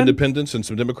up in again, independents and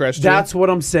some Democrats too? that's what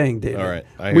I'm saying, David. All right,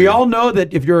 I hear We you. all know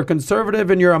that if you're a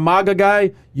conservative and you're a MAGA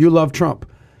guy, you love Trump.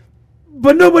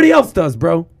 But nobody else does,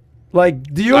 bro. Like,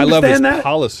 do you I love his understand that?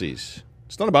 policies.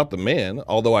 It's not about the man,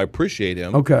 although I appreciate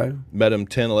him. Okay. Met him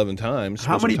 10, 11 times.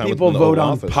 How spent some many time with people him in the vote Oval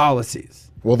on Office.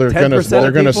 policies? Well, they're 10% gonna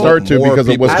of people? start to More because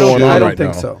of people what's I going don't, on I don't right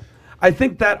think now. so. I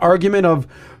think that argument of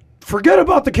forget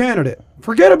about the candidate.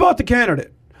 Forget about the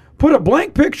candidate. Put a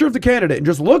blank picture of the candidate and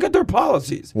just look at their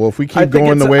policies. Well, if we keep I think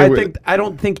going the it's- way I we- think I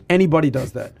don't think anybody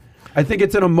does that. I think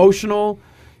it's an emotional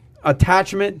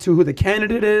attachment to who the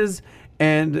candidate is,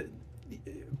 and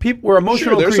people we're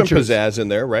emotional Sure, there's creatures. some pizzazz in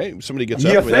there, right? Somebody gets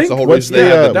You up. I mean, that's the think? whole What's reason they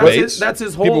the, have the that's debates. that's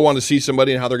his People whole- want to see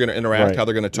somebody and how they're going to interact, Right. how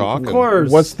they're going to talk. Of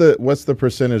course. What's the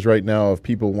percentage right now of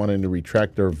people wanting to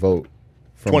retract their vote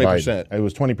from 20%. Biden? It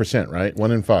was 20%, right?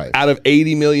 1 in 5. Out of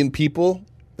 80 million people,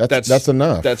 That's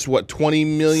enough. That's what, 20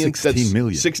 million? 16 That's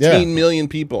million. 16 million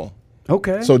people.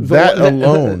 Okay. So that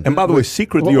alone. And by the way,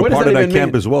 secretly, What you're does part that of that even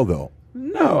camp mean? as well, though.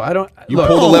 No, I don't. You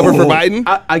pull the lever for Biden?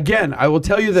 Again, I will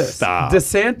tell you this: Stop.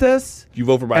 DeSantis, You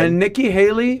vote for Biden? and Nikki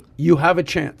Haley, you have a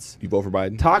chance. You vote for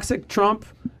Biden? Toxic Trump,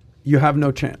 you have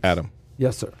no chance. Adam,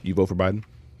 Yes, sir. you vote for Biden?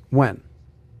 When?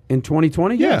 In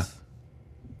 2020? Yeah. Yes.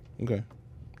 Okay.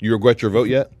 You regret your vote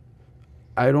yet?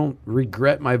 I don't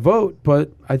regret my vote,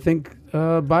 but I think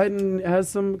Biden has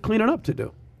some cleaning up to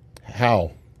do.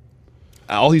 How?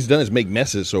 All he's done is make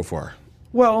messes so far.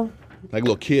 Well, Like a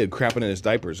little kid crapping in his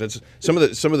diapers. That's some of the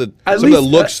At some of the least,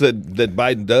 looks that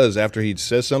Biden does after he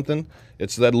says something.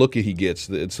 It's that look he gets.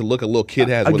 It's the look a little kid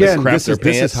has when they Again, crap This their is,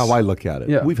 this pants. is how I look at it.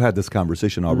 Yeah. Mm-hmm. We've had this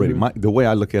conversation already. The way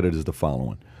I look at it is the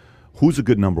following. Who's a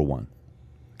good number one?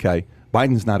 Okay.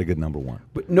 Biden's not a good number one.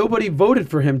 but nobody voted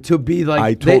for him to be like.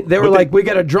 I They told- were but like, they- we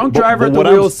got a drunk But- driver but at the what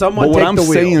I'm- wheel. Someone but what take I'm the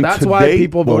wheel. saying That's today, why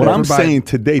people but voted what I'm for Biden. saying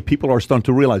today, people are starting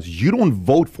to realize you don't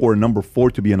vote for a number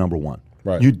 4 to be a number 1.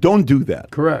 Right. You don't do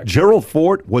that. Correct. Gerald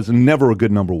Ford was never a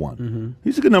good number 1.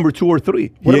 He's a good number 2 or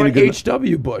 3. What He ain't a about good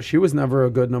H.W. Bush? He was never a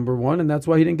good number 1, and that's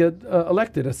why he didn't get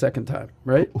elected a second time,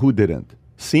 right? Who didn't?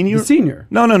 Senior? The senior.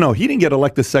 No. He didn't get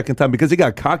elected second time because he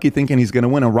got cocky thinking he's going to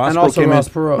win, and Ross And Perot also came Ross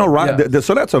in. Perot, No, yes.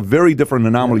 so that's a very different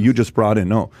anomaly you just brought in.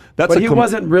 No, that's But he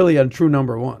wasn't really a true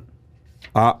number 1.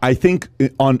 I think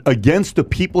on against the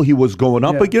people he was going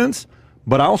up Yeah. against,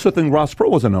 but I also think Ross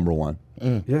Perot was a number 1.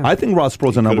 Yeah. I think Ross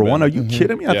Perot's a number could've 1. been. Are you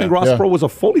kidding me? I Yeah. think Ross Yeah. Perot was a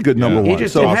fully good number 1. He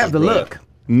just So- didn't have the Ross is look.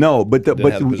 No, but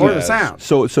Didn't have the Or the pizzazz.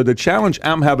 sound. so the challenge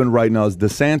I'm having right now is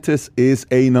DeSantis is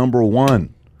a number 1.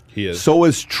 He is. So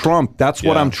is Trump. That's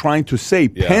what Yeah. I'm trying to say.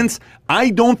 Yeah. Pence, I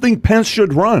don't think Pence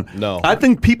should run. No. I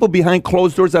think people behind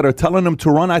closed doors that are telling him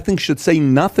to run, I think should say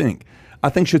nothing. I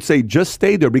think should say just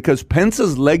stay there because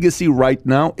Pence's legacy right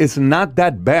now is not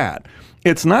that bad.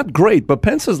 It's not great, but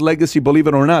Pence's legacy, believe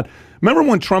it or not, remember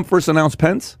when Trump first announced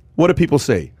Pence? What did people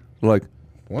say? Like,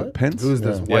 What? Pence? Who's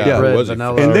this Yeah. white Yeah, bread, was he?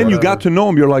 vanilla? And or then you whatever? got to know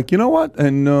him. You're like, you know what?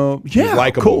 And yeah,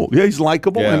 likable. cool. Yeah, he's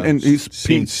likable, Yeah. and he's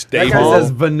Seems That stable. guy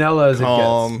says vanilla as it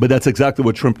calm. gets. But that's exactly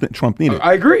what Trump needed.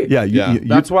 I agree. Yeah, Yeah.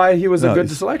 That's why he was a No, good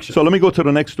it's- selection. So let me go to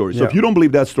the next story. So Yeah. if you don't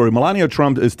believe that story, Melania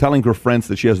Trump is telling her friends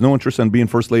that she has no interest in being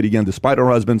first lady again, despite her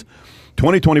husband's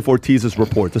 2024 teases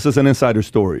report. This is an insider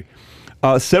story.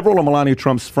 Several of Melania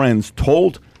Trump's friends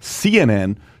told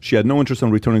CNN she had no interest in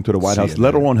returning to the White House,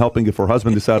 let alone helping if her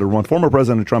husband decided to run. Former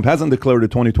President Trump hasn't declared a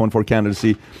 2024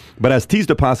 candidacy, but has teased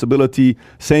the possibility,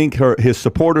 saying his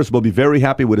supporters will be very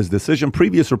happy with his decision.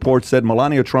 Previous reports said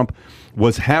Melania Trump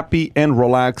was happy and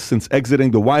relaxed since exiting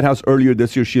the White House earlier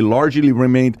this year. She largely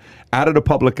remained out of the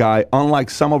public eye, unlike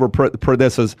some of her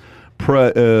predecessors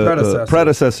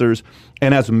predecessors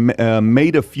and has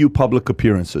made a few public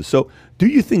appearances. So do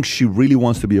you think she really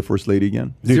wants to be a first lady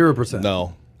again? 0%.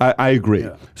 No. I agree.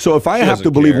 Yeah. So if I have to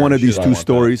doesn't believe care. one of She these doesn't two want that.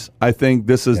 stories, I think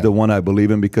this is the one I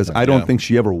believe in because I don't Yeah. think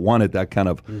she ever wanted that kind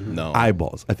of No.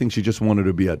 eyeballs. I think she just wanted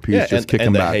to be at peace, Yeah, just kicking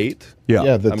and the back. hate.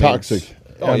 Yeah, the I mean, toxic.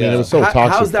 oh, I mean, yeah. it was so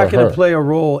toxic How's that for going her. to play a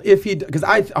role if he? Because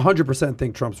I 100%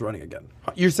 think Trump's running again.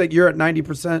 You're saying you're at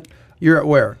 90%. You're at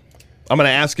where? I'm going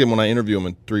to ask him when I interview him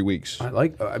in 3 weeks.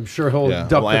 I'm sure he'll Yeah,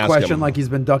 duck I'll the ask question him. like he's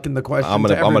been ducking the question I'm to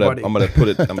gonna everybody. put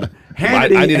it.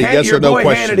 Hannity, I need a yes your or no boy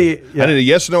question. Hannity, yeah. I need a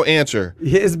yes or no answer.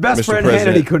 His best Mr. friend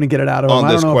President, Hannity couldn't get it out of him. on I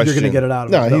don't this know if you're going to question. get it out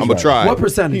of No, him. he's though. I'm gonna right. try. What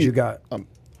percentage you got?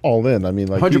 All in. I mean,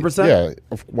 like 100%?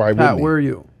 Yeah. Why wouldn't Pat, he? where are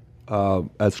you?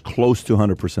 As close to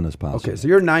 100% as possible. Okay, so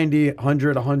you're 90,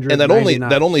 100, 100, And that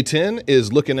 99. only 10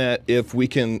 is looking at if we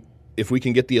can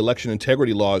get the election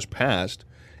integrity laws passed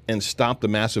and stop the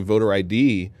massive voter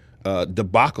ID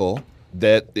debacle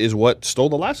that is what stole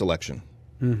the last election.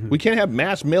 We can't have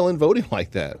mass mail-in voting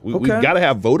like that. We've got to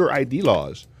have voter ID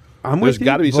laws. I'm There's with you.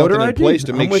 got to be Voter something in ID. place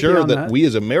to I'm make with you sure on that we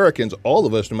as Americans, all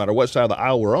of us, no matter what side of the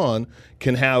aisle we're on,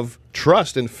 can have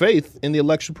trust and faith in the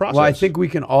election process. Well, I think we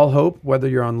can all hope, whether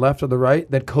you're on left or the right,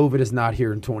 that COVID is not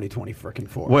here in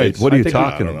 2024. Wait, what are you I think-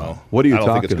 talking I don't about? know. What are you I don't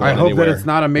think it's talking going I about? hope that anywhere. it's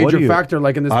not a What major are you- factor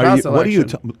like in this are past you, what are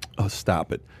election. you? Oh,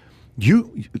 stop it!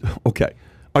 Okay,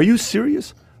 are you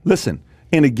serious? Listen,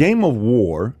 in a game of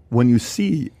war, when you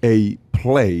see a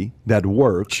play that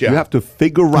works, Yeah. you have to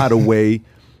figure out a way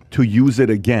to use it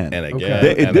again. And again,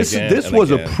 Okay. and this again, this and was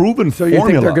again. a proven So you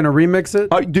formula. think they're going to remix it?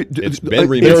 It's been it's-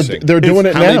 remixing. They're doing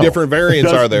it How now. many different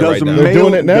variants are there right now? They're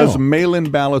doing it now. Does mail-in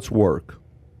ballots work?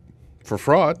 For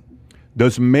fraud.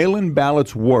 Does mail-in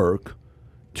ballots work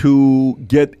to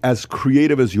get as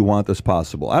creative as you want as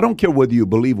possible? I don't care whether you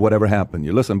believe whatever happened.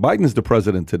 You listen, Biden's the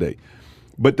president today.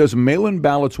 But does mail-in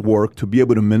ballots work to be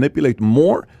able to manipulate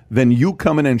more than you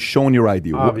coming and showing your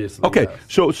ID? Obviously, Okay,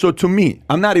 yes. so to me,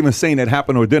 I'm not even saying it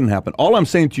happened or didn't happen. All I'm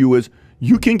saying to you is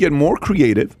you can get more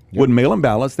creative with mail-in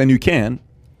ballots than you can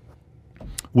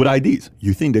with IDs.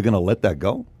 You think they're going to let that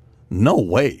go? No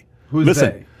way. Who's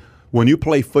Listen, they? when you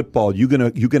play football, you're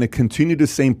gonna continue the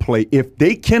same play. If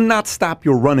they cannot stop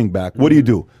your running back, what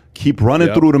do? Keep running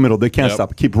Yep. through the middle. They can't Yep.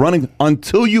 stop it. Keep running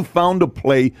until you found a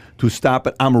play to stop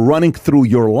it. I'm running through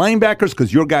your linebackers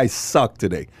because your guys suck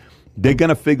today. They're going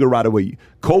to figure out a way.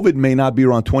 COVID may not be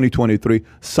around 2023.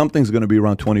 Something's going to be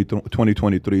around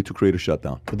 2023 to create a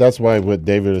shutdown. But that's why what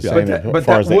David is saying, as far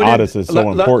that as the wouldn't- audits, is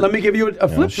so important. Let me give you a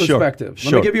flip Sure, perspective. Let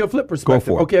sure. me give you a flip perspective.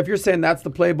 for it. Okay, if you're saying that's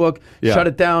the playbook, Yeah. shut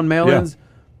it down, mail-ins,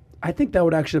 I think that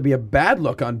would actually be a bad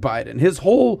look on Biden. His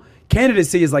whole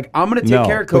candidacy is like, I'm going to take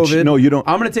care of but COVID. no, you don't.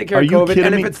 I'm going to take care Are of you COVID. kidding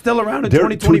And me? if it's still around in There-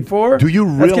 2024, do you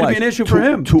that's realize going to be an issue to, for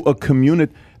him. To a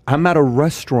community, I'm at a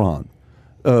restaurant.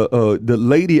 The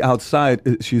lady outside,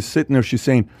 she's sitting there. She's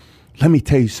saying, "Let me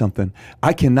tell you something.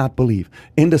 I cannot believe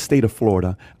in the state of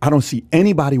Florida, I don't see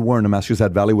anybody wearing a mask." She's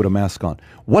at Valley with a mask on.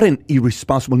 What an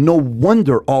irresponsible! No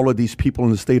wonder all of these people in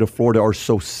the state of Florida are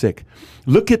so sick.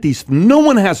 Look at these. No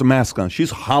one has a mask on. She's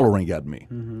hollering at me,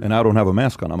 and I don't have a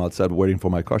mask on. I'm outside waiting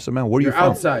for my car. I said, "Man, where are You're you from?"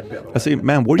 outside, by the way. I said,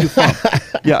 "Man, where are you from?"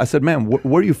 Yeah, I said, "Man,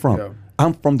 where are you from?" Yeah.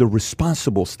 I'm from the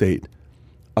responsible state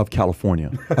of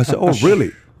California. I said, "Oh,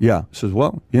 really?" Yeah. He says,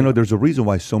 "Well, you know, there's a reason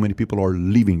why so many people are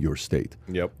leaving your state.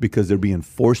 Yep. Because they're being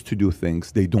forced to do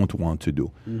things they don't want to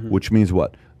do." Which means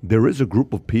what? There is a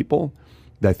group of people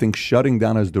that think shutting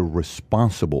down is the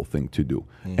responsible thing to do.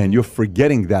 And you're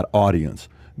forgetting that audience.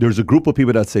 There's a group of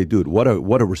people that say, "Dude, what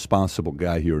a responsible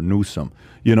guy here, Newsom.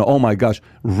 You know, oh my gosh,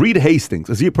 Reed Hastings,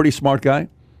 is he a pretty smart guy?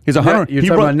 He's a hundred. You're he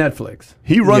talking run- about Netflix.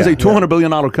 he runs Yeah. a $200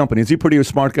 billion company. Is he pretty a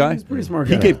smart guy? He's a pretty smart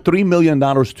He guy. gave $3 million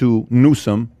to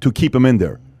Newsom to keep him in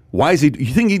there. Why is he?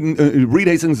 You think Reed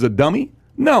Hastings is a dummy?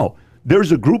 No.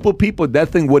 There's a group of people that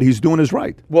think what he's doing is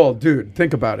right. Well, dude,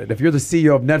 think about it. If you're the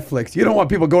CEO of Netflix, you don't want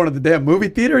people going to the damn movie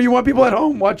theater. You want people at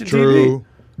home watching TV.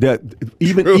 That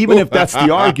even if that's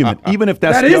the argument, even if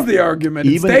that's That is the argument.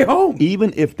 Stay home.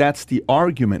 Even if that's the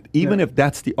argument, if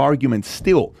that's the argument,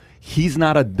 still he's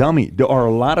not a dummy. There are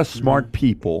a lot of smart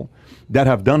people that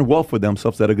have done well for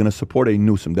themselves that are going to support a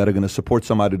Newsom, that are going to support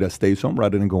somebody that stays home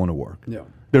rather than going to work. Yeah.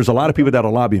 There's a lot of people that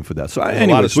are lobbying for that. So There's anyways,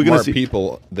 a lot of we're going to smart see.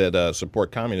 people that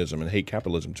support communism and hate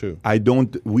capitalism too.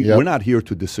 We're not here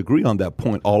to disagree on that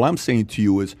point. All I'm saying to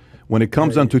you is when it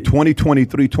comes down to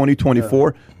 2023,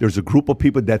 2024, there's a group of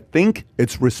people that think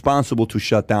it's responsible to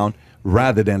shut down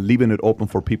rather than leaving it open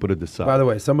for people to decide. By the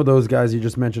way, some of those guys you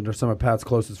just mentioned are some of Pat's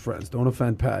closest friends. Don't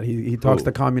offend Pat. He talks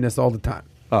to communists all the time.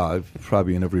 I've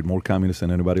probably interviewed more communists than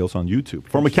anybody else on YouTube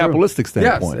from a capitalistic Yes,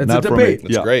 standpoint. it's not a from debate.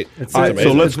 That's great. It's All right, so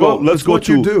amazing. let's go. Let's It's go what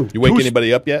to you do. You wake two-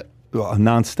 anybody up yet?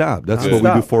 Nonstop. That's what we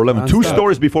Nonstop. do for 11. Two Nonstop.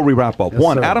 stories before we wrap up. Yes,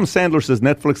 One, sir. Adam Sandler says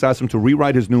Netflix asked him to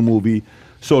rewrite his new movie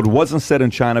so it wasn't set in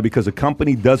China because the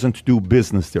company doesn't do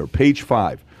business there. Page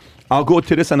 5. I'll go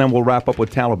to this and then we'll wrap up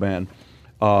with Taliban.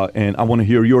 And I want to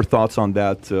hear your thoughts on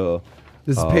that.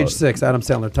 This is page 6, Adam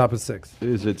Sandler, top of 6.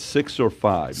 Is it 6 or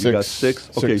 5? You 6. got 6?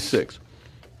 Okay, 6. 6.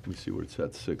 Let me see where it's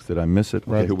at. 6. Did I miss it?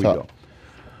 Right Okay, at here the we top.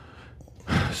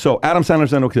 go. So Adam Sandler,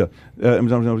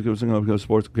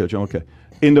 sports. Okay.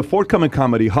 In the forthcoming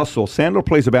comedy Hustle, Sandler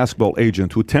plays a basketball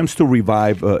agent who attempts to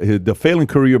revive the failing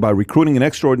career by recruiting an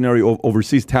extraordinary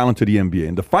overseas talent to the NBA.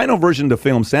 In the final version of the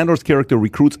film, Sandler's character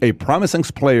recruits a promising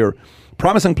player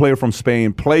from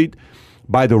Spain, played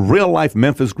by the real-life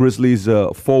Memphis Grizzlies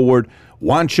forward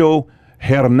Juancho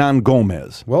Hernan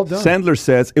Gomez. Well done. Sandler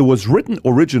says, it was written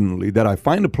originally that I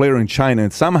find a player in China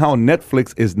and somehow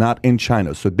Netflix is not in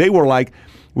China. So they were like,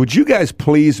 would you guys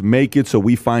please make it so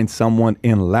we find someone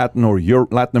in Latin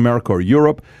America or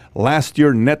Europe? Last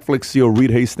year, Netflix CEO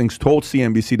Reed Hastings told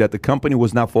CNBC that the company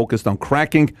was not focused on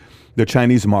cracking the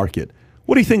Chinese market.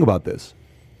 What do you think about this?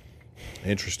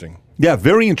 Interesting. Yeah,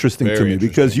 very interesting to Very me interesting.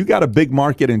 because you got a big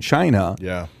market in China.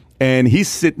 Yeah. And he's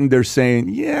sitting there saying,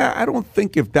 yeah, I don't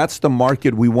think if that's the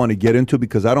market we want to get into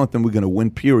because I don't think we're going to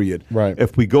win, period. Right.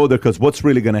 If we go there, because what's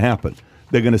really going to happen?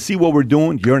 They're going to see what we're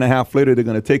doing. Year and a half later, they're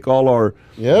going to take all our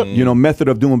Yep. method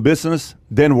of doing business.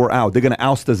 Then we're out. They're going to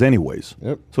oust us anyways.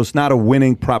 Yep. So it's not a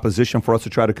winning proposition for us to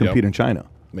try to compete Yep. in China.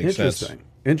 Makes sense. Interesting.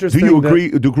 Do Interesting. you agree?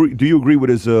 Do you agree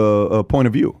with his point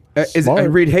of view? Is it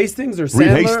Smart. Reed Hastings or Sandler?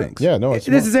 Reed Hastings. Yeah, no, it's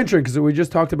This smart. is interesting because we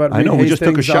just talked about. I Reed know, we just took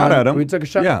a Hastings shot on- at him. We took a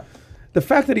shot. Yeah. The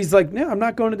fact that he's like, no, I'm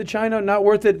not going to China, not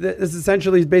worth it. Is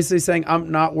essentially basically saying I'm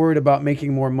not worried about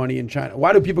making more money in China.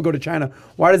 Why do people go to China?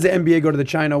 Why does the NBA go to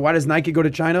China? Why does Nike go to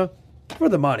China? For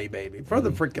the money, baby. For the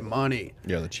freaking money.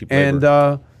 Yeah, the cheap And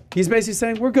labor. he's basically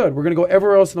saying we're good. We're going to go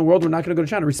everywhere else in the world. We're not going to go to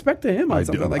China. Respect to him on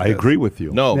something like I this. agree with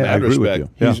you. No, Yeah, I mad agree with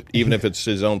respect. you. Yeah. Even if it's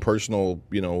his own personal,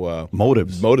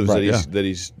 Motives. that Right,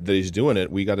 he's doing it.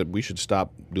 We should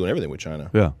stop doing everything with China.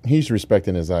 Yeah. He's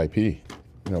respecting his IP,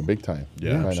 big time.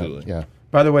 Yeah, Why not? absolutely. Yeah.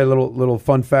 By the way, little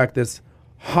fun fact: this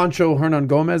Juancho Hernan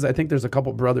Gomez. I think there's a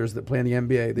couple brothers that play in the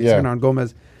NBA. These Yeah. Hernan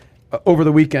Gomez. Over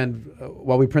the weekend,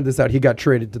 while we print this out, he got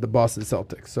traded to the Boston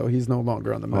Celtics, so he's no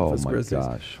longer on the Memphis my Grizzlies.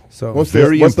 gosh. So What's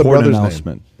Very what's the important brother's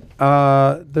announcement.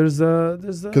 there's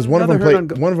Because one of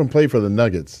them played for the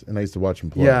Nuggets, and I used to watch him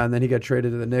play. Yeah, and then he got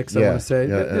traded to the Knicks. I Yeah, want to say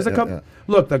yeah, there's a yeah, couple. yeah.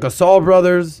 Look, the Gasol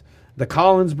brothers, the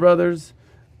Collins brothers,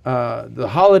 the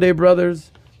Holiday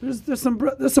brothers. There's some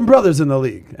brothers in the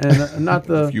league, and not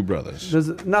the Few brothers.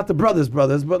 There's not the brothers,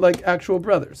 but like actual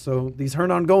brothers. So these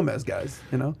Hernan Gomez guys,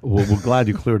 Well, we're glad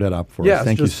you cleared that up for Yes, us.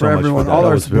 Thank you just so for much everyone, for that. all That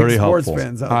our was very big sports helpful.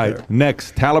 fans out All right, there.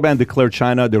 next, Taliban declared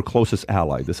China their closest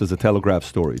ally. This is a Telegraph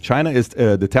story. China is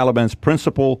the Taliban's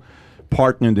principal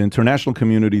partner in the international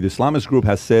community. The Islamist group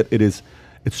has said it is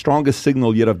its strongest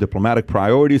signal yet of diplomatic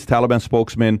priorities. Taliban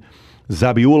spokesman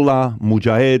Zabiullah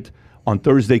Mujahid on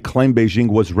Thursday claimed Beijing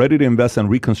was ready to invest and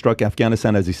reconstruct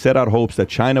Afghanistan as he set out hopes that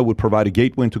China would provide a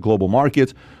gateway into global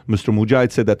markets. Mr.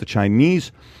 Mujahid said that the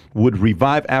Chinese would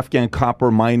revive Afghan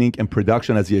copper mining and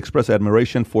production as he expressed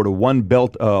admiration for the One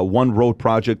Belt, One Road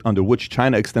project under which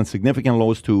China extends significant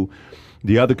loans to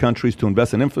the other countries to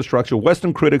invest in infrastructure.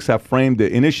 Western critics have framed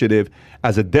the initiative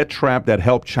as a debt trap that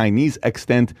helped Chinese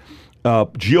extend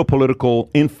geopolitical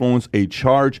influence, a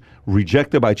charge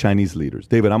rejected by Chinese leaders.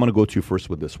 David, I'm going to go to you first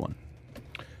with this one.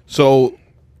 So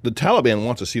the Taliban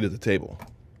wants a seat at the table.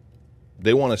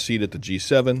 They want a seat at the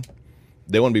G7.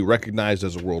 They want to be recognized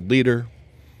as a world leader.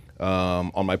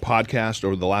 On my podcast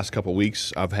over the last couple of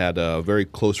weeks, I've had a very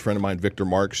close friend of mine, Victor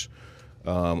Marks,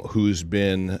 who's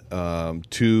been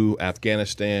to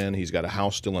Afghanistan. He's got a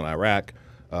house still in Iraq.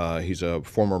 He's a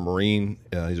former Marine.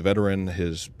 He's a veteran.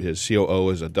 His COO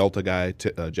is a Delta guy,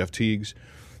 Jeff Teagues,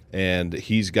 and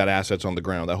he's got assets on the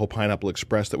ground. That whole Pineapple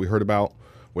Express that we heard about,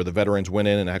 where the veterans went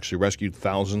in and actually rescued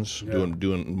thousands,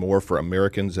 doing more for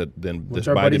Americans than this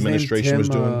our Biden buddy's name? administration was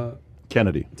Tim, doing.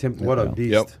 Kennedy. Tim, what a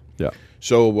beast. Yep. Yeah.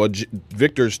 So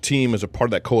Victor's team is a part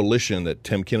of that coalition that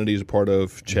Tim Kennedy is a part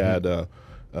of. Chad, Was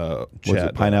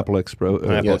it Pineapple Express?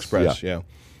 Pineapple Yes. Express, yeah.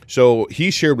 So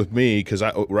he shared with me because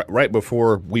right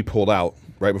before we pulled out,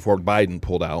 right before Biden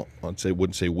pulled out,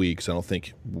 wouldn't say we because I don't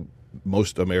think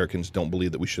most Americans don't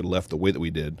believe that we should have left the way that we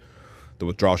did. The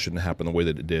withdrawal shouldn't happen the way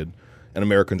that it did, and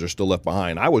Americans are still left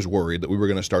behind. I was worried that we were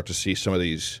going to start to see some of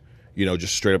these,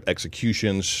 just straight up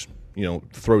executions,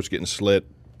 throats getting slit.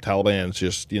 Taliban's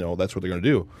just, that's what they're going to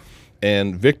do.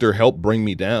 And Victor helped bring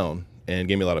me down and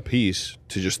gave me a lot of peace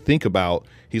to just think about.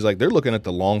 He's like, they're looking at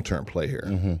the long-term play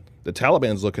here. The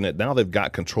Taliban's looking at now they've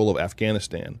got control of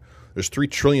Afghanistan. There's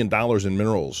 $3 trillion in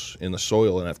minerals in the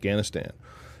soil in Afghanistan.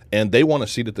 And they want a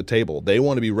seat at the table. They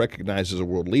want to be recognized as a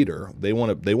world leader. They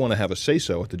want to have a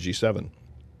say-so at the G7.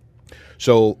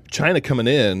 So China coming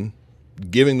in,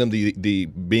 giving them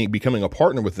becoming a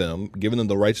partner with them, giving them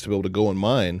the rights to be able to go and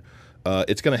mine,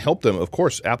 it's going to help them, of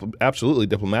course, absolutely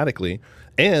diplomatically.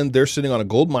 And they're sitting on a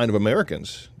gold mine of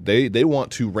Americans. They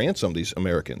want to ransom these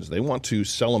Americans. They want to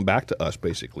sell them back to us,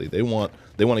 basically. They want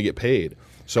to get paid.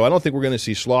 So I don't think we're going to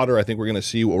see slaughter. I think we're going to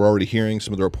see what we're already hearing,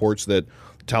 some of the reports that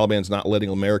the Taliban's not letting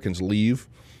Americans leave.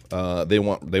 They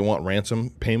want ransom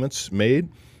payments made.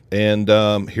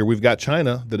 And here we've got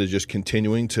China that is just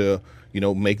continuing to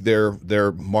make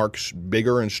their marks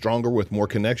bigger and stronger with more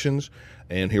connections.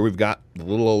 And here we've got the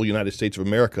little old United States of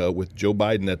America with Joe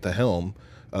Biden at the helm,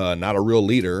 not a real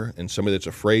leader and somebody that's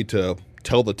afraid to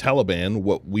tell the Taliban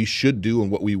what we should do and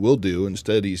what we will do.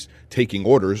 Instead, he's taking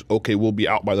orders. Okay, we'll be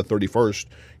out by the 31st.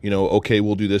 Okay,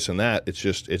 we'll do this and that.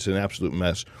 It's an absolute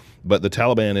mess. But the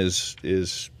Taliban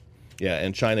is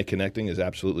and China connecting is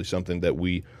absolutely something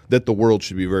that the world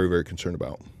should be very, very concerned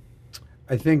about.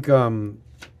 I think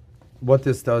what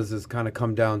this does is kind of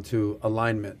come down to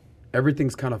alignment.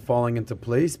 Everything's kind of falling into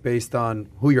place based on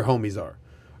who your homies are.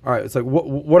 All right, it's like,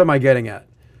 what am I getting at?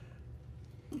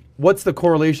 What's the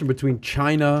correlation between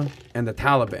China and the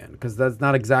Taliban? Because that's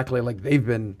not exactly like they've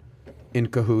been in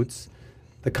cahoots.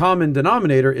 The common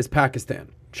denominator is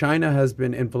Pakistan. China has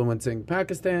been influencing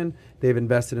Pakistan. They've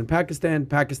invested in Pakistan.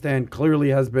 Pakistan clearly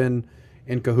has been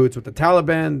in cahoots with the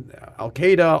Taliban,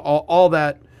 Al-Qaeda, all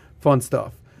that fun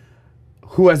stuff.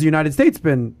 Who has the United States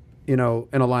been, in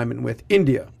alignment with?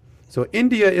 India. So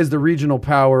India is the regional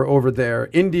power over there.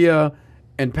 India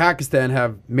and Pakistan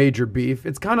have major beef.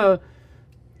 It's kind of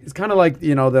like,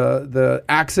 the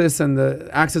axis and the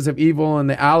axis of evil and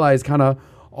the allies kind of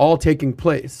all taking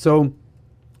place. So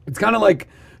it's kind of like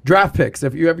draft picks.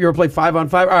 If you ever play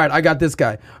 5-on-5, all right, I got this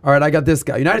guy. All right, I got this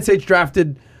guy. United States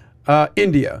drafted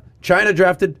India. China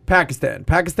drafted Pakistan.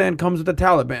 Pakistan comes with the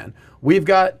Taliban. We've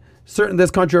got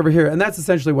this country over here. And that's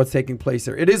essentially what's taking place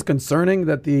here. It is concerning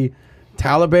that the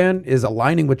Taliban is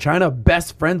aligning with China,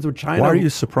 best friends with China. Why are you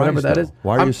surprised? Whatever that is.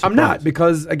 Why are you surprised? I'm not,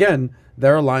 because again,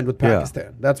 they're aligned with Pakistan.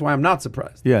 Yeah. That's why I'm not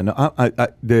surprised. Yeah, no,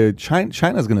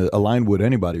 China's going to align with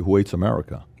anybody who hates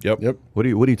America. Yep. What are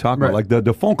you talking about? Like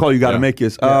the phone call you got to make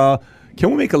is, can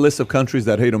we make a list of countries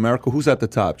that hate America? Who's at the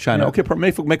top? China. Okay,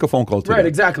 make a phone call today. Right,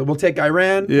 exactly. We'll take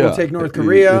Iran. Yeah. We'll take North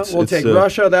Korea. We'll take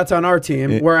Russia. That's on our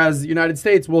team. Whereas the United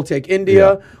States, we'll take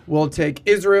India. Yeah. We'll take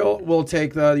Israel. We'll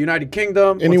take the United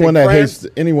Kingdom. Anyone that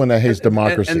hates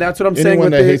democracy. And that's what I'm saying.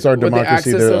 Anyone that hates our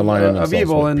democracy, they're aligning of themselves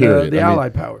evil with, and period. the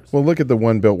Allied powers. Well, look at the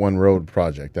One Belt One Road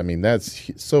project. I mean, that's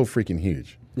so freaking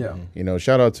huge. Yeah.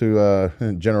 Shout out to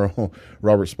General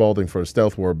Robert Spalding for a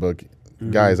Stealth War book.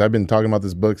 Guys, I've been talking about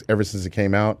this book ever since it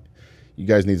came out. You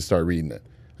guys need to start reading it.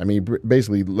 I mean, he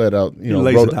basically let out, he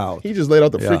just laid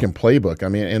out the freaking playbook. I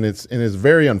mean, and it's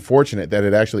very unfortunate that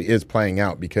it actually is playing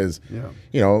out because,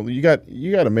 you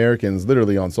got Americans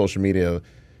literally on social media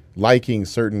liking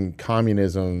certain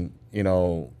communism,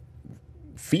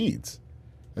 feeds,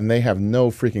 and they have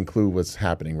no freaking clue what's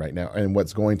happening right now and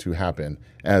what's going to happen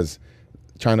as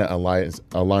China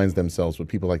aligns themselves with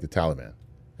people like the Taliban.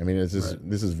 I mean, this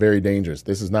is very dangerous.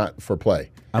 This is not for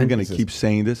play. I'm going to keep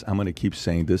saying this.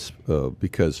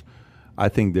 Because I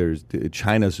think there's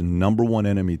China's number one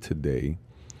enemy today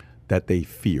that they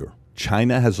fear.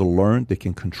 China has learned they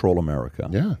can control America.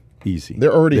 Yeah. Easy.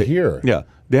 They're already here. Yeah.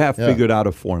 They have figured out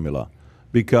a formula.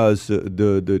 Because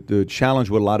the challenge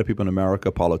with a lot of people in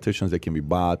America, politicians, they can be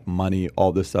bought, money,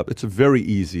 all this stuff. It's very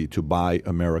easy to buy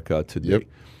America today. Yep.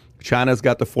 China's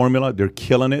got the formula. They're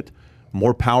killing it.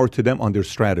 More power to them on their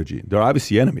strategy. They're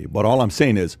obviously enemy, but all I'm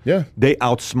saying is they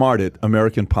outsmarted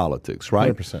American politics,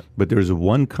 right? 100%. But there's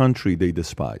one country they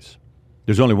despise.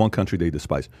 There's only one country they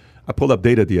despise. I pulled up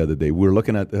data the other day. We were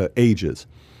looking at ages.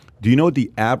 Do you know the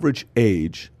average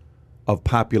age of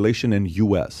population in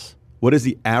U.S.? What is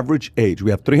the average age?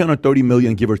 We have 330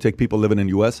 million, give or take, people living in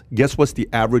U.S. Guess what's the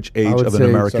average age of an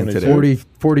American today?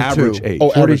 42. Average age.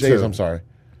 Oh, average age, I'm sorry.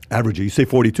 Average age. You say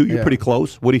 42? You're pretty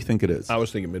close. What do you think it is? I was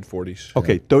thinking mid-40s.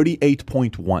 Okay,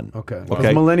 38.1. Okay.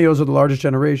 Millennials are the largest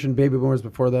generation. Baby boomers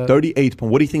before that. 38.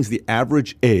 What do you think is the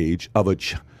average age of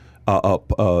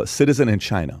a citizen in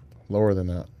China? Lower than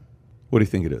that. What do you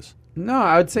think it is? No,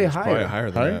 I would say higher. Probably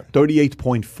higher than that.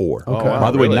 38.4. Okay. Wow,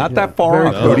 By the way, really? not that far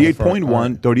off.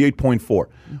 38.1, 38.4.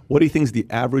 What do you think is the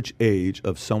average age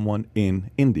of someone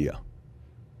in India?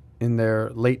 In their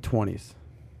late 20s.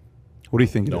 What do you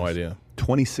think it is? No idea.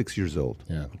 26 years old.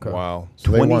 Yeah. Wow.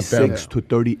 So they want them. 26 to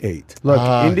 38. Look,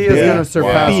 India's yeah. going to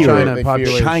surpass Fear. China They in fear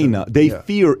population. China. They Yeah.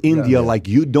 fear India Yeah. like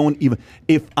you don't even.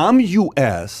 If I'm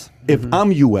U.S.,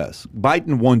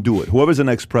 Biden won't do it. Whoever's the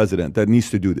next president that needs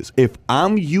to do this. If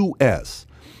I'm U.S.,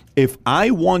 if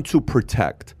I want to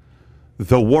protect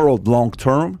the world long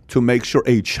term to make sure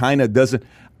China doesn't,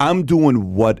 I'm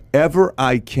doing whatever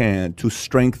I can to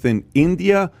strengthen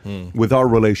India with our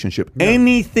relationship.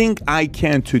 Anything I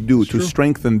can to do to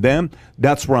strengthen them,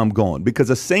 that's where I'm going. Because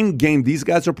the same game these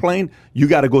guys are playing, you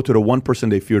got to go to the one person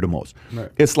they fear the most. Right.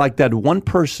 It's like that one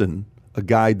person a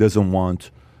guy doesn't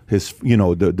want his,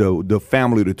 the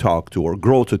family to talk to, or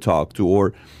girl to talk to,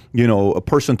 or a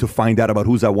person to find out about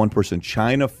who's that one person.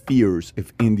 China fears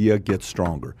if India gets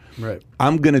stronger. Right.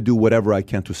 I'm going to do whatever I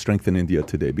can to strengthen India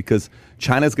today, because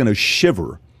China's going to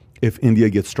shiver if India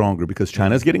gets stronger, because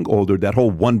China's getting older. That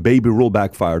whole one baby rule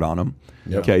backfired on them.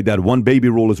 Yep. Okay, that one baby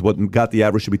rule is what got the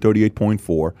average to be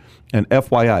 38.4. And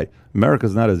FYI,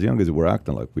 America's not as young as we're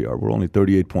acting like we are. We're only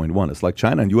 38.1. It's like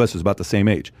China and U.S. is about the same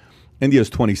age. India is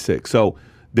 26. So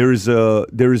there's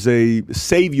a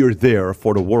savior there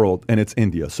for the world, and it's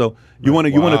India. So you want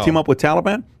to team up with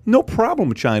Taliban? No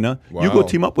problem, China. You go Wow.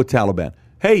 team up with Taliban.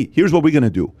 Hey, here's what we're going to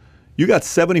do. You got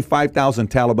 75,000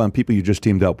 Taliban people you just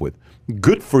teamed up with.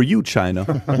 Good for you,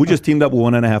 China. We just teamed up with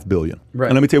 1.5 billion. Right.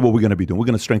 And let me tell you what we're going to be doing. We're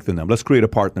going to strengthen them. Let's create a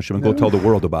partnership and go tell the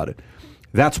world about it.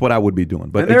 That's what I would be doing.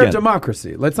 But And they're again, a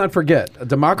democracy. Let's not forget. A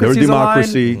democracy's They're a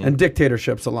democracy. aligned and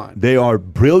dictatorships aligned. they are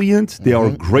brilliant. They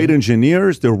are great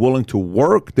engineers. They're willing to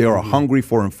work. They are hungry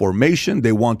for information.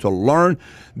 They want to learn.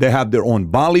 They have their own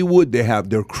Bollywood. They have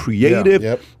their creative.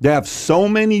 Yep. They have so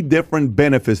many different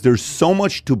benefits. There's so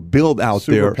much to build out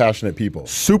Super there. passionate people.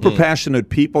 Super passionate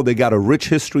people. They got a rich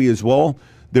history as well.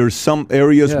 There's some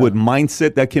areas with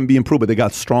mindset that can be improved, but they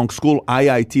got strong school.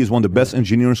 IIT is one of the best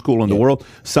engineering school in the world.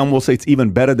 Some will say it's even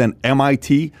better than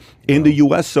MIT in the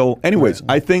U.S. So anyways,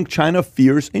 I think China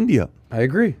fears India. I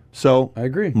agree. So I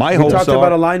agree. My we hopes talked are,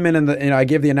 about alignment, and I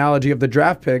gave the analogy of the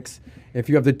draft picks. If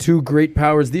you have the two great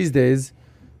powers these days,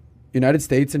 United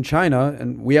States and China,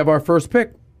 and we have our first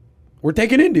pick, we're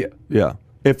taking India. yeah.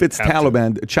 If it's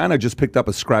Taliban, China just picked up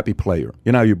a scrappy player.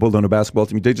 You know how you build on a basketball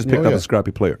team? They just picked up a scrappy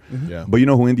player. Yeah. But you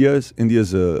know who India is? India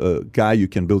is a guy you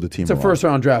can build a team It's a around.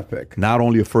 first-round draft pick. Not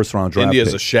only a first-round draft India's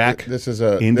pick. a shack. This is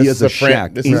a India's a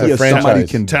shack. This is India a is somebody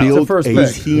franchise. can It's a build first a pick.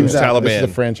 team. Who's Exactly. Taliban? This is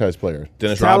a franchise player.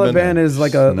 Dennis Taliban Rodman. is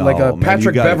like No, a man, you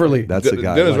Patrick got it. Beverly. That's a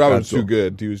guy. Dennis like Rodman's that, too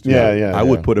good. He was too Yeah, good. yeah. I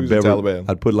would put a Who's the Beverly. Taliban?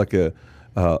 I'd put like a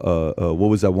what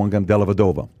was that one guy?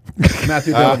 Delavadova.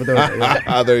 Matthew Dellavedova.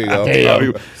 Ah, there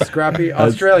you go. Scrappy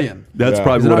Australian. That's Yeah.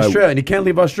 probably He's an what I. Australian. He can't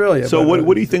leave Australia. So but,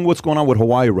 what do you think? What's going on with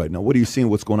Hawaii right now? What are you seeing?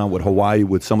 What's going on with Hawaii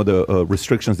with some of the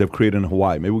restrictions they've created in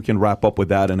Hawaii? Maybe we can wrap up with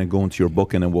that and then go into your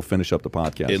book, and then we'll finish up the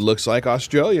podcast. It looks like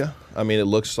Australia. I mean,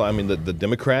 the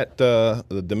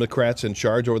Democrats in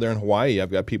charge over there in Hawaii.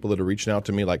 I've got people that are reaching out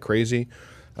to me like crazy.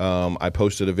 I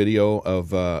posted a video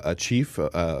of a chief,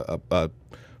 a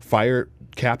fire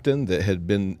captain that had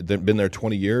been there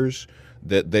 20 years.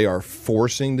 That they are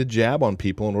forcing the jab on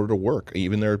people in order to work.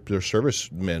 Even their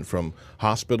servicemen, from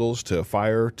hospitals to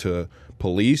fire to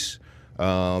police.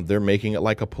 They're making it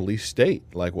like a police state,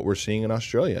 like what we're seeing in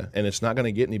Australia, and it's not going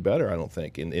to get any better, I don't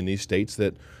think, in these states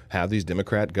that have these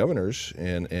Democrat governors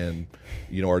and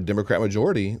our Democrat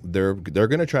majority. They're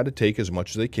going to try to take as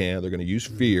much as they can. They're going to use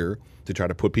fear to try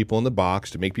to put people in the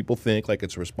box, to make people think like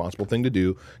it's a responsible thing to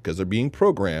do, because they're being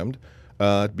programmed.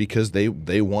 Because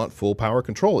they want full power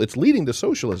control. It's leading to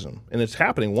socialism, and it's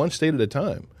happening one state at a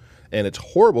time. And it's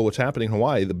horrible what's happening in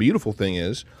Hawaii. The beautiful thing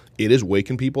is it is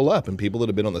waking people up, and people that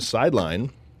have been on the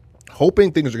sideline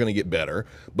hoping things are going to get better,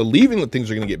 believing that things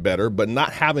are going to get better, but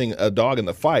not having a dog in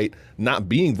the fight, not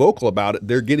being vocal about it,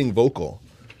 they're getting vocal.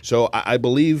 So I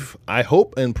believe, I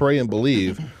hope and pray and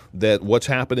believe that what's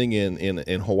happening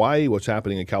in Hawaii, what's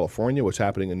happening in California, what's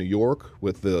happening in New York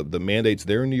with the mandates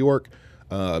there in New York,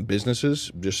 businesses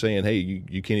just saying, hey,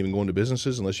 you can't even go into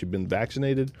businesses unless you've been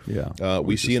vaccinated. Yeah.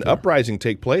 We see an uprising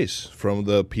take place from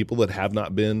the people that have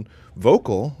not been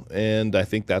vocal, and I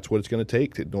think that's what it's going to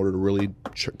take in order to really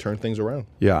turn things around.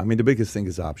 Yeah, I mean, the biggest thing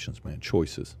is options, man,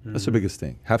 choices. That's the biggest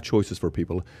thing. Have choices for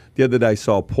people. The other day I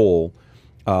saw a poll,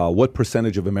 what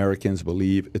percentage of Americans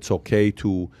believe it's okay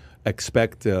to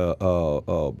expect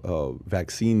a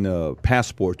vaccine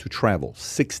passport to travel.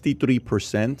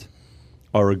 63%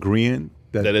 are agreeing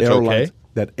that it's okay?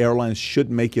 that airlines should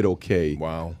make it okay.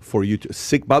 Wow. For you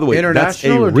to by the way, that's a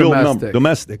International or real domestic? number.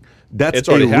 Domestic. That's It's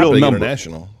already a real happening number.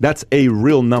 international. That's a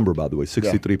real number, by the way,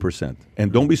 63%.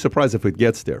 And don't be surprised if it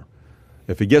gets there.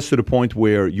 If it gets to the point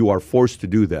where you are forced to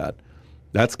do that,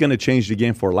 That's going to change the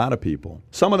game for a lot of people.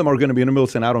 Some of them are going to be in the middle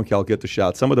saying, I don't care, I'll get the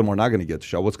shot. Some of them are not going to get the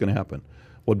shot. What's going to happen?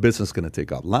 What business is going to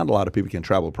take off? Not a lot of people can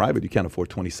travel private. You can't afford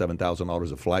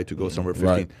 $27,000 a flight to go somewhere 15.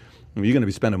 Right. I mean, you're going to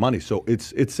be spending money. So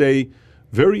it's a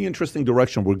very interesting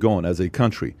direction we're going as a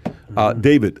country.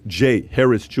 David J.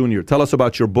 Harris Jr., tell us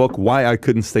about your book, Why I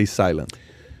Couldn't Stay Silent.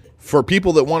 For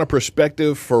people that want a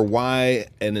perspective for why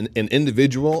an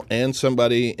individual and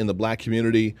somebody in the black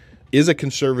community is a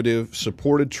conservative,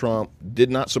 supported Trump,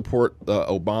 did not support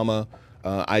Obama,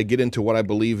 I get into what I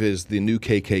believe is the new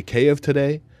KKK of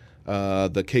today.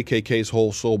 The KKK's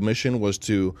whole sole mission was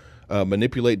to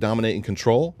manipulate, dominate, and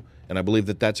control. And I believe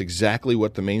that that's exactly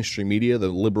what the mainstream media,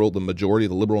 the majority of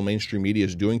the liberal mainstream media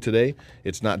is doing today.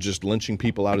 It's not just lynching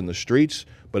people out in the streets,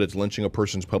 but it's lynching a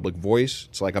person's public voice.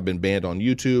 It's like I've been banned on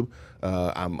YouTube.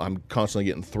 I'm constantly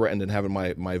getting threatened and having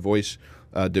my voice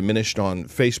diminished on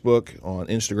Facebook, on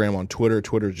Instagram, on Twitter.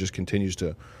 Twitter just continues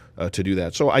to do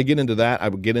that. So I get into that. I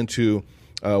would get into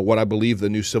what I believe the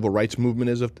new civil rights movement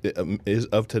is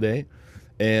of today.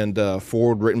 And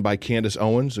forward written by Candace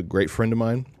Owens, a great friend of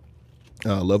mine.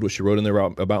 Loved what she wrote in there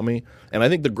about me. And I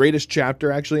think the greatest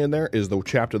chapter actually in there is the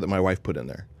chapter that my wife put in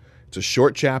there. It's a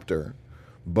short chapter,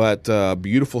 but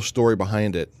beautiful story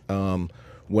behind it.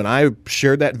 When I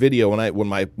shared that video, when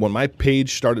my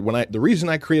page started, the reason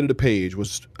I created a page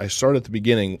was I started at the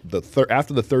beginning,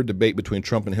 after the third debate between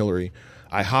Trump and Hillary,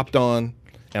 I hopped on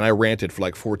and I ranted for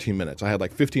like 14 minutes. I had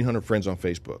like 1,500 friends on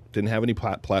Facebook. Didn't have any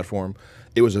platform.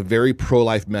 It was a very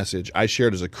pro-life message I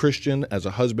shared as a Christian, as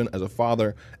a husband, as a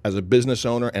father, as a business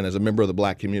owner, and as a member of the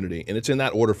black community. And it's in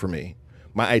that order for me.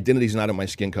 My identity is not in my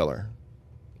skin color.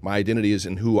 My identity is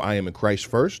in who I am in Christ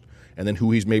first, and then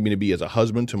who he's made me to be as a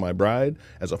husband to my bride,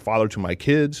 as a father to my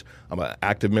kids. I'm an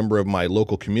active member of my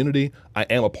local community. I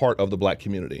am a part of the black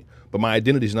community. But my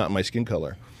identity is not in my skin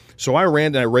color. So I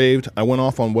ranted and I raved. I went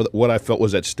off on what I felt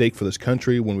was at stake for this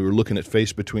country when we were looking at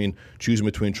choosing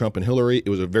between Trump and Hillary. It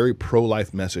was a very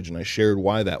pro-life message, and I shared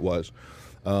why that was.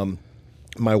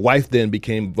 My wife then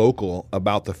became vocal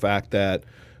about the fact that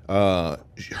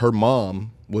her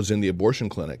mom was in the abortion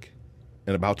clinic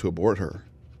and about to abort her.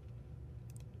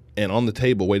 And on the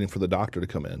table, waiting for the doctor to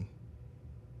come in,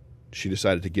 she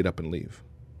decided to get up and leave.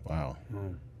 Wow.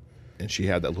 And she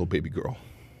had that little baby girl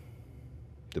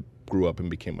that grew up and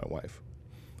became my wife.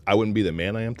 I wouldn't be the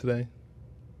man I am today.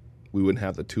 We wouldn't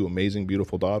have the two amazing,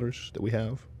 beautiful daughters that we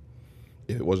have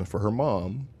if it wasn't for her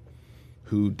mom,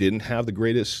 who didn't have the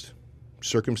greatest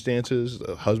circumstances.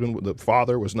 The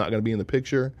father was not going to be in the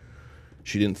picture.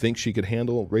 She didn't think she could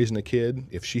handle raising a kid.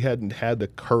 If she hadn't had the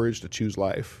courage to choose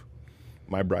life,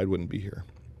 my bride wouldn't be here.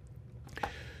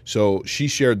 So she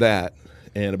shared that,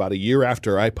 and about a year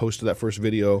after I posted that first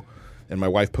video and my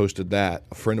wife posted that,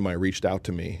 a friend of mine reached out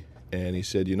to me, and he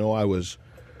said,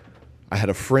 I had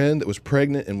a friend that was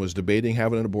pregnant and was debating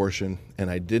having an abortion, and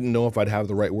I didn't know if I'd have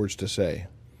the right words to say.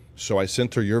 So I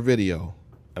sent her your video,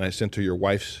 and I sent her your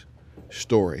wife's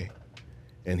story,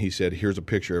 and he said, here's a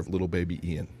picture of little baby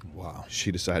Ian. Wow.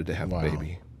 She decided to have the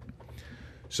baby.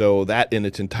 So that in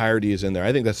its entirety is in there.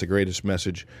 I think that's the greatest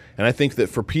message. And I think that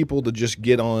for people to just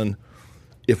get on,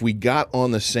 if we got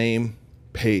on the same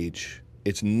page,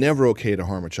 it's never okay to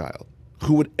harm a child.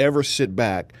 Who would ever sit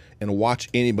back and watch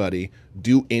anybody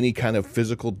do any kind of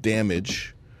physical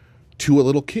damage to a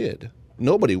little kid?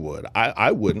 Nobody would.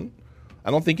 I wouldn't.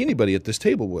 I don't think anybody at this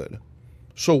table would.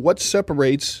 So what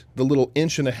separates the little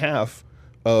inch and a half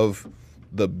of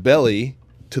the belly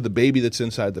to the baby that's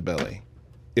inside the belly?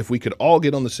 If we could all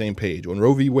get on the same page. When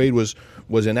Roe v. Wade was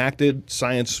enacted,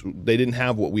 science, they didn't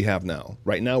have what we have now.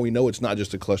 Right now we know it's not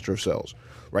just a cluster of cells.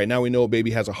 Right now we know a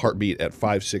baby has a heartbeat at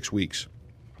 5-6 weeks.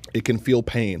 It can feel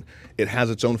pain. It has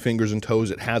its own fingers and toes.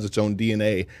 It has its own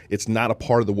DNA. It's not a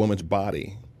part of the woman's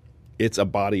body. It's a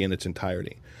body in its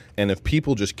entirety. And if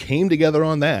people just came together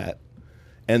on that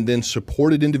and then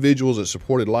supported individuals that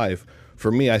supported life,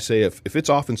 for me, I say if it's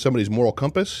off in somebody's moral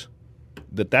compass,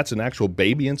 that's an actual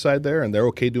baby inside there and they're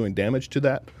okay doing damage to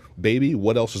that baby,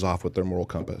 what else is off with their moral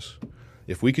compass?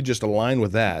 If we could just align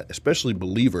with that, especially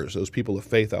believers, those people of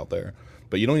faith out there,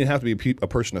 but you don't even have to be a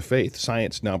person of faith.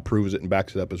 Science now proves it and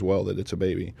backs it up as well that it's a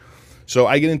baby. So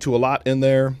I get into a lot in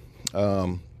there,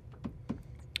 and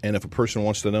if a person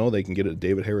wants to know, they can get it at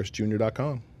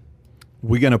davidharrisjr.com.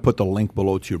 We're going to put the link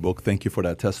below to your book. Thank you for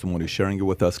that testimony, sharing it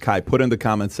with us. Kai, put in the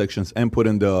comment sections and put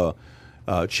in the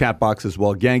chat box as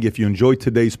well. Gang, if you enjoyed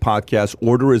today's podcast,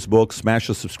 order his book, smash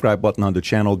the subscribe button on the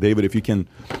channel. David, if you can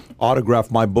autograph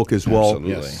my book as well.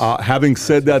 Absolutely. Having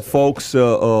said that, folks,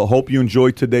 hope you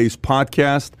enjoyed today's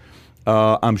podcast.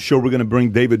 I'm sure we're going to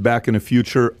bring David back in the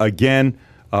future again.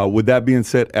 With that being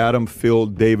said, Adam, Phil,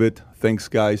 David, Thanks,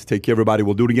 guys. Take care, everybody.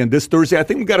 We'll do it again this Thursday. I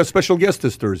think we got a special guest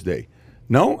this Thursday.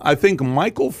 No? I think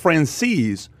Michael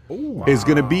Francis is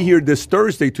going to be here this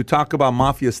Thursday to talk about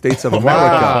Mafia States of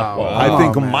America. I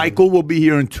think Michael will be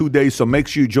here in 2 days, so make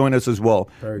sure you join us as well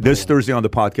this Thursday on the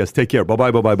podcast. Take care.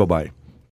 Bye-bye, bye-bye, bye-bye.